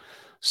Platino.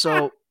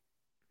 So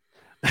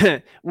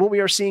what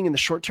we are seeing in the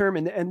short term,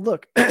 and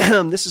look,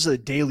 this is a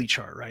daily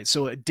chart, right?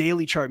 So a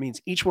daily chart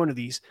means each one of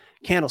these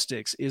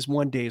candlesticks is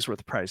 1 day's worth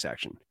of price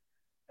action.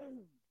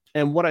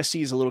 And what I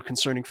see is a little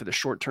concerning for the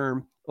short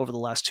term over the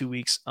last 2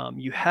 weeks.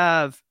 You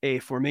have a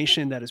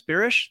formation that is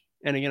bearish.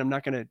 And again, I'm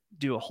not going to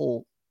do a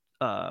whole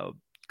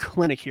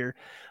clinic here,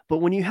 but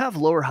when you have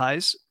lower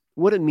highs,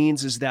 what it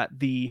means is that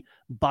the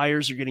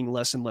buyers are getting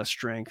less and less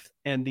strength,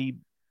 and the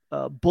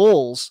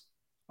bulls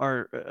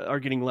are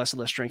getting less and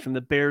less strength, and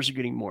the bears are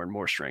getting more and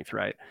more strength,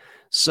 right?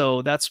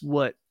 So that's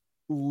what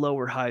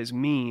lower highs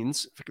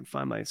means. If I can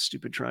find my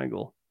stupid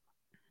triangle,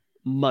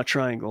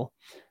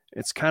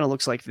 it's kind of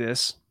looks like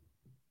this.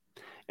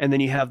 And then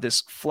you have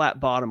this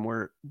flat bottom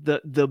where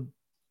the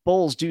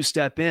bulls do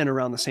step in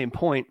around the same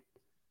point.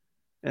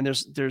 And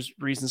there's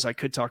reasons I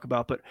could talk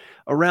about, but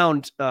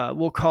around,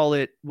 we'll call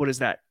it, what is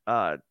that?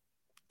 1,000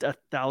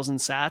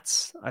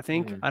 sats, I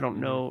think. Mm-hmm. I don't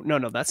know.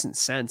 No, that's in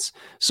cents.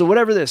 So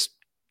whatever this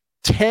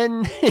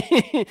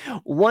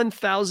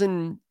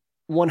 1,000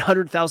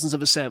 100,000ths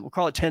of a cent, we'll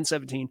call it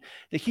 1017.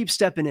 They keep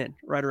stepping in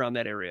right around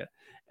that area.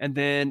 And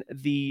then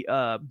the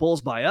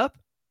bulls buy up,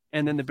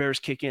 and then the bears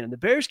kick in, and the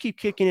bears keep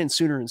kicking in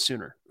sooner and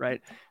sooner.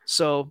 Right.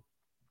 So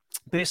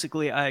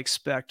basically I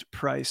expect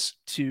price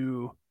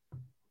to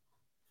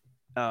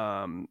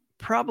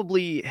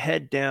probably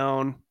head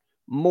down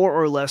more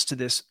or less to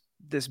this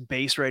this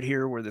base right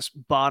here where this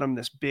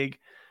big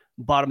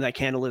bottom of that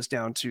candle is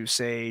down to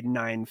say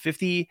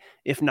 950,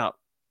 if not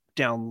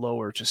down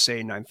lower to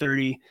say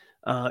 930.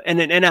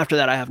 And after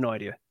that, I have no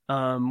idea.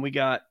 We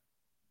got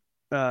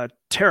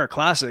Terra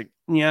Classic.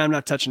 Yeah, I'm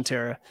not touching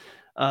Terra.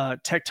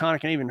 Tectonic, I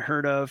didn't even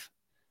heard of.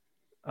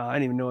 I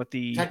didn't even know what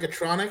the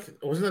Techatronic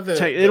wasn't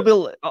that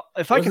it'll be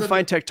if I can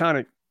find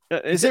Tectonic.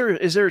 Is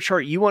there a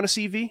chart you want to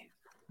see, V?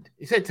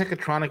 You said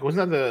Techatronic,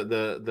 wasn't that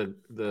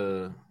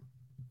the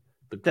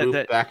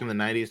group back in the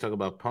 90s talk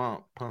about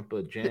pump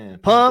a jam,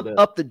 pump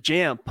up the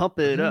jam, pump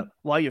it Mm-hmm. up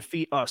while your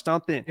feet are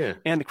stomping, Yeah.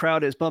 and the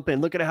crowd is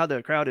bumping. Look at how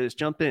the crowd is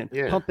jumping.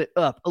 Yeah. Pump it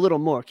up a little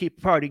more. Keep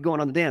the party going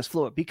on the dance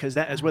floor because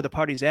that is where the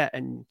party's at.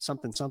 And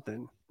something.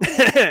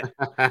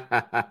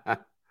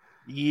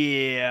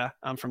 Yeah,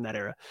 I'm from that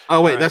era.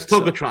 Oh wait, All that's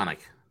right, Tokatronic.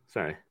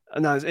 Sorry.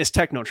 No, it's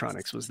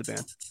Technotronics was the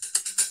band.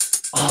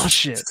 Oh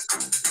shit!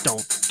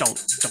 Don't.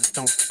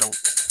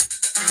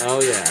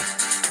 Oh yeah.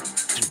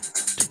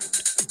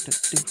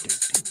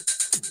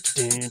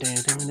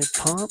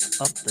 Pump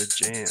up the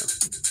jam.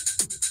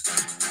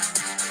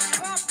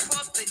 Pump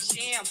up the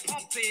jam,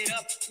 pump it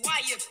up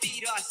while your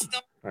feet are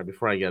stumping. All right,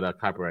 before I get a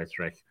copyright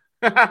strike.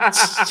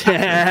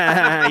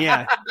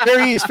 Yeah,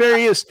 fair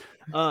use.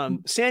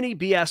 Sandy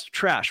B asked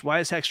trash. Why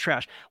is Hex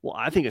trash? Well,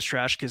 I think it's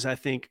trash because I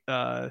think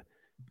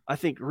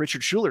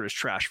Richard Schuler is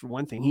trash for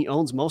one thing. He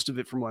owns most of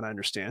it from what I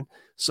understand.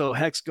 So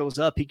Hex goes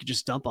up, he could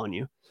just dump on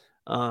you.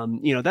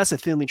 That's a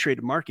thinly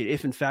traded market.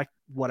 If in fact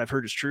what I've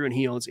heard is true and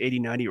he owns 80,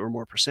 90 or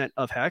more %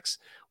 of Hex,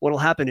 what'll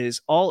happen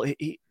is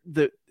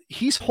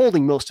he's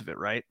holding most of it,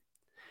 right?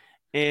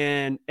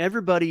 And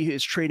everybody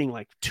is trading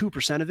like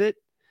 2% of it.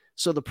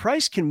 So the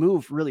price can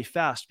move really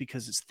fast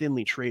because it's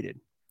thinly traded.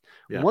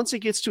 Yeah. Once it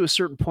gets to a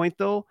certain point,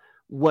 though,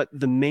 what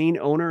the main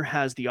owner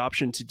has the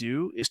option to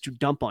do is to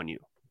dump on you.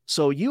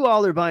 So you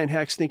all are buying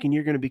Hex thinking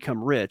you're going to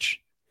become rich.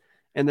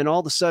 And then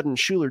all of a sudden,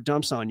 Schuler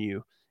dumps on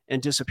you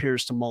and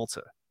disappears to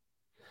Malta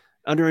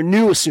under a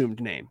new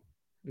assumed name.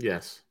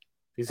 Yes.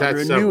 He's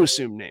under a new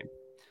assumed name.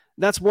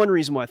 That's one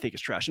reason why I think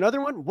it's trash.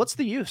 Another one, what's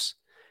the use?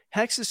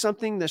 Hex is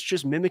something that's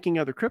just mimicking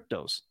other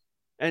cryptos.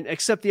 And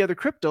except the other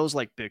cryptos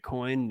like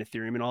Bitcoin and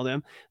Ethereum and all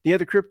them, the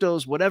other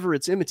cryptos, whatever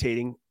it's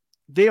imitating,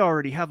 they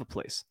already have a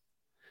place.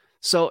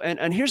 So,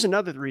 and here's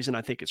another reason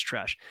I think it's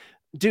trash.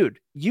 Dude,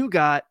 you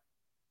got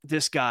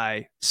this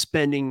guy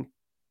spending,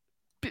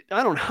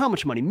 I don't know how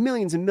much money,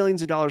 millions and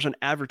millions of dollars on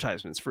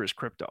advertisements for his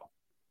crypto.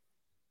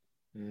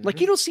 Mm-hmm. Like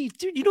you don't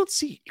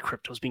see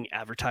cryptos being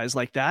advertised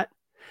like that.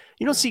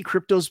 You don't see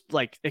cryptos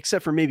like,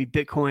 except for maybe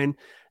Bitcoin,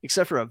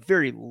 except for a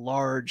very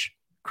large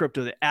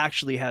crypto that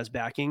actually has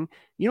backing.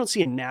 You don't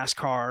see a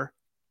NASCAR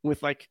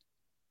with like,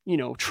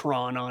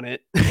 Tron on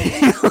it.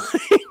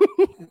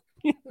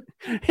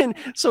 And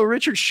so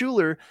Richard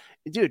Schuler,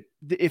 dude,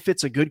 if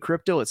it's a good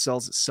crypto, it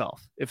sells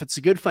itself. If it's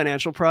a good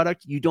financial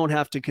product, you don't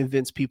have to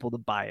convince people to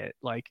buy it.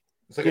 Like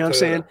you know what I'm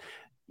saying?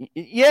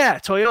 Yeah,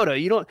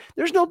 Toyota.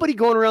 There's nobody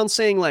going around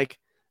saying like,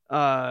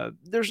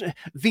 there's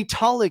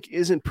Vitalik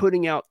isn't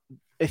putting out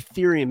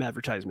Ethereum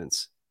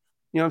advertisements.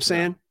 You know what I'm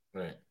saying?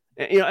 Right.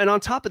 And on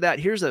top of that,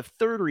 here's a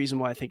third reason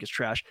why I think it's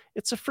trash.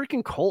 It's a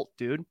freaking cult,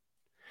 dude.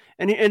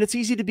 And it's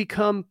easy to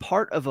become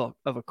part of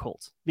a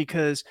cult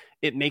because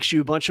it makes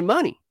you a bunch of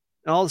money.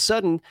 And all of a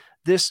sudden,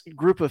 this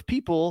group of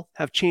people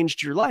have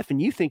changed your life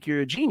and you think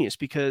you're a genius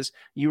because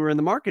you were in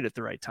the market at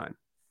the right time.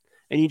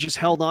 And you just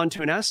held on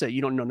to an asset.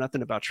 You don't know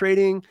nothing about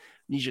trading.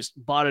 You just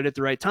bought it at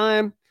the right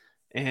time.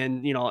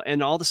 And,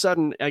 and all of a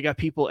sudden I got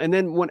people. And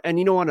then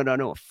you know what? I don't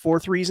know. A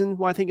fourth reason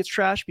why I think it's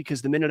trash,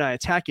 because the minute I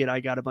attack it, I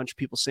got a bunch of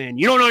people saying,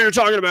 you don't know what you're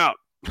talking about.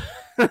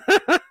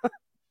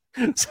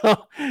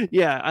 So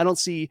yeah, I don't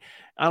see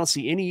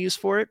any use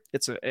for it.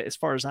 As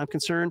far as I'm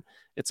concerned,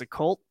 it's a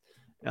cult.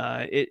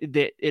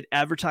 It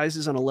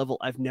advertises on a level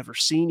I've never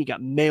seen. You got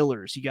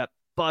mailers, you got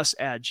bus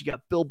ads, you got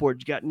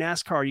billboards, you got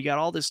NASCAR, you got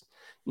all this,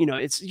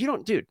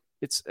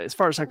 it's as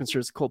far as I'm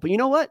concerned, it's a cult. But you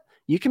know what?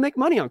 You can make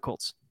money on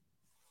cults.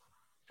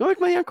 Go make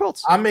money on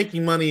cults. I'm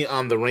making money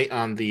on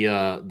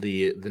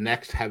the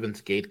next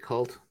Heaven's Gate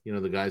cult.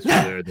 The guys who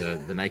wear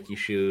the Nike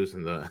shoes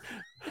and the.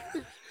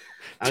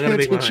 I'm gonna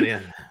make money.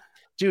 Yeah.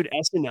 Dude,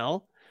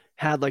 SNL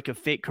had like a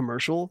fake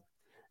commercial,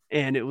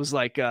 and it was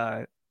like,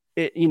 they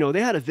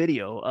had a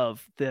video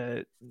of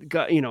the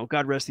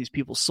God rest these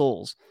people's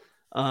souls.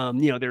 They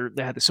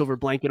had the silver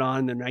blanket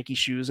on, their Nike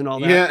shoes, and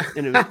all that. Yeah.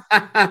 And it was,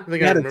 they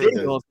had a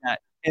video of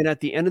that. And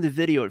at the end of the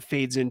video, it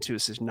fades into, it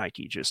says,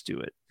 Nike, just do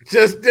it.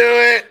 Just do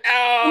it.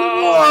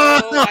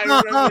 Oh, I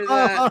remember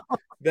that.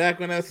 Back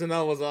when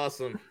SNL was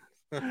awesome.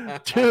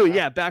 Dude,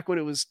 yeah, back when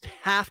it was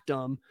half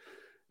dumb,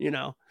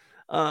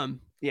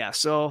 yeah,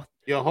 so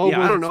I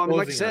don't know. I mean,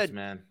 like I said,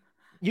 man,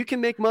 you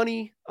can make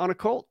money on a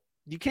cult.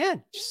 You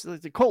can.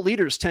 Just, the cult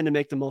leaders tend to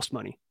make the most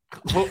money.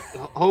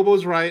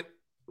 Hobo's right.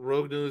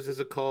 Rogue News is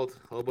a cult.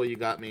 Hobo, you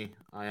got me.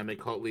 I am a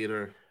cult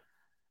leader.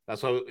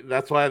 That's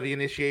why the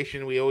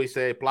initiation, we always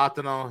say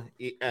Platano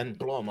and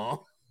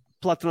Plomo.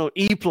 Platano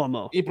y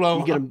Plomo. Y Plomo.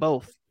 You get them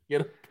both.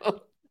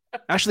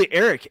 Actually,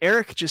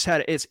 Eric just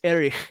had, it's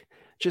Erich,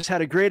 just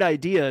had a great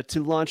idea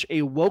to launch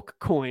a woke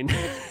coin.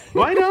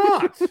 Why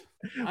not?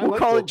 We'll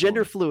call it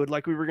gender fluid,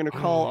 like we were going to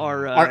call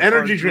our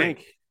energy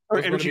drink. Our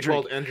energy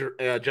drink.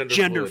 Called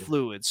gender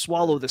fluid.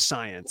 Swallow the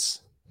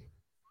science.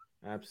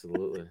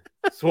 Absolutely.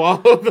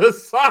 Swallow the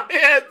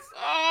science.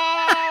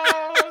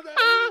 Oh, that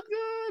was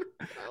good.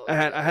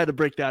 I had to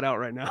break that out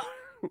right now.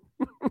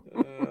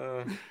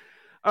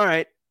 All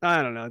right.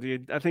 I don't know,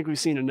 dude. I think we've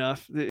seen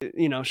enough.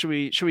 Should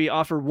we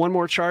offer one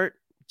more chart?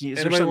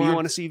 Is there something you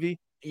want to see, V?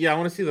 Yeah, I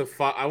want to see the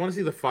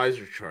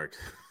Pfizer chart.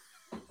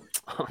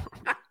 I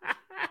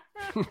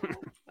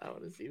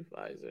want to see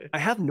Pfizer. I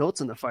have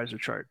notes on the Pfizer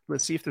chart.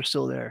 Let's see if they're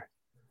still there.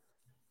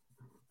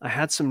 I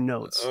had some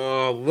notes.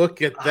 Oh,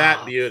 look at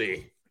that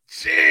beauty.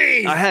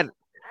 Jeez. I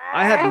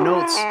had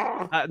notes.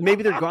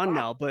 Maybe they're gone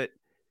now, but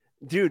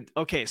dude,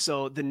 okay,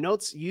 so the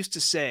notes used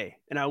to say,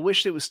 and I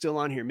wish it was still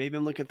on here. Maybe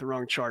I'm looking at the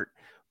wrong chart,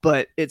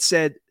 but it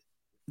said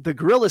the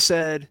gorilla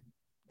said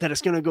that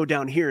it's going to go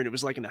down here, and it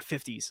was like in the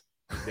 50s.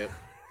 Yep.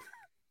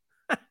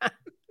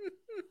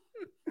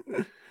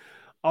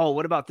 Oh,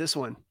 what about this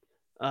one?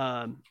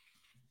 Moderna.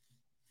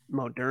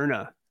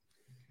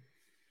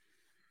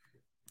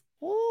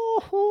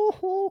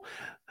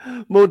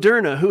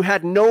 Moderna, who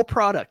had no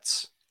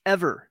products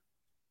ever,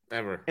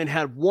 and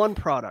had one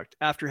product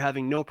after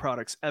having no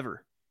products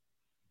ever.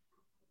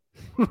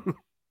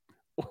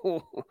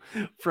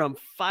 From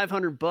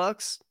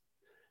 $500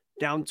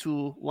 down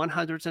to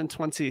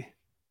 120.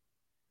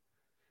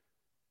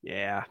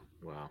 Yeah.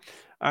 Wow.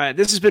 All right,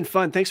 this has been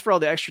fun. Thanks for all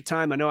the extra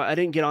time. I know I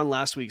didn't get on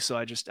last week, so I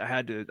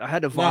had to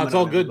vomit. No, it's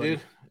all good,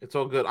 dude. It's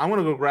all good. I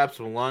want to go grab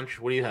some lunch.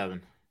 What are you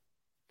having?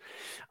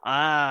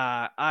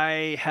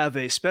 I have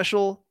a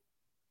special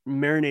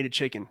marinated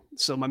chicken.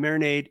 So my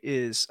marinade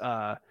is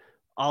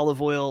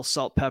olive oil,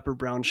 salt, pepper,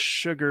 brown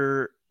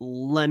sugar,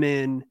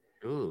 lemon.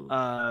 Ooh.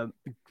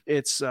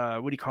 It's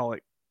what do you call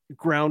it?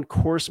 Ground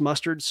coarse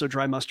mustard, so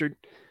dry mustard.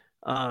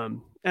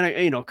 And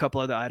a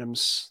couple other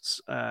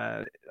items.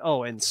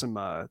 And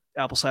some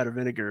apple cider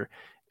vinegar.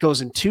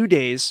 Goes in 2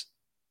 days.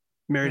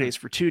 Marinates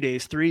for 2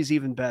 days. 3 is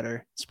even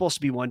better. It's supposed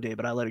to be 1 day,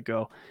 but I let it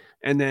go.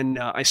 And then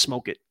I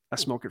smoke it. I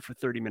smoke it for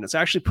 30 minutes.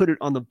 I actually put it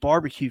on the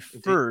barbecue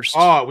first.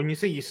 Oh, when you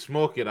say you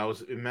smoke it, I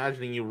was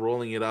imagining you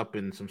rolling it up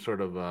in some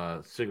sort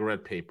of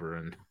cigarette paper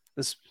and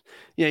this.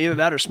 Yeah, either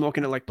that or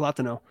smoking it like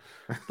Platano.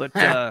 But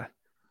that's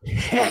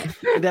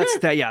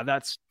that. Yeah,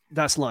 that's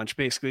lunch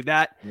basically.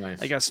 That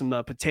nice. I got some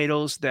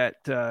potatoes that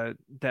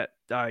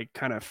I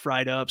kind of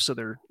fried up, so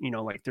they're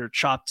they're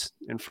chopped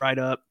and fried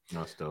up.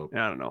 That's dope.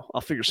 I don't know.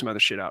 I'll figure some other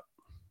shit out.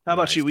 How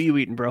about you? What are you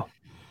eating, bro?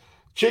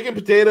 Chicken,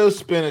 potatoes,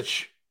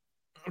 spinach.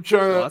 I'm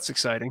trying to. Oh, that's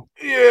exciting.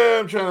 Yeah,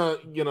 I'm trying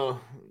to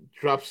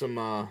drop some.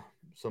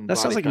 That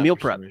sounds like a meal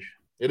prep.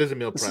 It is a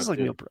meal prep. This is like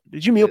meal prep.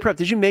 Did you meal prep?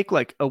 Did you make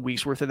like a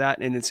week's worth of that,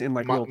 and it's in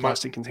like little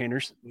plastic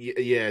containers?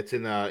 Yeah, it's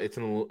in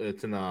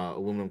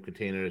aluminum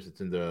containers.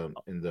 It's in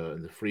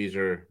the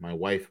freezer. My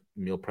wife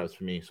meal preps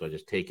for me, so I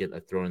just take it.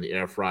 I throw it in the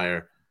air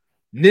fryer.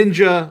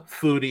 Ninja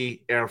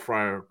Foodie air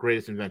fryer,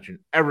 greatest invention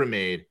ever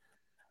made.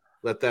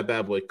 Let that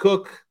bad boy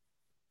cook.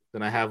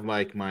 Then I have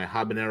like my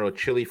habanero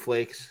chili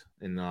flakes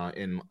in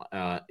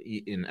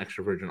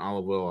extra virgin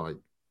olive oil. I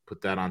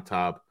put that on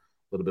top.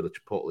 A little bit of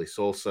chipotle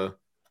salsa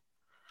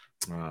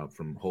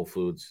from Whole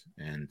Foods,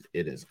 and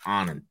it is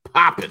on and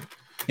popping.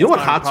 You know what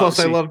hot sauce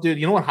I love, dude?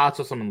 You know what hot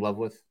sauce I'm in love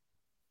with?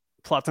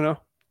 Platano.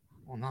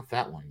 Well, not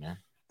that one, man.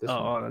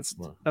 That's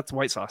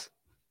white sauce.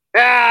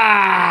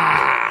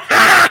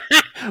 Ah!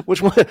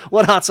 Which one?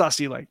 What hot sauce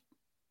do you like?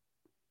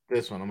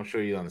 This one. I'm gonna show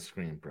you on the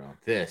screen, bro.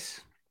 This.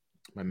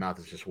 My mouth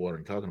is just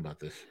watering talking about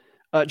this.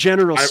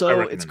 General So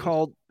it's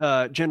called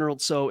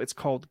it's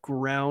called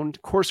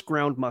coarse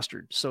ground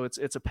mustard. So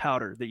it's a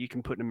powder that you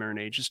can put in a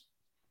marinade. Just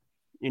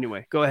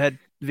anyway, go ahead,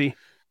 V.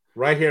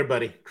 Right here,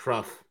 buddy.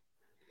 Truff.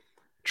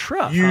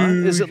 Huh?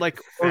 Is it like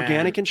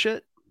organic and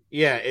shit?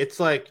 Yeah, it's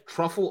like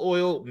truffle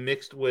oil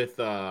mixed with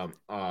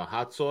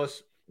hot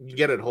sauce. You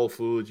get it at Whole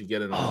Foods. You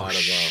get it in a lot of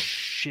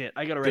shit.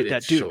 I gotta write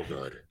that, dude. So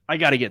good. I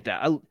gotta get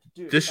that.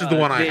 This is the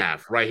one I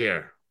have right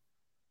here.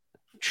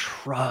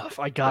 Truff.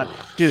 I got it.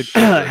 Dude,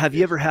 have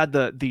you ever had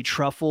the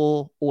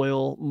truffle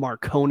oil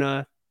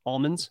Marcona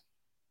almonds?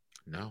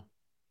 No.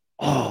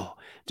 Oh,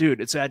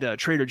 dude, it's at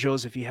Trader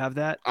Joe's if you have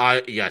that.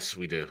 Yes,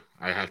 we do.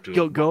 I have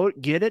to go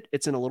get it.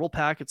 It's in a little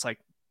pack. It's like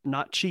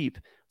not cheap.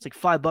 It's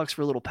like $5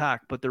 for a little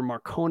pack, but they're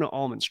Marcona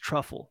almonds,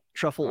 truffle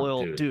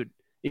oil. Dude,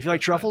 if you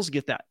like truffles,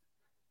 get that.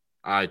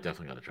 I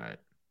definitely gotta try it.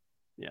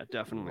 Yeah,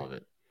 definitely. Love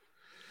it.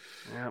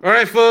 Yep. All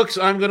right, folks,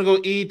 I'm going to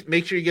go eat.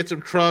 Make sure you get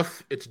some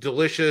truff. It's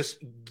delicious.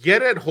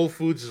 Get it at Whole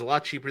Foods. It's a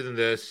lot cheaper than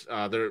this.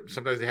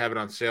 Sometimes they have it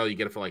on sale. You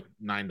get it for like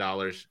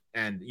 $9,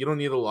 and you don't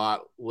need a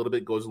lot. A little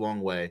bit goes a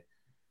long way,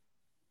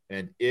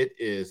 and it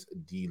is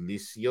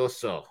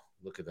delicioso.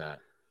 Look at that.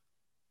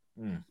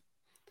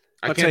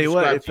 I'll tell you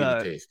what,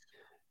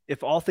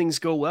 if all things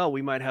go well,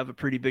 we might have a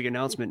pretty big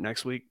announcement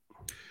next week.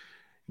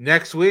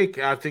 Next week,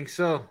 I think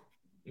so.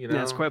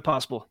 Yeah, it's quite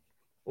possible.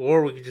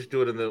 Or we could just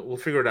do it we'll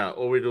figure it out.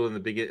 Or we do it in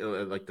the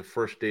beginning, like the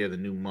first day of the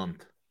new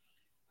month.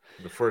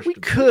 The first we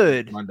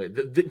could Monday,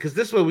 because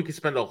this way we could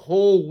spend a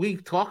whole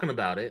week talking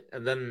about it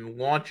and then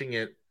launching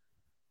it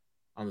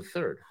on the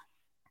 3rd.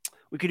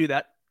 We could do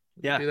that.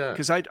 Yeah,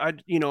 because I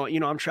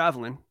I'm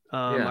traveling.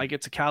 I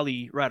get to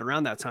Cali right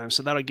around that time,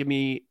 so that'll give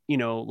me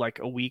like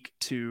a week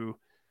to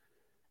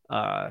when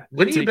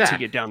are you back? To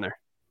get down there.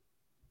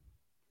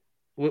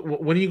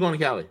 When are you going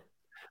to Cali?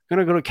 I'm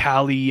gonna go to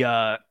Cali.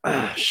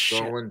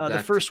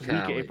 The first week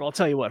of April. I'll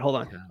tell you what. Hold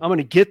on. Okay. I'm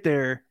gonna get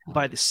there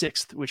by the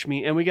 6th, which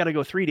means, and we got to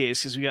go 3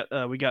 days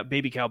because we got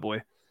Baby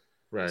Cowboy.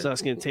 Right. So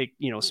that's gonna take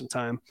some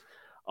time.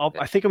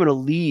 I think I'm gonna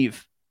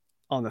leave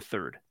on the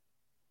 3rd.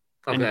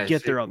 And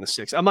get there on the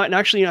 6th. I might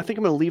actually. I think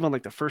I'm going to leave on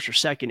like the 1st or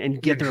 2nd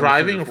and get there.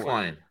 Driving or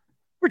flying?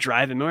 We're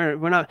driving.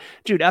 We're not,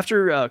 dude.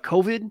 After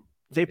COVID,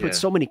 they put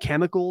so many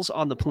chemicals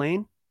on the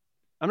plane.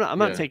 I'm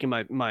not taking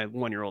my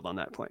 1-year-old on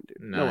that plane,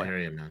 dude. No way. I hear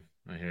you, man.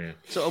 I hear you.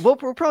 So we'll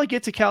probably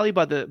get to Cali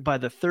by the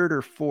 3rd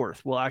or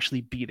 4th. We'll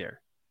actually be there.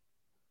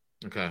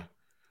 Okay.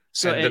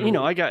 So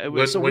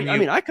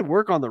I could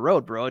work on the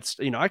road, bro. It's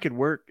I could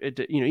work.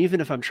 Even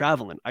if I'm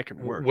traveling, I could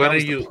work. When that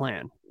was are you? The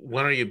plan.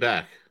 When are you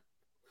back?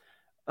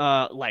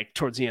 Like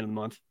towards the end of the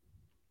month.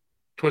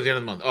 Towards the end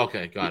of the month.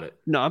 Okay, got it.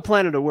 No, I'm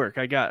planning to work.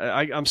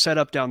 I'm set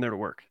up down there to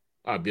work.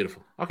 Oh,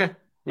 beautiful. Okay.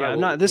 Yeah,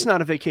 right, this is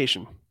not a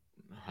vacation.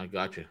 I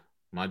got you,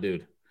 my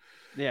dude.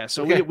 Yeah,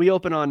 so we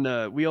open on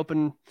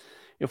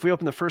if we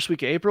open the first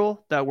week of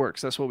April, that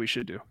works. That's what we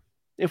should do,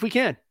 if we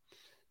can.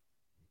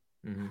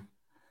 Mm-hmm.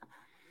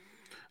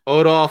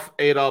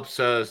 Adolf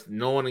says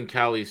no one in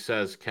Cali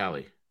says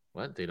Cali.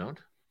 What? They don't?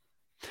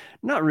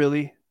 Not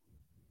really.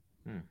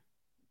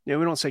 Yeah,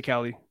 we don't say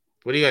Cali.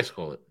 What do you guys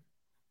call it?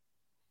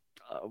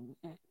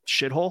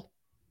 Shithole.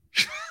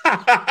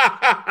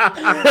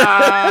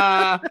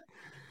 I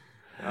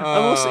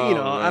will say,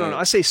 I don't know.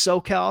 I say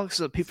SoCal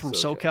because people from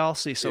SoCal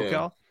say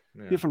SoCal.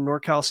 Yeah. People from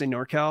NorCal say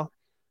NorCal.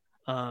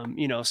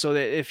 So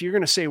that if you're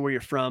going to say where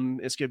you're from,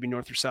 it's going to be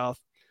north or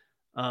south,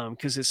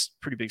 because it's a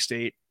pretty big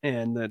state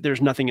and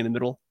there's nothing in the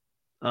middle.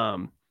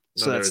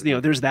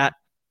 There's that.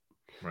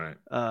 Right.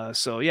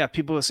 So yeah,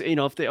 people say,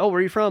 if they, where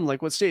are you from?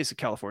 Like, what state? Is it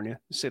California?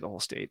 Say the whole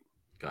state.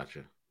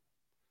 Gotcha.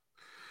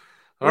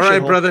 All right,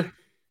 brother.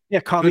 Yeah,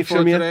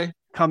 California.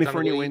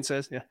 California, Wayne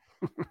says. Yeah.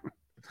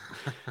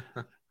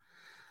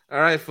 All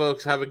right,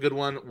 folks. Have a good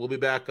one. We'll be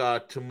back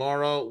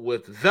tomorrow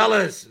with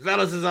Velas.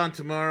 Velas is on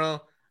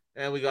tomorrow,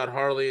 and we got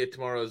Harley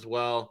tomorrow as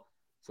well.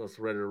 So it's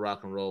ready to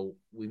rock and roll.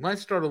 We might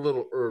start a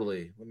little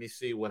early. Let me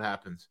see what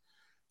happens.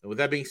 And with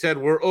that being said,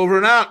 we're over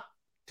and out.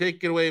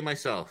 Take it away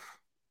myself.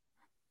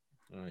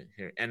 All right,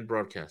 here. End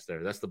broadcast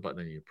there. That's the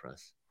button you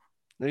press.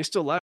 Are you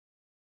still live?